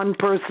one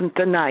person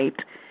tonight,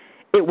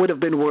 it would have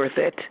been worth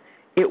it.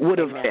 It would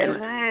have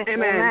been.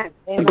 Amen.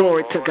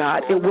 Glory to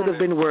God. It would have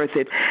been worth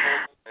it.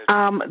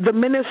 The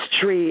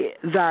ministry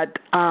that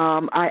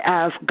I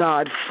asked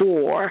God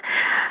for,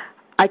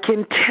 I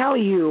can tell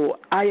you,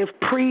 I have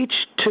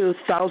preached to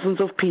thousands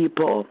of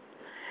people.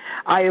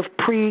 I have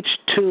preached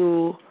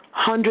to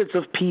hundreds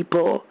of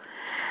people.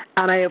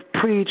 And I have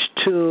preached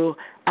to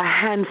a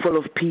handful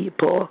of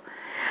people.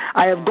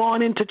 I have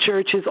gone into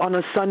churches on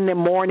a Sunday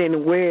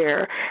morning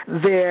where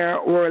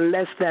there were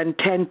less than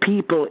 10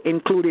 people,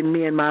 including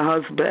me and my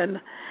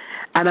husband.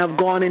 And I've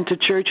gone into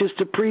churches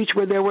to preach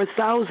where there were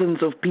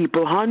thousands of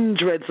people,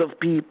 hundreds of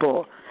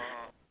people.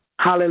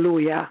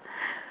 Hallelujah.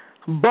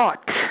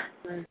 But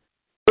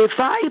if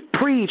I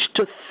preach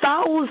to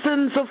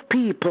thousands of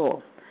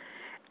people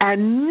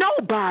and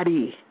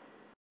nobody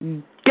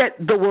get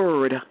the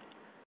word,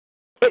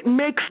 it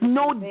makes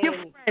no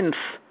difference.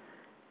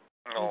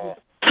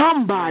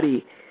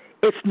 Somebody,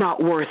 it's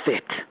not worth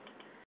it.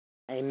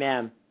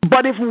 Amen.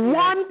 But if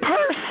one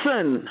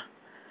person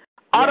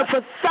out of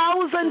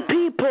 1,000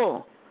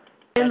 people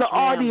in the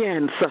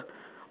audience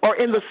or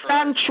in the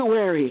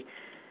sanctuary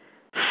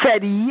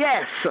said,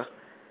 yes,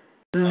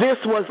 this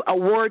was a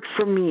word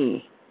for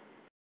me,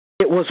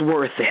 it was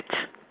worth it.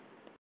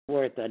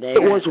 Worth it.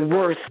 It was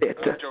worth it.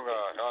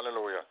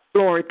 Hallelujah.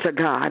 Glory to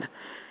God.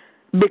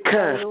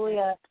 Because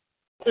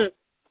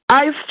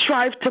I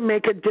strive to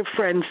make a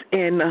difference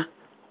in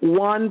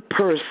one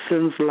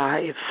person's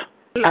life.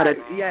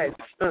 Yes.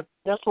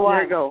 That's why.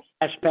 There you go.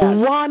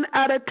 One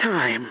at a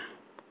time.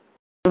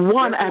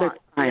 One at a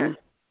time.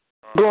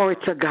 Glory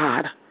to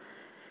God.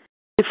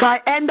 If I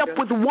end up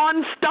with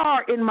one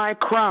star in my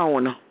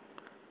crown,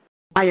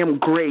 I am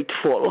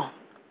grateful.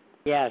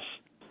 Yes.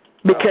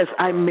 Because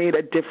I made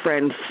a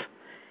difference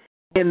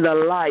in the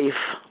life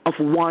of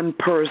one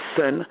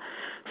person.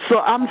 So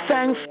I'm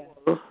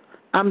thankful.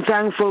 I'm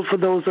thankful for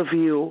those of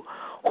you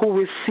who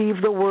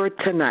received the word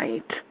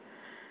tonight.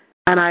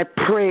 And I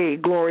pray,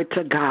 glory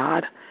to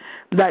God,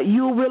 that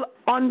you will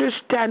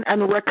understand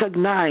and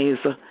recognize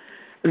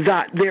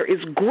that there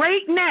is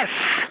greatness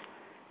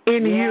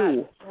in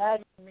you.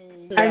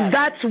 And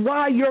that's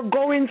why you're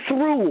going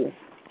through.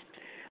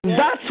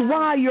 That's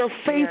why you're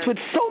faced with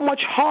so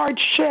much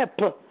hardship.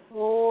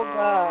 Oh,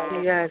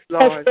 God. Yes,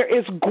 Because Lord. there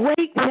is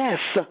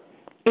greatness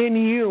in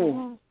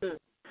you.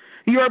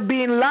 You're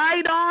being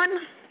lied on.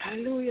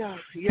 Hallelujah.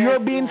 Yes, You're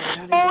being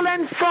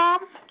stolen from.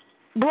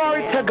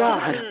 Glory to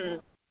God.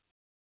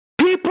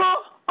 People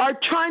are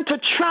trying to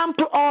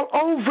trample all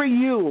over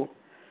you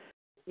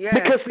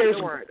because there's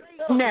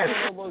greatness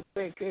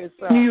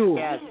in you.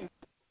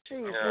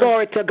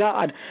 Glory to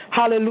God.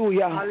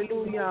 Hallelujah.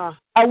 Hallelujah.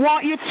 I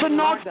want you to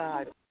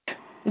know,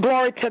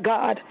 glory to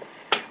God,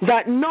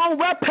 that no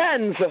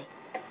weapons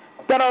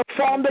that are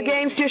formed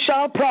against you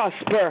shall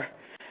prosper.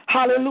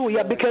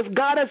 Hallelujah. Because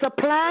God has a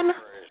plan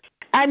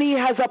and He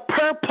has a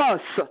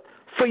purpose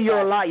for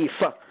your life.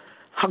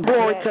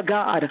 Glory to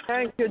God.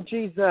 Thank you,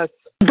 Jesus.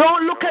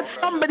 Don't look at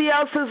somebody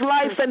else's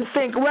life and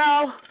think,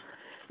 well,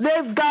 they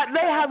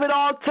have it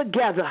all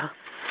together.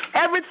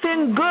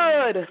 Everything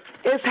good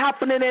is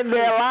happening in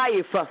their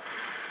life.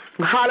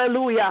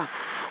 Hallelujah.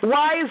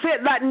 Why is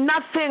it that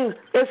nothing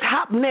is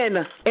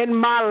happening in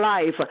my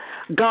life?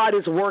 God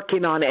is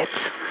working on it.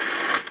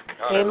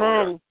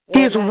 Amen.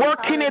 He's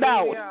working it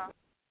out.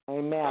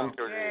 Amen.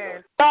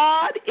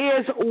 God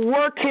is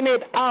working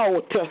it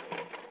out.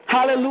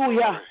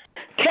 Hallelujah.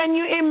 Can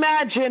you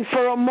imagine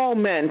for a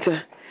moment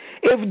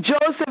if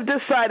Joseph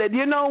decided,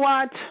 you know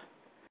what?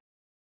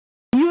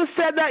 You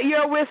said that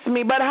you're with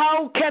me, but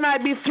how can I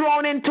be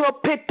thrown into a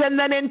pit and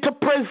then into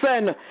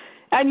prison?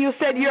 And you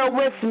said you're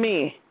with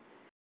me.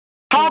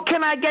 How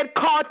can I get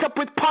caught up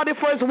with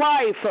Potiphar's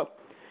wife?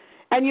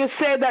 And you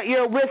say that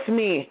you're with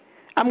me.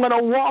 I'm going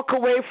to walk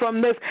away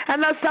from this.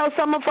 And that's how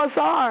some of us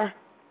are.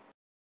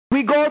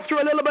 We go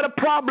through a little bit of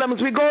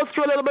problems. We go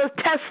through a little bit of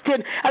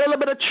testing, a little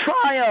bit of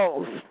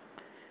trials.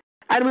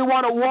 And we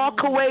want to walk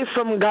away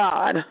from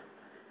God.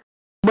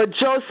 But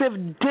Joseph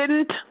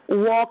didn't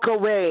walk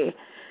away.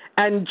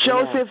 And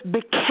Joseph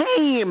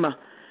became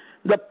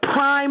the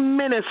prime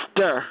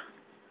minister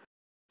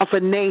of a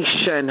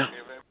nation.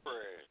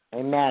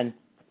 Amen.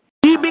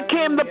 He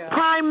became the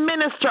prime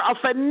minister of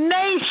a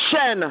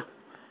nation.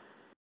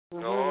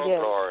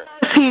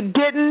 He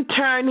didn't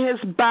turn his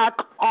back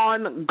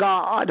on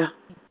God.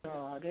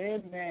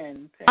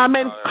 Amen. I'm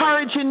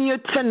encouraging you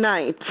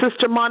tonight,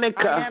 Sister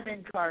Monica. I am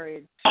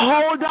encouraged.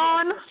 Hold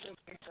on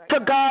to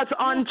God's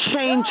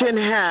unchanging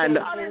hand.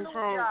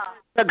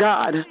 To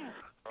God.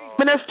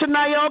 Minister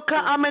Nayoka,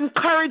 I'm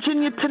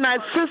encouraging you tonight.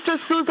 Sister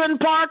Susan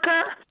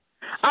Parker,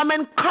 I'm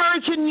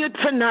encouraging you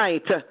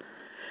tonight.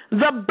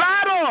 The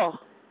battle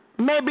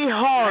may be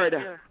hard.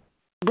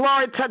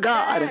 Glory to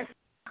God. Yes.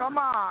 Come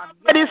on. Yes.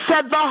 But he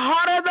said the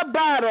harder the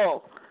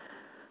battle,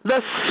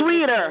 the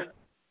sweeter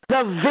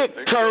the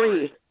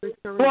victory.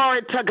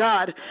 Glory to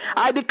God.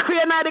 I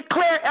decree and I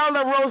declare,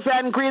 Elder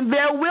Roseanne Green,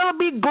 there will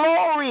be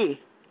glory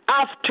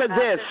after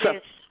this.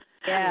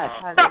 Yes.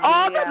 For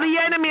all that the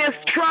enemy has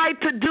tried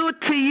to do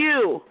to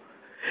you,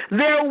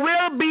 there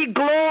will be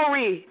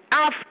glory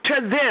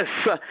after this.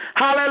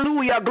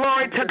 Hallelujah.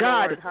 Glory to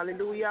God. Lord.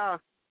 Hallelujah.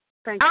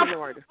 Thank you,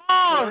 Lord.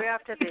 All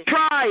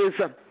tries,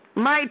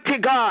 mighty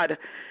God.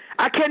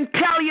 I can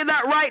tell you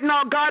that right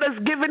now God has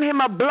given him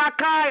a black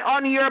eye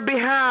on your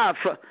behalf.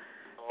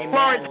 Amen.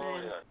 Lord,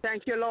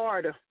 thank you,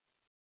 Lord.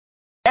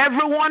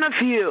 Every one of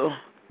you,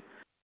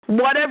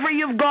 whatever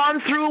you've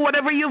gone through,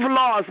 whatever you've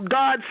lost,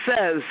 God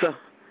says,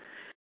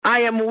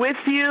 I am with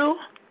you,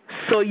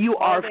 so you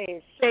are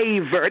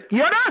favored.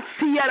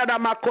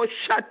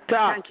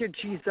 Thank you,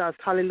 Jesus.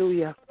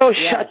 Hallelujah.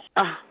 Yes.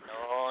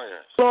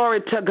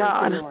 Glory to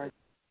God.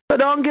 So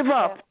don't give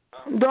up.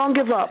 Don't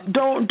give up.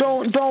 Don't give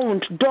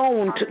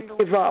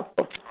up.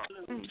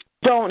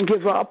 Don't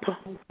give up.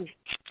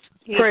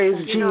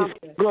 Praise Jesus.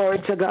 Glory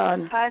to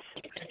God.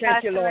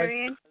 Thank you, Lord.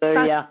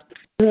 Hallelujah.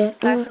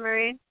 Pastor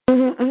Marine.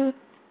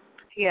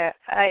 Yeah,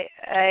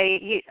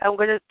 I'm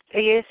gonna.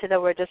 You said the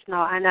word just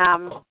now, and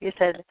you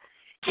said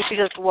if you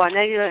just want,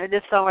 and you know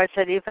this song where I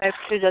said if I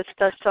could just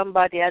touch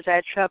somebody as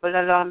I travel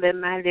along the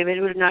man, it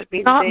will not be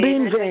in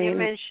vain.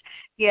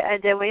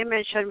 And then when you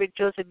mentioned with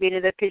Joseph being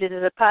in the pit of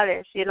the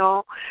palace, you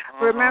know,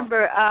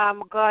 remember,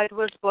 God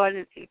was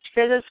born.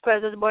 Jesus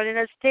Christ was born in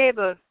a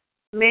stable,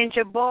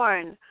 manger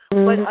born,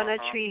 but on a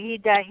tree he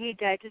died. He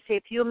died to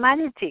save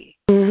humanity.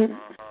 On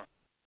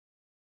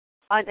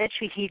a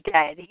tree he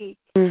died.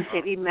 To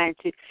save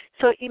humanity.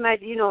 So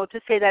imagine, you know, to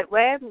say that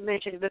why I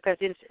mentioned it because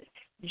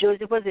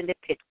Joseph was in the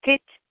pit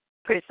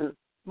prison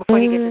before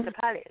he gets to the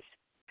palace.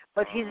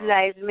 But his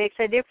life makes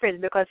a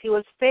difference because he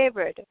was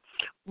favored.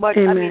 But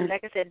I mean,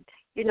 like I said,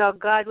 you know,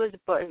 God was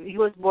born. He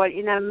was born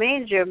in a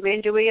manger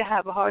where you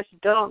have a horse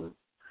dung.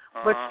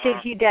 But still,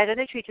 he died on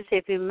a tree to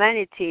save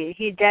humanity.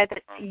 He died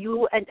that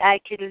you and I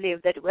can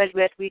live, that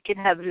we can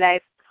have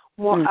life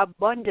more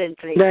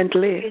abundantly.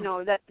 You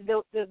know, that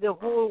the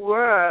whole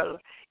world,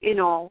 you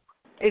know,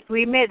 if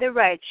we made the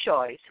right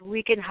choice,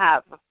 we can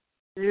have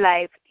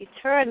life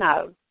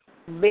eternal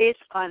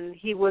based on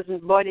he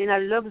wasn't born in a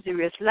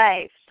luxurious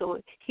life.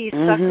 So he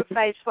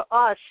sacrificed for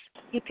us.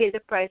 He paid the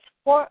price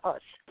for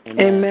us.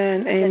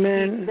 Amen.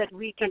 Amen. That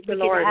we can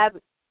have,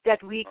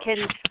 that we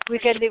can go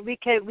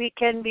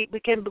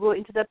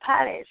into the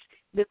palace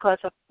because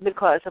of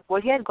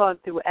what he had gone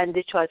through and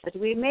the choice that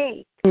we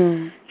made.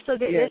 So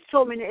there's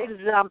so many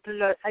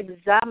examples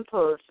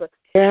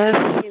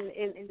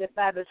in the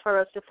Bible for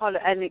us to follow.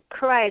 And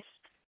Christ,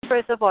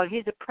 first of all,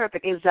 he's a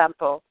perfect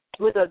example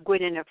without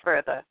going any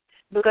further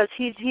because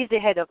he's the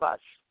head of us,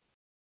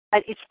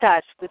 and it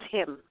starts with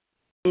him.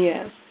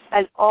 Yes.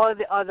 And all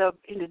the other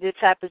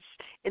disciples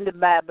in the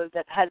Bible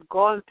that had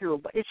gone through,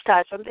 but it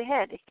starts from the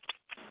head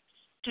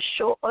to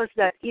show us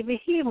that even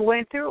him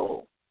went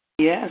through.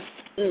 Yes.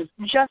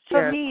 Just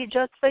for me,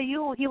 just for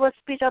you, he was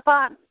spit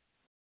upon.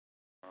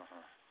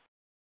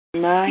 He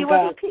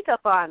wasn't spit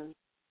upon,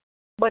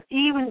 but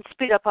even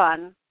spit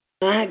upon.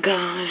 My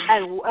God.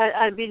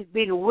 And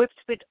being whipped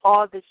with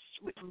all this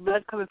with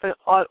blood coming from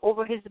all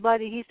over his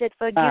body. He said,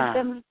 forgive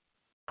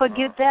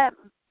them,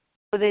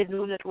 for they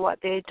know not what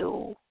they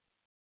do.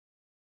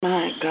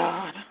 My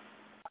God.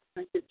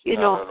 You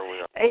know,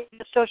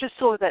 it's such a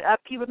soul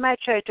that people might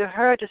try to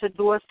hurt us and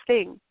do us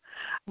thing.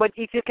 But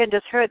if you can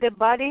just hurt the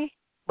body,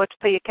 but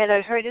you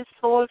cannot hurt the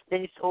soul,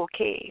 then it's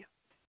okay.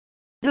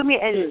 Do me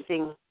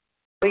anything,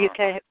 but you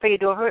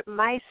don't hurt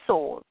my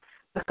soul,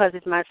 because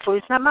it's my soul.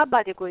 It's not my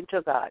body going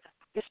to God.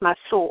 It's my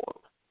soul.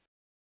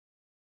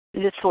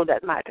 It's the soul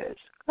that matters.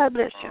 God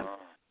bless you.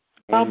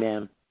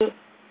 Amen.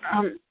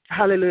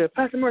 Hallelujah.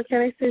 Pastor Moore,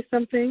 can I say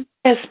something?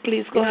 Yes,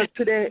 please. Go ahead.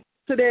 Today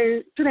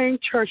in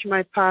church,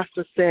 my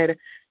pastor said,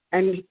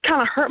 and it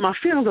kind of hurt my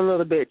feelings a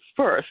little bit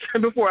first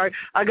before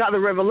I got the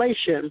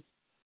revelation.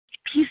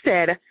 He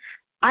said,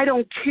 I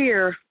don't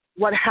care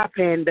what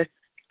happened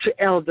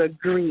to Elder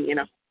Green.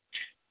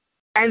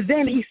 And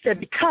then he said,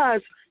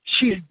 because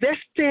she's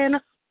destined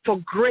for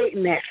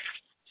greatness,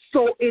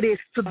 so it is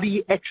to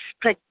be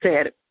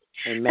expected.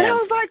 Amen. And I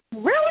was like,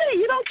 really?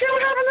 You don't care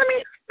what happened to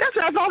me?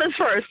 That's all this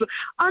first.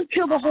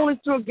 Until the Holy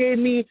Spirit gave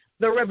me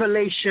the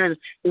revelation.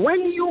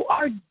 When you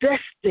are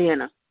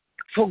destined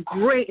for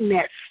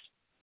greatness,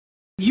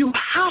 you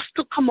have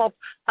to come up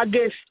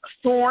against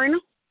thorn.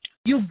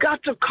 You've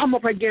got to come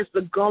up against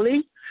the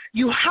gully.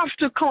 You have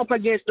to come up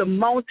against the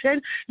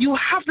mountain. You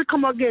have to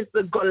come against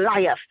the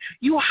Goliath.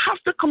 You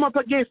have to come up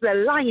against the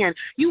lion.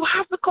 You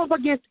have to come up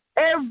against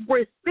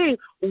everything.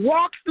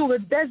 Walk through the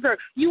desert.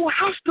 You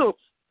have to.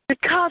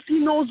 because he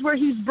knows where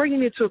he's bringing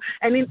me to.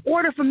 And in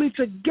order for me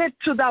to get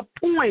to that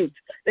point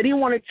that he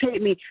want to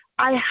take me,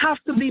 I have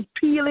to be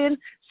peeling,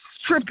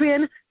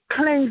 stripping,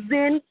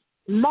 cleansing,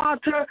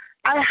 mortar.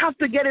 I have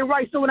to get it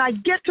right. So when I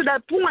get to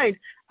that point,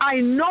 I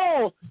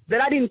know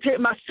that I didn't take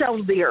myself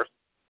there.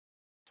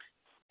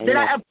 That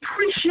I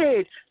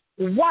appreciate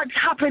what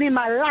happened in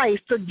my life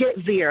to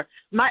get there.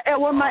 My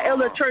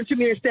elder turned to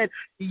me and said,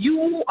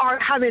 you are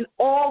having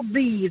all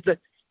these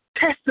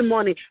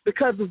testimony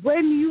because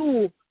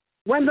when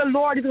the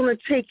Lord is going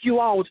to take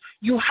you out,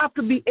 you have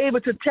to be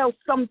able to tell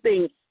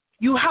something.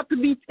 You have to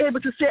be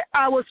able to say,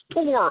 I was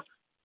poor.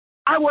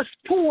 I was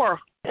poor.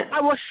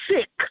 I was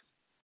sick.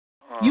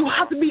 You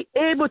have to be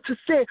able to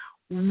say,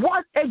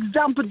 what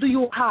example do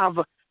you have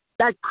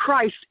that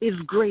Christ is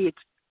great?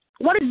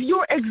 What is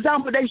your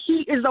example that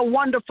he is a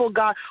wonderful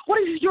God?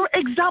 What is your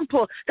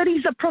example that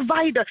he's a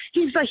provider?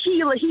 He's a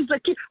healer. He's a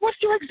king. What's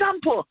your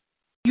example?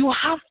 You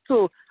have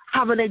to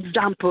have an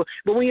example.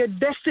 But when you're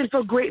destined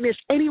for greatness,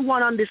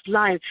 anyone on this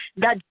line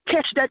that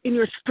catch that in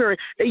your spirit,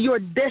 that you're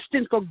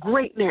destined for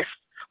greatness,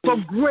 for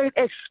great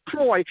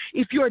exploit.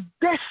 If you're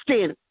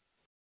destined,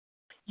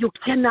 you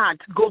cannot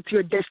go to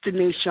your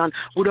destination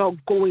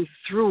without going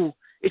through.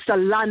 It's a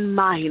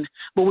landmine.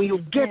 But when you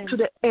get to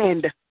the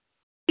end,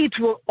 it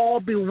will all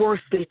be worth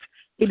it.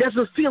 It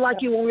doesn't feel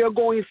like it when we are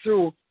going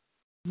through.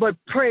 But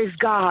praise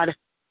God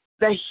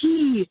that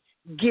he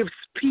gives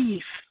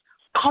peace,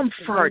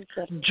 comfort,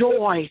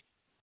 joy,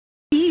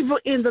 even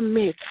in the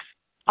midst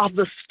of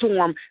the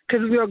storm,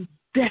 because we are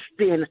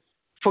destined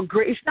for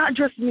great. It's not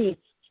just me.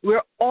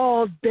 We're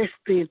all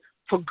destined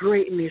for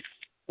greatness.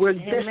 We're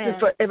destined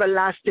for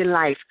everlasting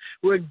life.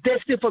 We're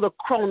destined for the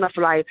crown of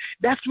life.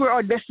 That's where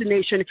our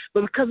destination is.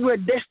 But because we're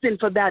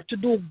destined for that, to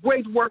do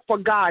great work for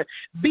God,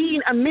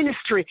 being a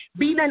ministry,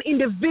 being an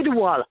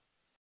individual,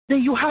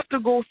 then you have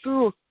to go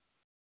through.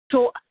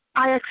 So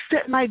I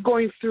accept my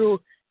going through,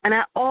 and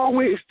I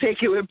always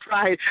take it with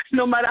pride,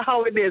 no matter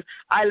how it is.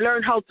 I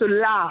learn how to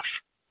laugh.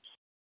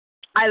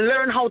 I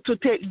learn how to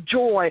take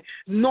joy,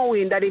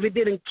 knowing that if it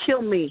didn't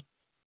kill me,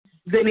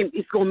 then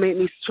it's going to make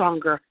me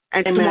stronger.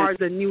 And tomorrow's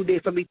a new day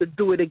for me to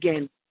do it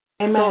again.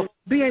 Amen. So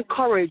be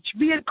encouraged.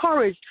 Be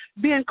encouraged.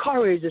 Be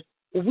encouraged.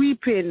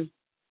 Weeping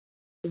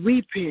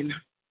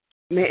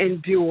may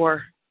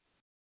endure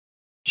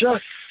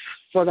just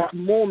for that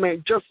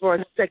moment, just for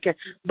a second.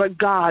 But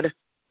God,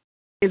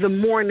 in the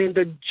morning,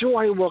 the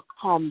joy will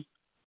come.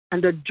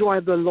 And the joy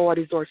of the Lord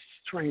is our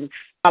strength.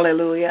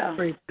 Hallelujah.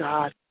 Praise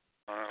God.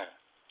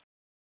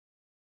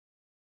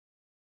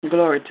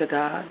 Glory to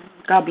God.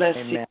 God bless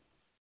you.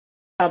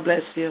 God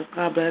bless you.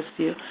 God bless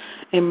you.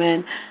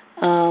 Amen.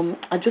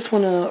 I just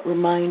want to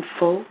remind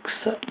folks,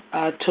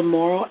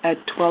 tomorrow at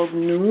 12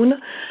 noon,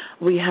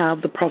 we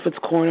have the Prophet's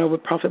Corner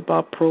with Prophet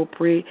Bob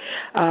Propri.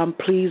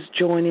 Please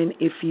join in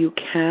if you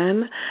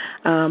can.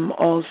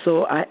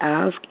 Also, I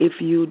ask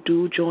if you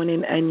do join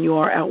in and you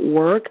are at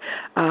work,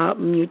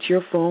 mute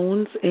your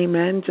phones.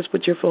 Amen. Just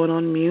put your phone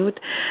on mute.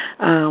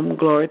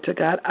 Glory to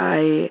God.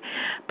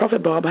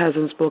 Prophet Bob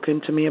hasn't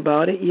spoken to me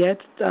about it yet.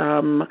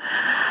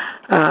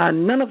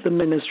 None of the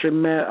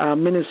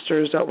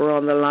ministers that were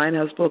on the line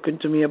have spoken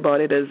to me about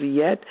it as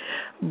yet,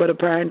 but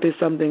apparently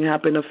something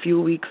happened a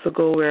few weeks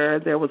ago where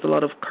there was a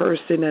lot of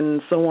cursing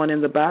and so on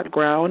in the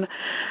background,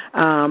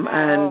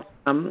 and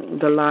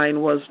the line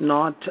was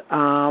not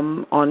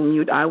on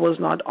mute. I was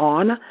not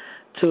on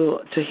to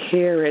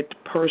hear it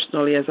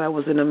personally as I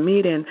was in a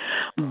meeting,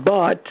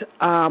 but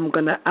I'm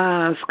going to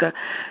ask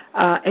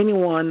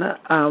anyone,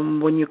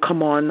 when you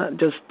come on,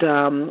 just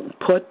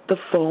put the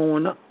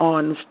phone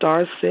on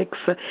 *6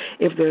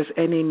 if there's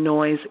any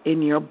noise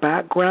in your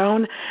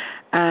background,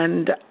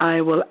 and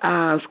I will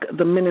ask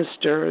the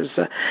ministers,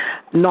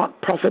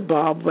 not Prophet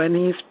Bob, when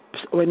he's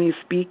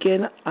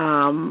speaking,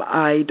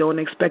 I don't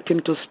expect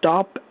him to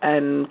stop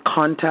and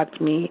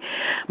contact me,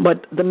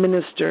 but the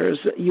ministers,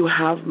 you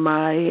have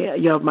my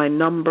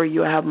number,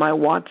 you have my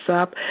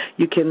WhatsApp,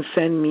 you can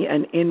send me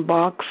an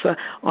inbox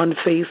on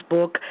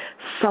Facebook.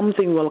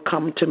 Something will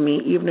come to me,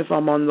 even if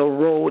I'm on the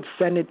road.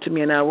 Send it to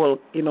me, and I will,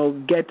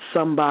 get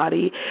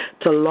somebody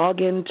to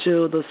log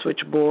into the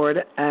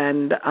switchboard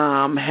and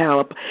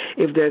help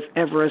if there's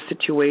ever a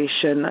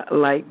situation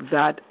like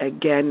that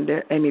again.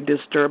 Any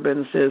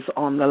disturbances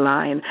on the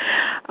line.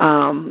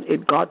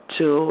 It got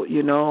to,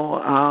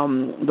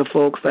 the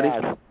folks that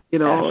it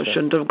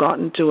shouldn't have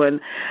gotten to, and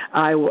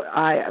I was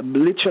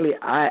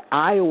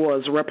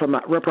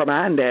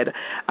reprimanded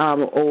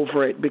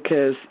over it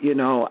because,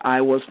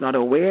 I was not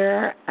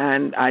aware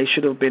and I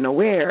should have been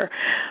aware.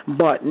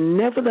 But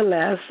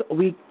nevertheless,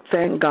 we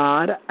thank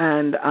God,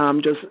 and I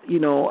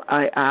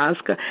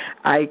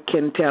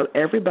can tell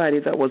everybody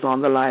that was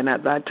on the line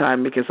at that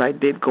time because I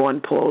did go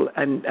and pull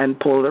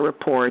the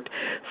report.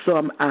 So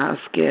I'm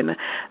asking,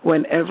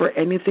 whenever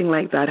anything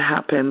like that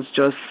happens,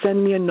 just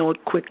send me a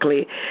note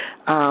quickly.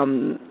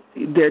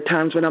 there are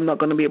times when I'm not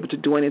going to be able to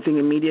do anything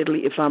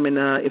immediately if I'm in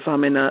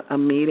a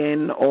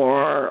meeting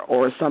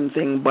or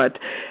something. But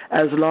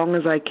as long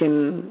as I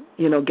can,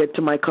 get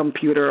to my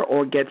computer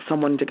or get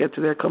someone to get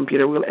to their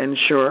computer, we'll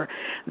ensure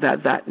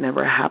that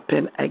never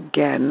happen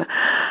again.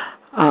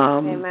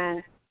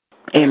 Amen.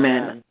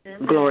 Amen.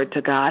 Glory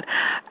to God.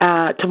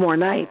 Tomorrow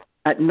night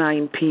at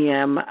 9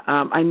 p.m.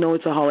 I know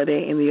it's a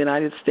holiday in the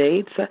United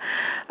States.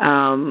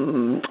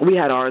 We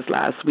had ours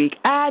last week,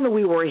 and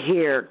we were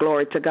here,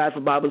 glory to God, for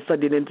Bible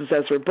study and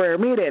intercessory prayer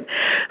meeting.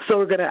 So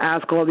we're going to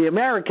ask all the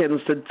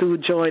Americans to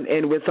join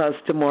in with us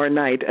tomorrow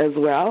night as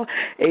well.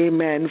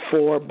 Amen.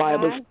 For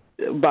Bible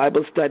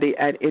study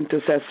and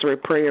intercessory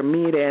prayer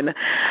meeting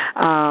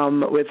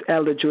with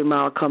Elder June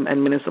Malcolm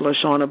and Minister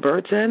LaShawna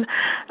Burton.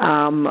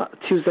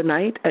 Tuesday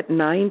night at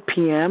 9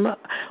 p.m.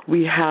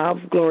 we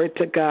have, glory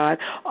to God,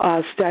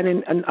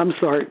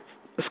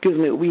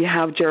 we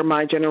have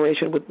Jeremiah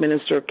Generation with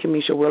Minister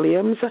Kamisha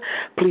Williams.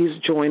 Please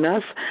join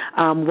us.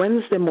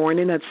 Wednesday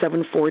morning at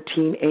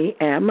 7:14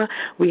 a.m.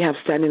 we have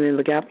Standing in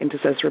the Gap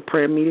Intercessory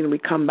Prayer Meeting. We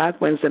come back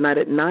Wednesday night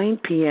at 9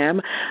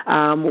 p.m.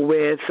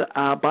 With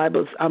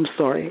Bibles. I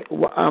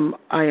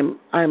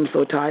am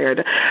so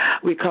tired.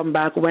 We come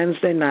back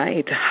Wednesday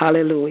night,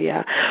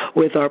 hallelujah,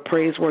 with our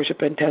praise,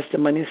 worship, and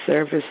testimony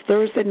service.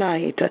 Thursday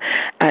night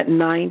at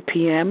 9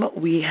 p.m.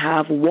 we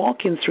have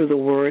Walking Through the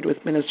Word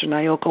with Minister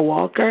Nayoka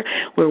Walker,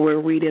 where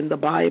we're reading the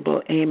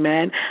Bible.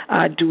 Amen.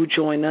 Do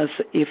join us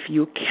if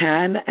you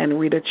can and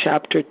read a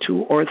chapter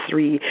 2 or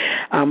 3.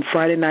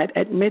 Friday night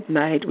at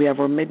midnight, we have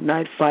our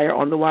Midnight Fire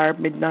on the Wire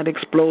Midnight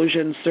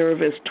Explosion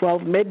service,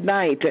 12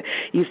 midnight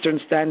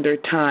Eastern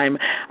Standard Time.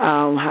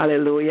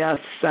 Hallelujah.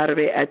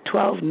 Saturday at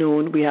 12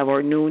 noon, we have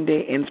our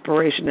Noonday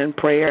Inspiration and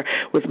Prayer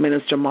with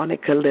Minister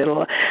Monica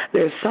Little.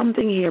 There's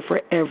something here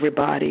for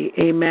everybody.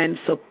 Amen.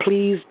 So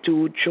please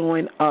do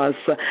join us.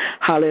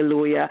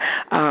 Hallelujah.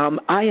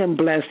 I am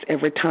blessed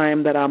every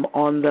time that I'm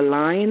on the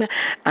line,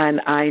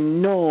 and I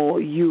know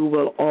you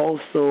will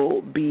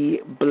also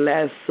be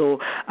blessed. So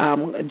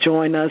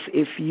join us.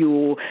 If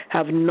you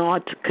have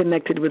not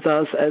connected with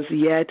us as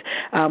yet,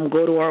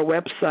 go to our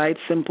website,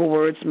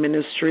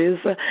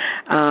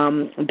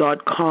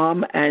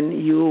 simplewordsministries.com,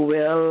 and you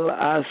will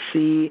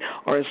see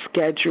our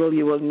schedule.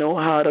 You will know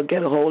how to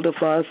get a hold of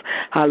us.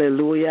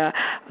 Hallelujah.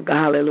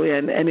 Hallelujah.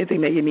 And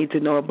anything that you need to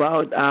know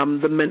about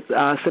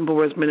the Simple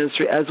Words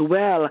Ministry, as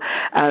well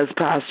as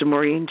Pastor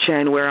Maureen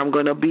Chen, where I'm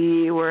going to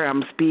be, where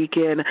I'm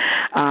speaking.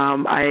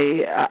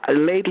 I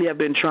lately have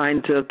been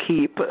trying to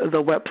keep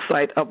the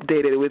website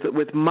updated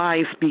with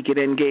my speaking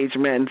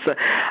engagements,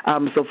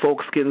 so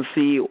folks can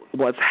see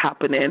what's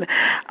happening.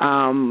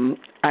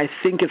 I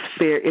think it's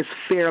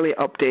fairly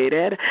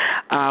updated,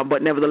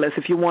 but nevertheless,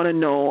 if you want to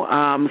know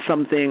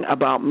something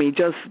about me,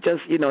 just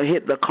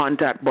hit the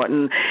contact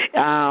button,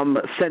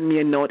 send me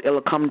a note.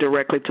 It'll come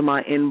directly to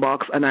my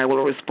inbox, and I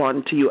will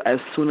respond to you as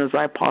soon as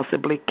I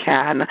possibly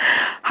can.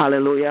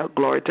 Hallelujah,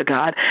 glory to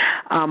God.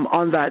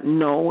 On that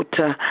note,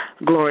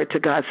 glory to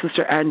God.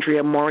 Sister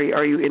Andrea Maury,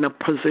 are you in a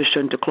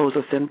position to close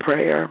us in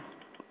prayer?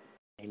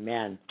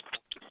 Amen.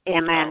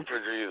 Amen.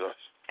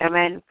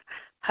 Amen.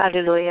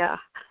 Hallelujah.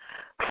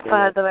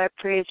 Father, I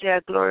praise you, I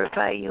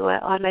glorify you, I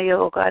honor you,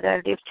 O God, I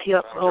lift you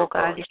up, O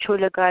God.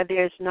 Truly, God,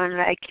 there is none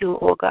like you,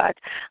 O God.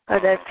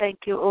 God, I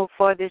thank you, O,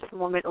 for this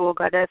moment, O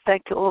God. I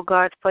thank you, O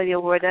God, for your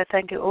word. I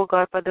thank you, O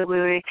God, for the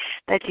way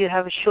that you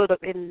have showed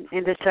up in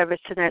the service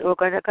tonight, O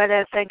God. God,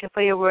 I thank you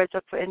for your words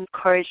of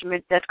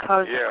encouragement that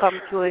come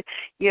to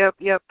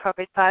your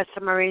prophet,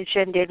 Pastor Maureen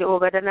Shendel, O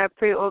God. And I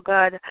pray, O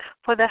God,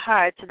 for the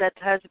heart that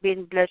has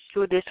been blessed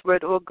through this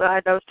word, O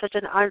God. That was such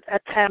a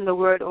timely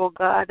word, O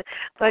God.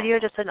 God, you're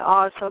just an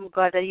awesome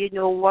God, that you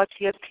know what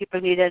your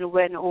people need and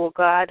when, oh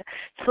God.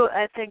 So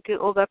I thank you,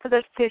 oh God, for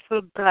the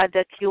faithful God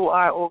that you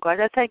are, oh God.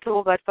 I thank you,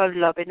 oh God, for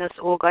loving us,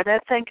 oh God. I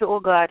thank you, oh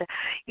God,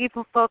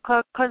 even for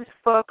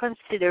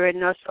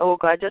considering us, oh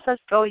God, just as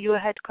though you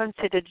had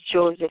considered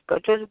Joseph.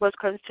 God, Joseph was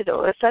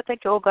considered us. I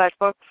thank you, oh God,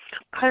 for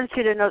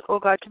considering us, oh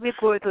God, to be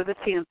going through the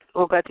things,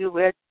 oh God,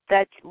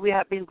 that we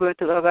have been going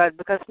through, oh God,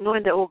 because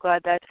knowing that, oh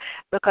God, that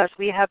because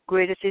we have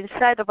greatness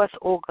inside of us,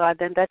 oh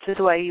God, and that is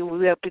why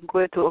we have been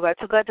going through, oh God.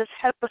 So God, just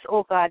help us,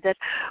 oh God, that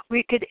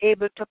we could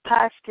able to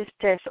pass this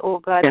test, oh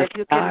God, that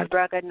you can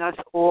brag on us,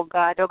 oh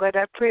God. Oh God,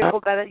 I pray, oh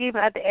God, that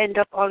even at the end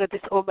of all of this,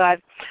 oh God,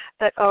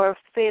 that our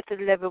faith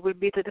level will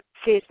be to the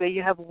place where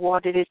you have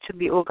wanted it to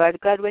be, oh God.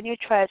 God, when you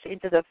try us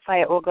into the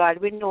fire, oh God,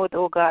 we know,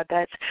 oh God,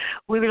 that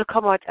we will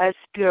come out as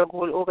pure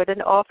gold, oh God.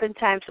 And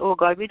oftentimes, oh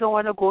God, we don't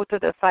want to go to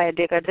the fire,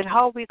 dear God. Then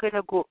how are we going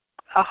to go?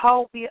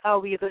 How are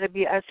we going to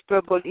be as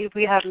pure gold if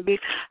we haven't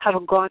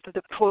gone through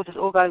the process,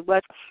 oh God?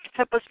 But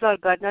help us,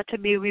 Lord God, not to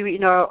be weary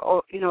in our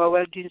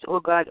well-doings, oh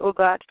God. Oh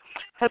God,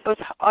 help us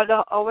all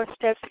our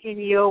steps in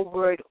your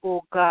word,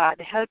 oh God.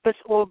 Help us,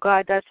 oh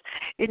God, that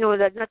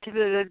that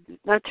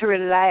not to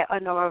rely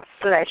on our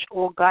flesh,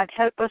 oh God.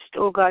 Help us,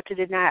 oh God, to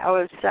deny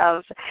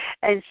ourselves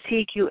and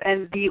seek you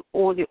and thee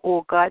only,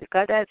 oh God.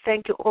 God, I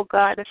thank you, oh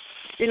God,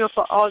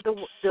 for all the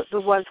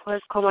ones who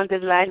has come on the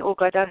line, oh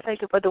God. I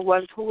thank you for the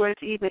ones who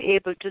weren't even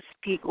able to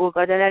speak, oh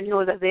God. And I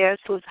know that their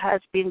souls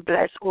has been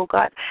blessed, oh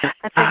God.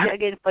 I thank you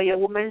again for your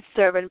woman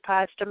servant,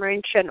 Pastor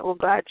Marin Chen, oh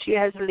God. She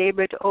has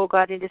labored, oh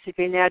God, in this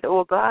vineyard,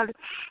 oh God.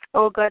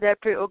 Oh God, I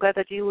pray, oh God,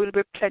 that you will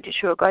replenish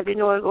her, oh God.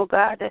 Oh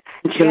God,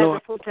 she has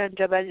a full-time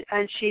job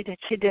and she's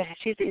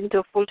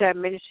into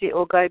full-time ministry,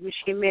 oh God.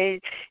 She may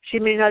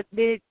not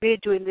be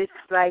doing this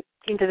like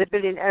into the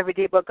building every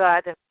day, but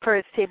God,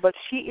 per se, but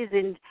she is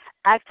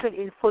actually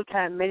in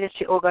full-time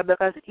ministry, oh God,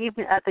 because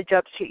even at the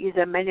job she is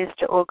a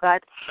minister, oh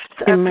God.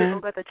 So I pray, oh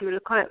God, that you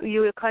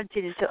will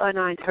continue to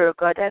anoint her,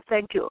 God. I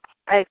thank you.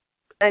 I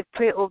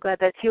pray, oh God,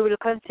 that you will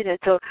continue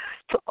to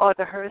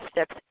order her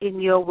steps in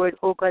your word,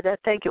 oh God. I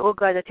thank you, oh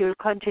God, that you will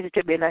continue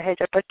to build a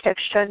hedge of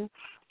protection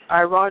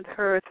around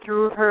her,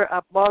 through her,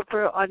 above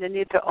her,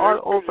 underneath her, all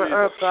over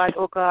her, God,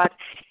 oh God.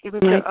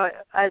 Even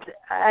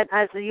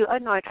as you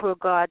anoint her,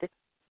 God,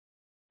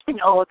 in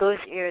all those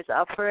areas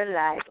of her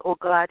life, oh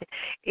God,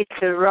 it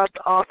will rub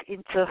off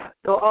into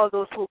all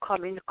those who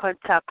come in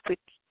contact with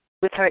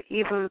her,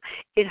 even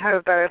in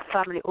her very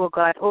family, oh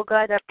God. Oh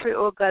God, I pray,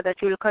 oh God,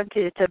 that you will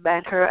continue to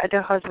bind her and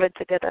her husband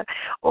together,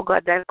 oh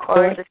God, that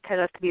cords that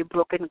cannot be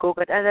broken, oh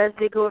God. And as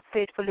they go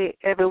faithfully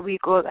every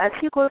week, oh, as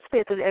he goes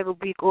faithfully every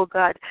week, oh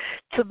God,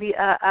 to be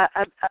a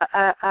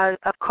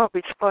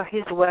coverage for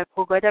his wife,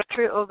 oh God. I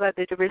pray, oh God,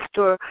 that you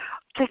restore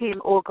to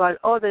him, oh God,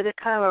 all that the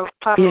camera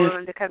power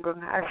and the camera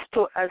has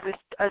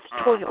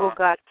told you, oh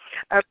God.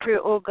 I pray,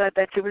 oh God,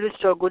 that you will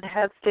restore good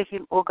health to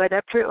him, oh God.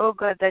 I pray, oh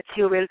God, that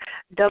you will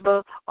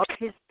double up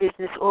his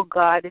business, oh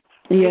God.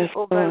 Yes,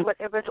 oh God,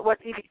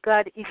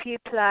 if he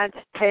plants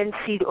 10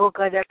 seed, oh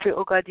God, I pray,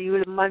 oh God, you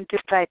will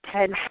multiply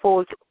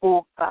tenfold,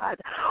 oh God.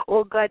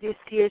 Oh God, you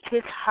see it,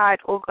 his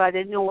heart, oh God,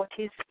 and know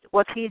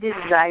what he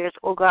desires,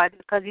 oh God,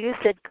 because you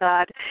said,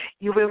 God,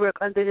 you will work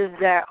on the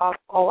desire of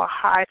our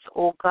hearts,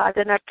 oh God.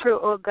 And I pray,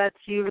 oh God,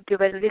 you will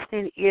give a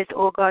listening ears,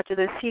 oh God, to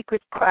the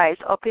secret cries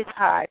of his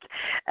heart.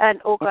 And,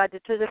 oh God,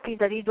 to the things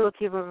that he don't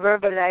even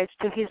verbalize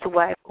to his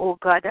wife, oh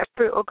God. I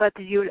pray, oh God,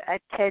 that you will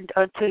attend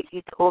unto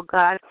it, oh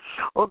God.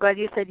 Oh God,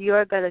 you said you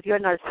are God, that you are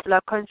not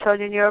slack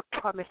concerning your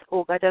promise,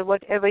 oh God, that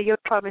whatever you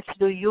promise to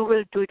do, you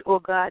will do it, oh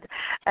God.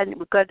 And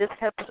God, just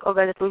help us, oh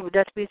God,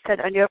 that we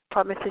stand on your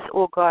promises,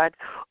 oh God.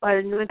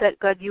 I know that,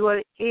 God, you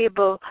are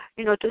able,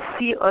 to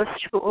see us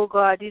through, oh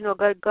God.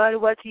 God,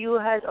 what you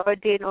has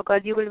ordained, oh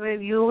God, you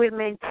will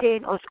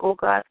maintain us, oh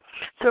God.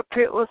 So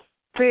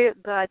pray,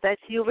 God, that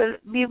you will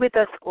be with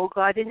us, oh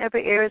God, in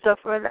every areas of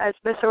our lives.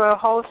 Bless our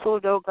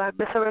household, oh God.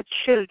 Bless our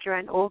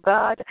children, oh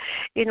God.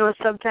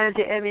 Sometimes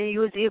the enemy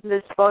use even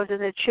the spouse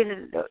and the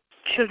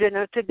children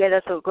are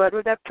together, so God,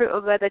 would I pray,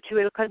 oh God, that you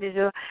will continue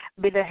to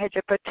build a hedge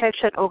of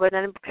protection, oh God,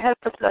 and help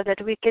us, Lord,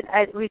 that we can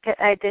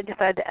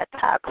identify the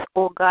attacks,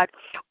 oh God.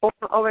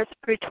 Open our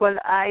spiritual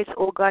eyes,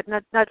 oh God,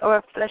 not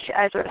our fleshy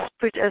eyes, or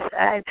spiritual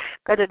eyes,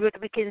 God, that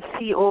we can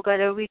see, oh God,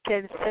 that we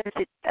can sense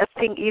it, a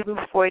thing even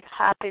before it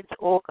happens,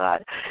 oh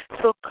God.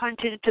 So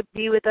continue to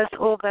be with us,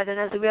 oh God, and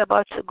as we're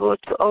about to go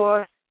to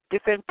our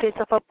different place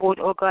of abode,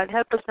 oh God,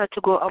 help us not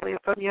to go away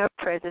from your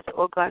presence,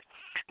 oh God.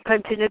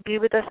 Continue to be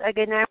with us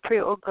again, I pray,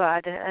 oh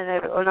God, and I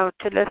want to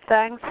tell you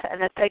thanks,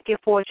 and I thank you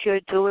for what you're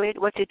doing,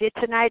 what you did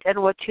tonight,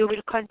 and what you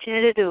will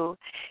continue to do.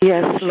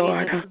 Yes,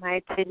 Lord. In Jesus'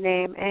 mighty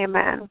name,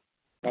 amen.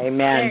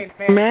 Amen.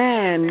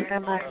 Amen.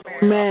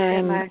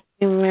 Amen.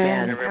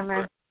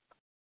 Amen.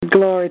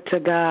 Glory to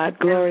God.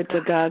 Glory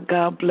to God.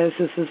 God bless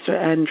you, Sister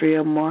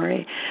Andrea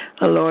Maury.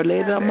 The Lord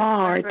laid on my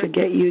heart to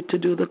get you to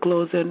do the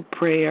closing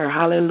prayer.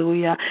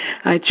 Hallelujah.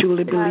 I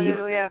truly believe.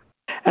 Hallelujah.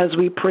 As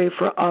we pray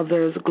for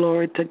others,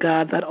 glory to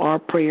God, that our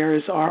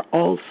prayers are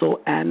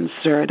also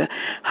answered.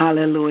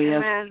 Hallelujah.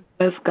 Amen.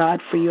 Bless God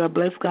for you.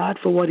 Bless God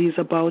for what He's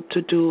about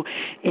to do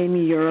in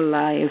your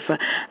life.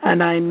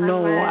 And I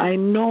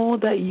know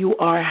that you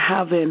are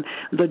having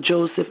the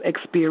Joseph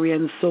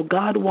experience. So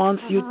God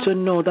wants you to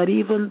know that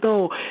even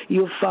though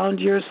you found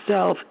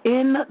yourself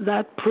in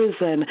that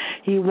prison,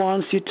 He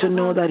wants you to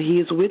know that He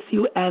is with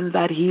you and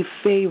that He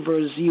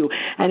favors you.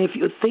 And if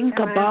you think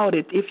about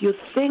it,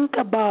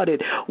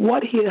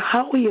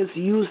 how He has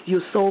used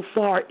you so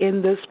far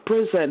in this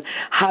prison,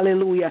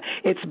 hallelujah,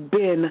 it's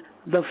been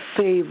the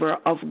favor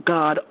of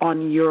God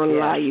on your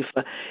life.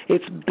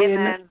 It's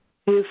been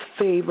His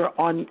favor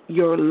on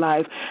your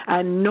life.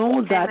 And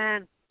know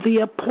that the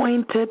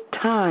appointed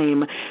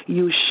time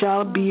you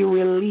shall be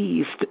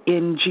released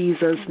in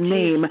Jesus'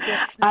 name.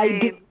 I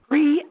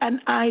decree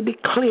and I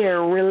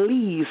declare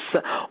release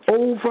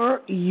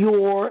over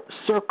your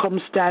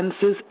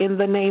circumstances in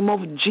the name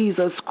of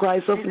Jesus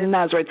Christ of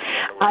Nazareth.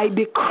 I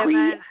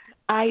decree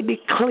I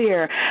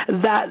declare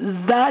that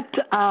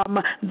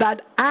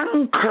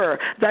anchor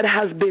that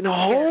has been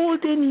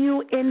holding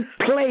you in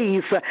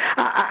place,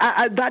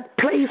 that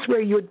place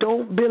where you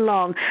don't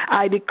belong,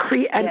 I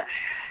decree and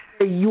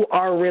you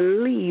are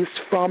released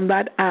from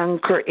that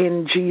anchor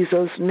in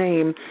Jesus'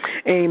 name.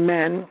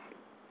 Amen.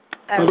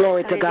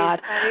 Glory to God.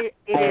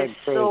 It is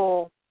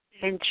so.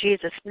 In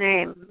Jesus'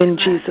 name. In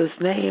Jesus'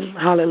 name.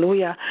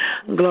 Hallelujah.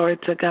 Glory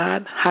to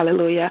God.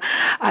 Hallelujah.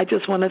 I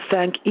just want to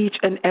thank each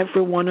and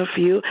every one of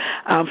you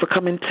for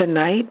coming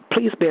tonight.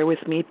 Please bear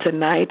with me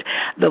tonight.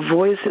 The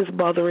voice is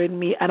bothering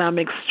me, and I'm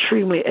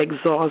extremely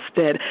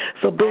exhausted.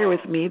 So bear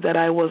with me that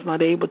I was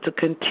not able to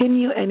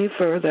continue any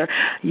further.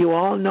 You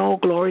all know,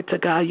 glory to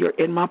God, you're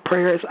in my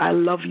prayers. I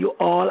love you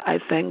all. I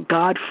thank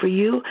God for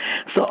you.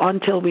 So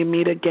until we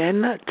meet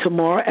again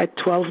tomorrow at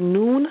 12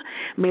 noon,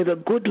 may the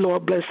good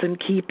Lord bless and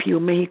keep you.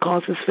 May he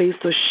cause his face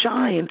to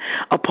shine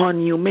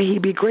upon you. May he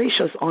be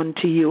gracious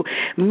unto you.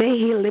 May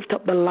he lift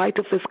up the light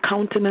of his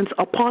countenance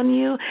upon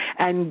you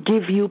and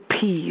give you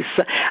peace.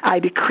 I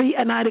decree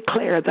and I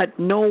declare that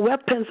no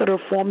weapons that are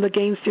formed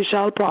against you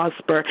shall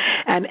prosper,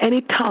 and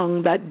any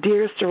tongue that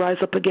dares to rise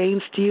up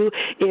against you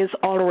is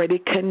already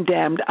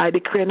condemned. I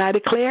decree and I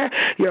declare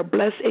you're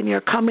blessed in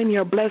your coming,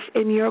 you're blessed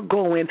in your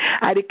going.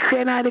 I decree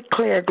and I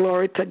declare,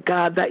 glory to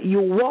God, that you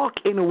walk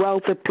in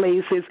wealthy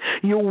places,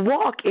 you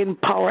walk in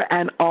power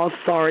and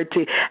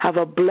authority. Have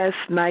a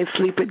blessed night.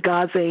 Sleep with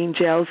God's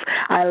angels.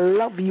 I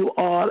love you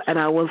all, and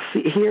I will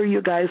hear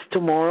you guys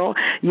tomorrow.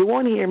 You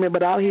won't hear me,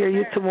 but I'll hear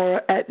you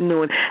tomorrow at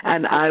noon,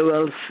 and I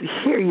will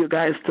hear you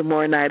guys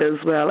tomorrow night as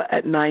well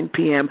at 9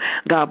 p.m.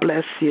 God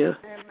bless you.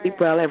 Sleep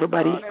well,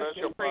 everybody. God bless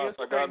you,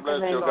 Pastor. God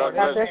bless you. God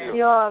bless you.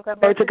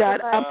 Glory to God.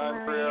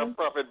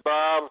 Prophet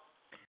Bob.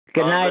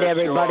 Good night,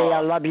 everybody. I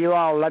love you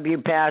all. Love you,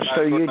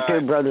 Pastor. You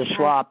too, Brother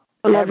Swap.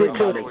 Love you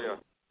too.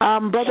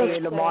 Brother, see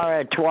you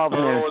tomorrow at 12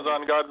 noon.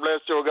 God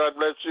bless you. God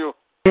bless you.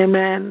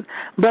 Amen.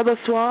 Brother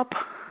Swap?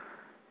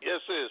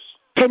 Yes, sis.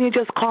 Can you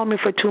just call me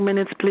for 2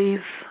 minutes, please?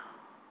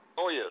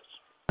 Oh,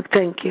 yes.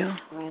 Thank you.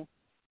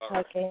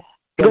 Okay.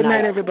 Good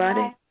night,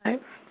 everybody.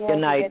 Good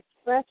night.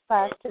 Rest,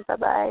 Pastor.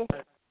 Bye-bye.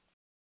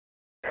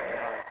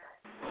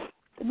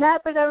 Good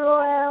night, Brother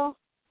Royal.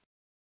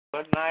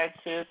 Good night,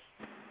 sis.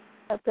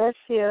 God bless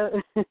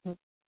you.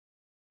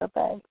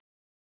 Bye-bye.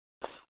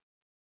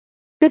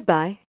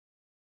 Goodbye.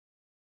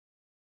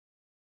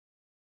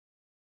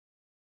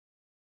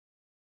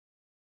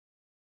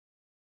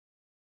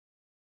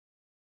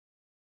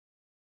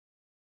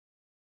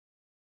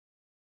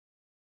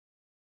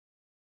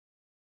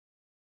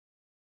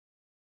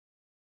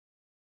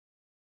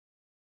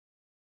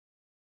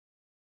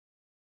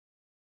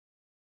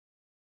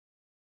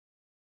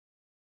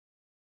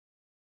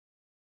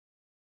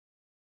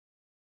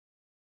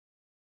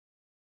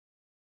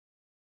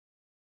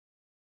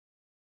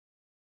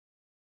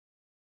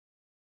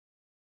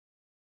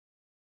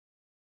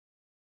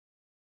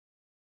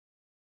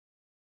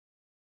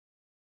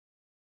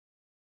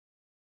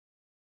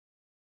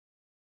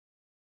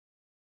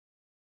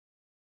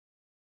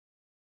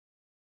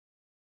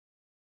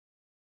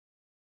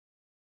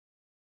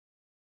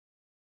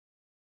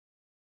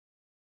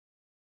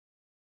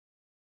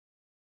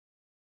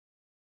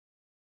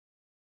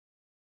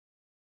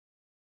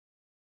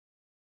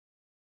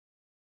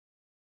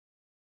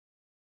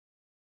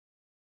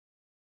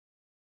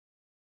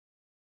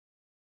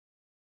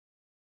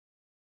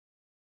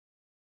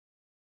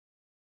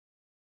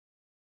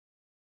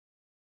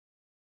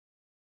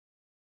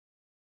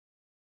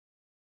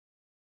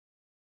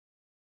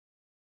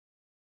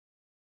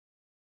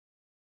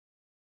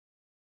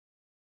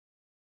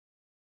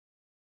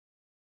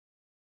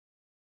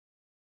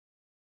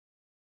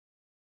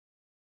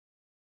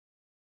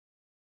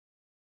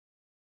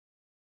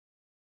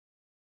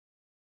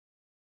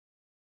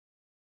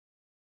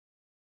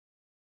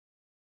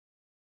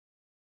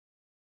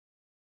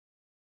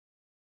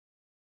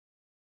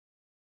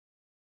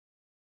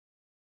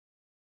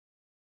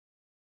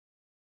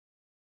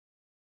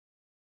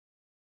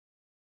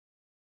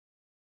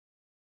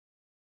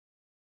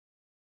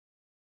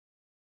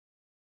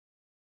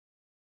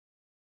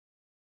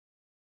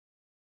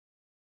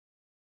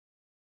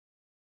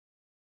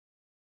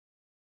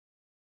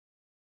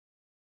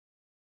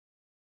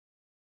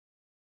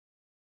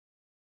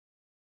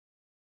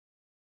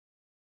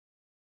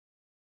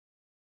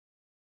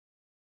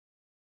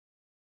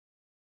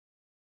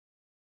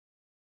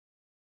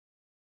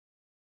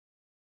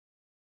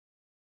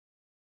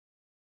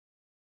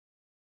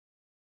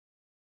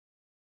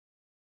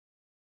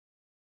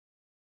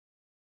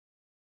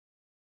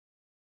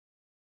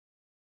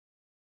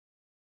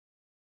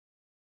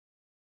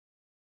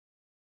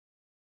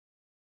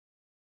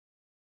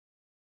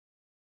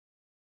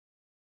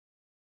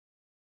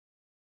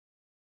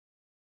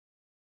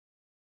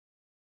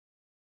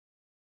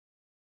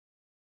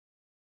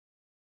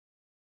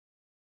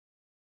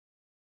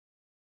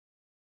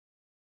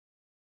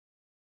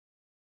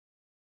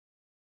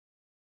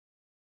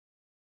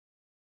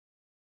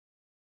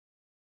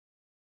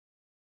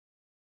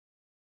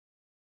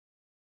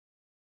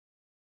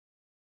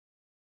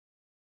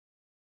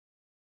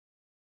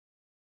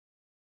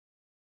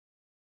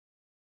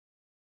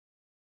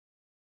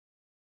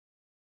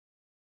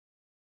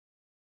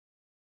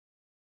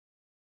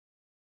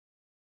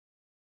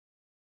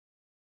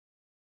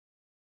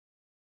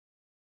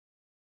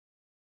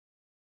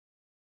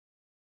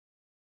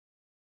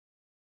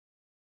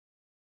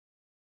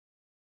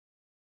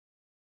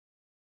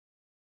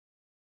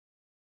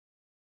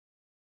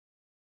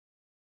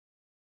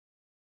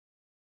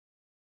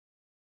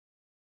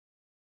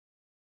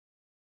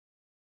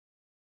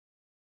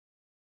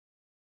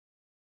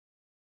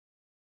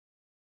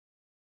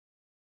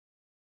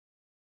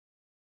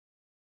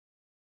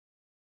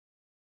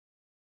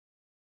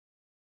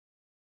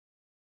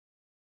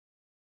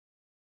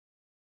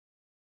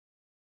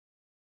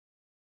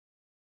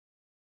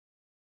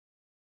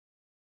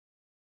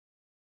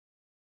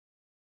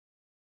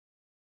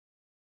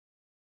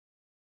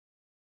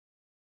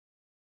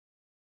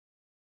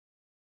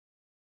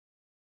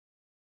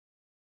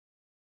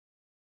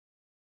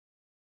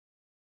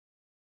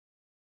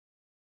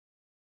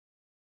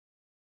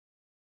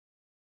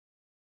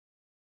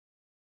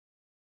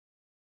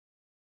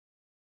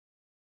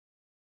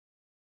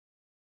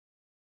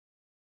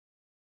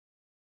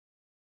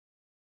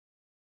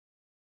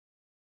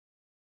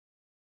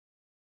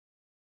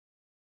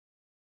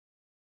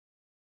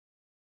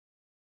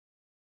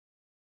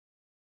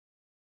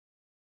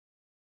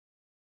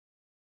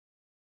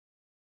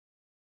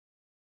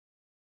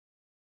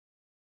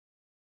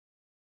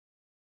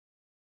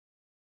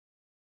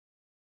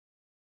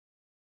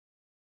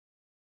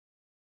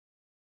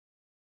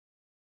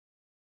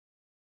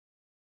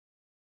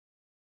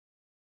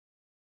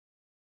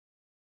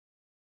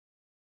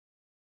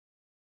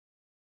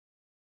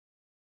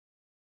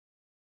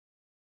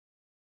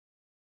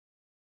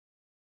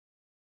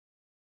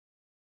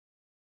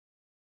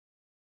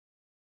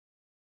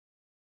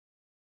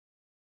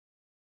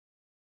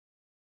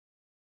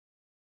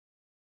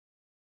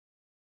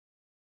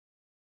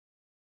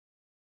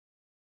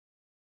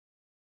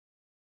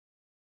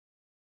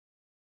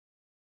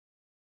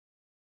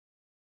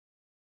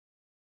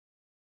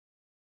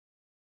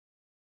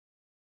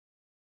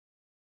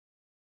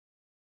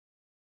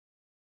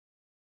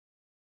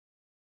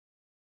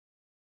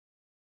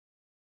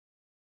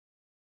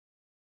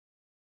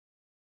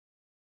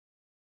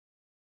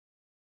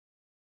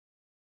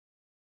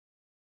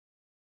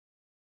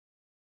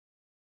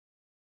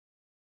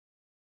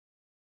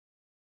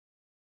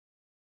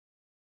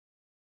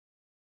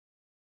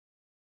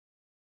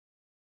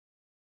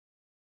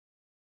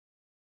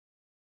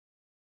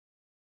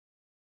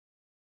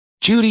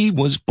 Judy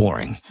was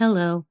boring.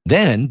 Hello.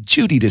 Then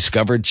Judy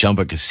discovered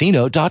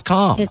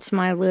ChumbaCasino.com. It's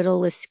my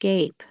little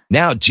escape.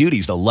 Now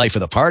Judy's the life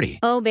of the party.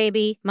 Oh,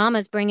 baby,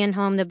 mama's bringing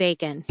home the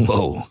bacon.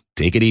 Whoa,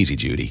 take it easy,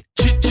 Judy.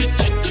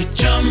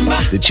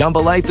 The Chumba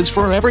life is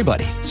for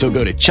everybody. So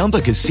go to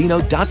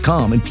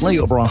ChumbaCasino.com and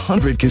play over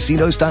 100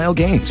 casino-style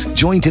games.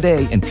 Join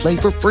today and play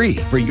for free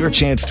for your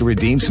chance to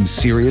redeem some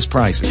serious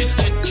prizes.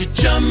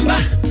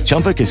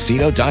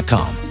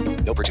 ChumbaCasino.com.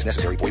 No purchase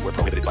necessary. Void where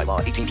prohibited by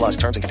law. 18 plus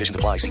terms and conditions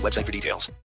apply. See website for details.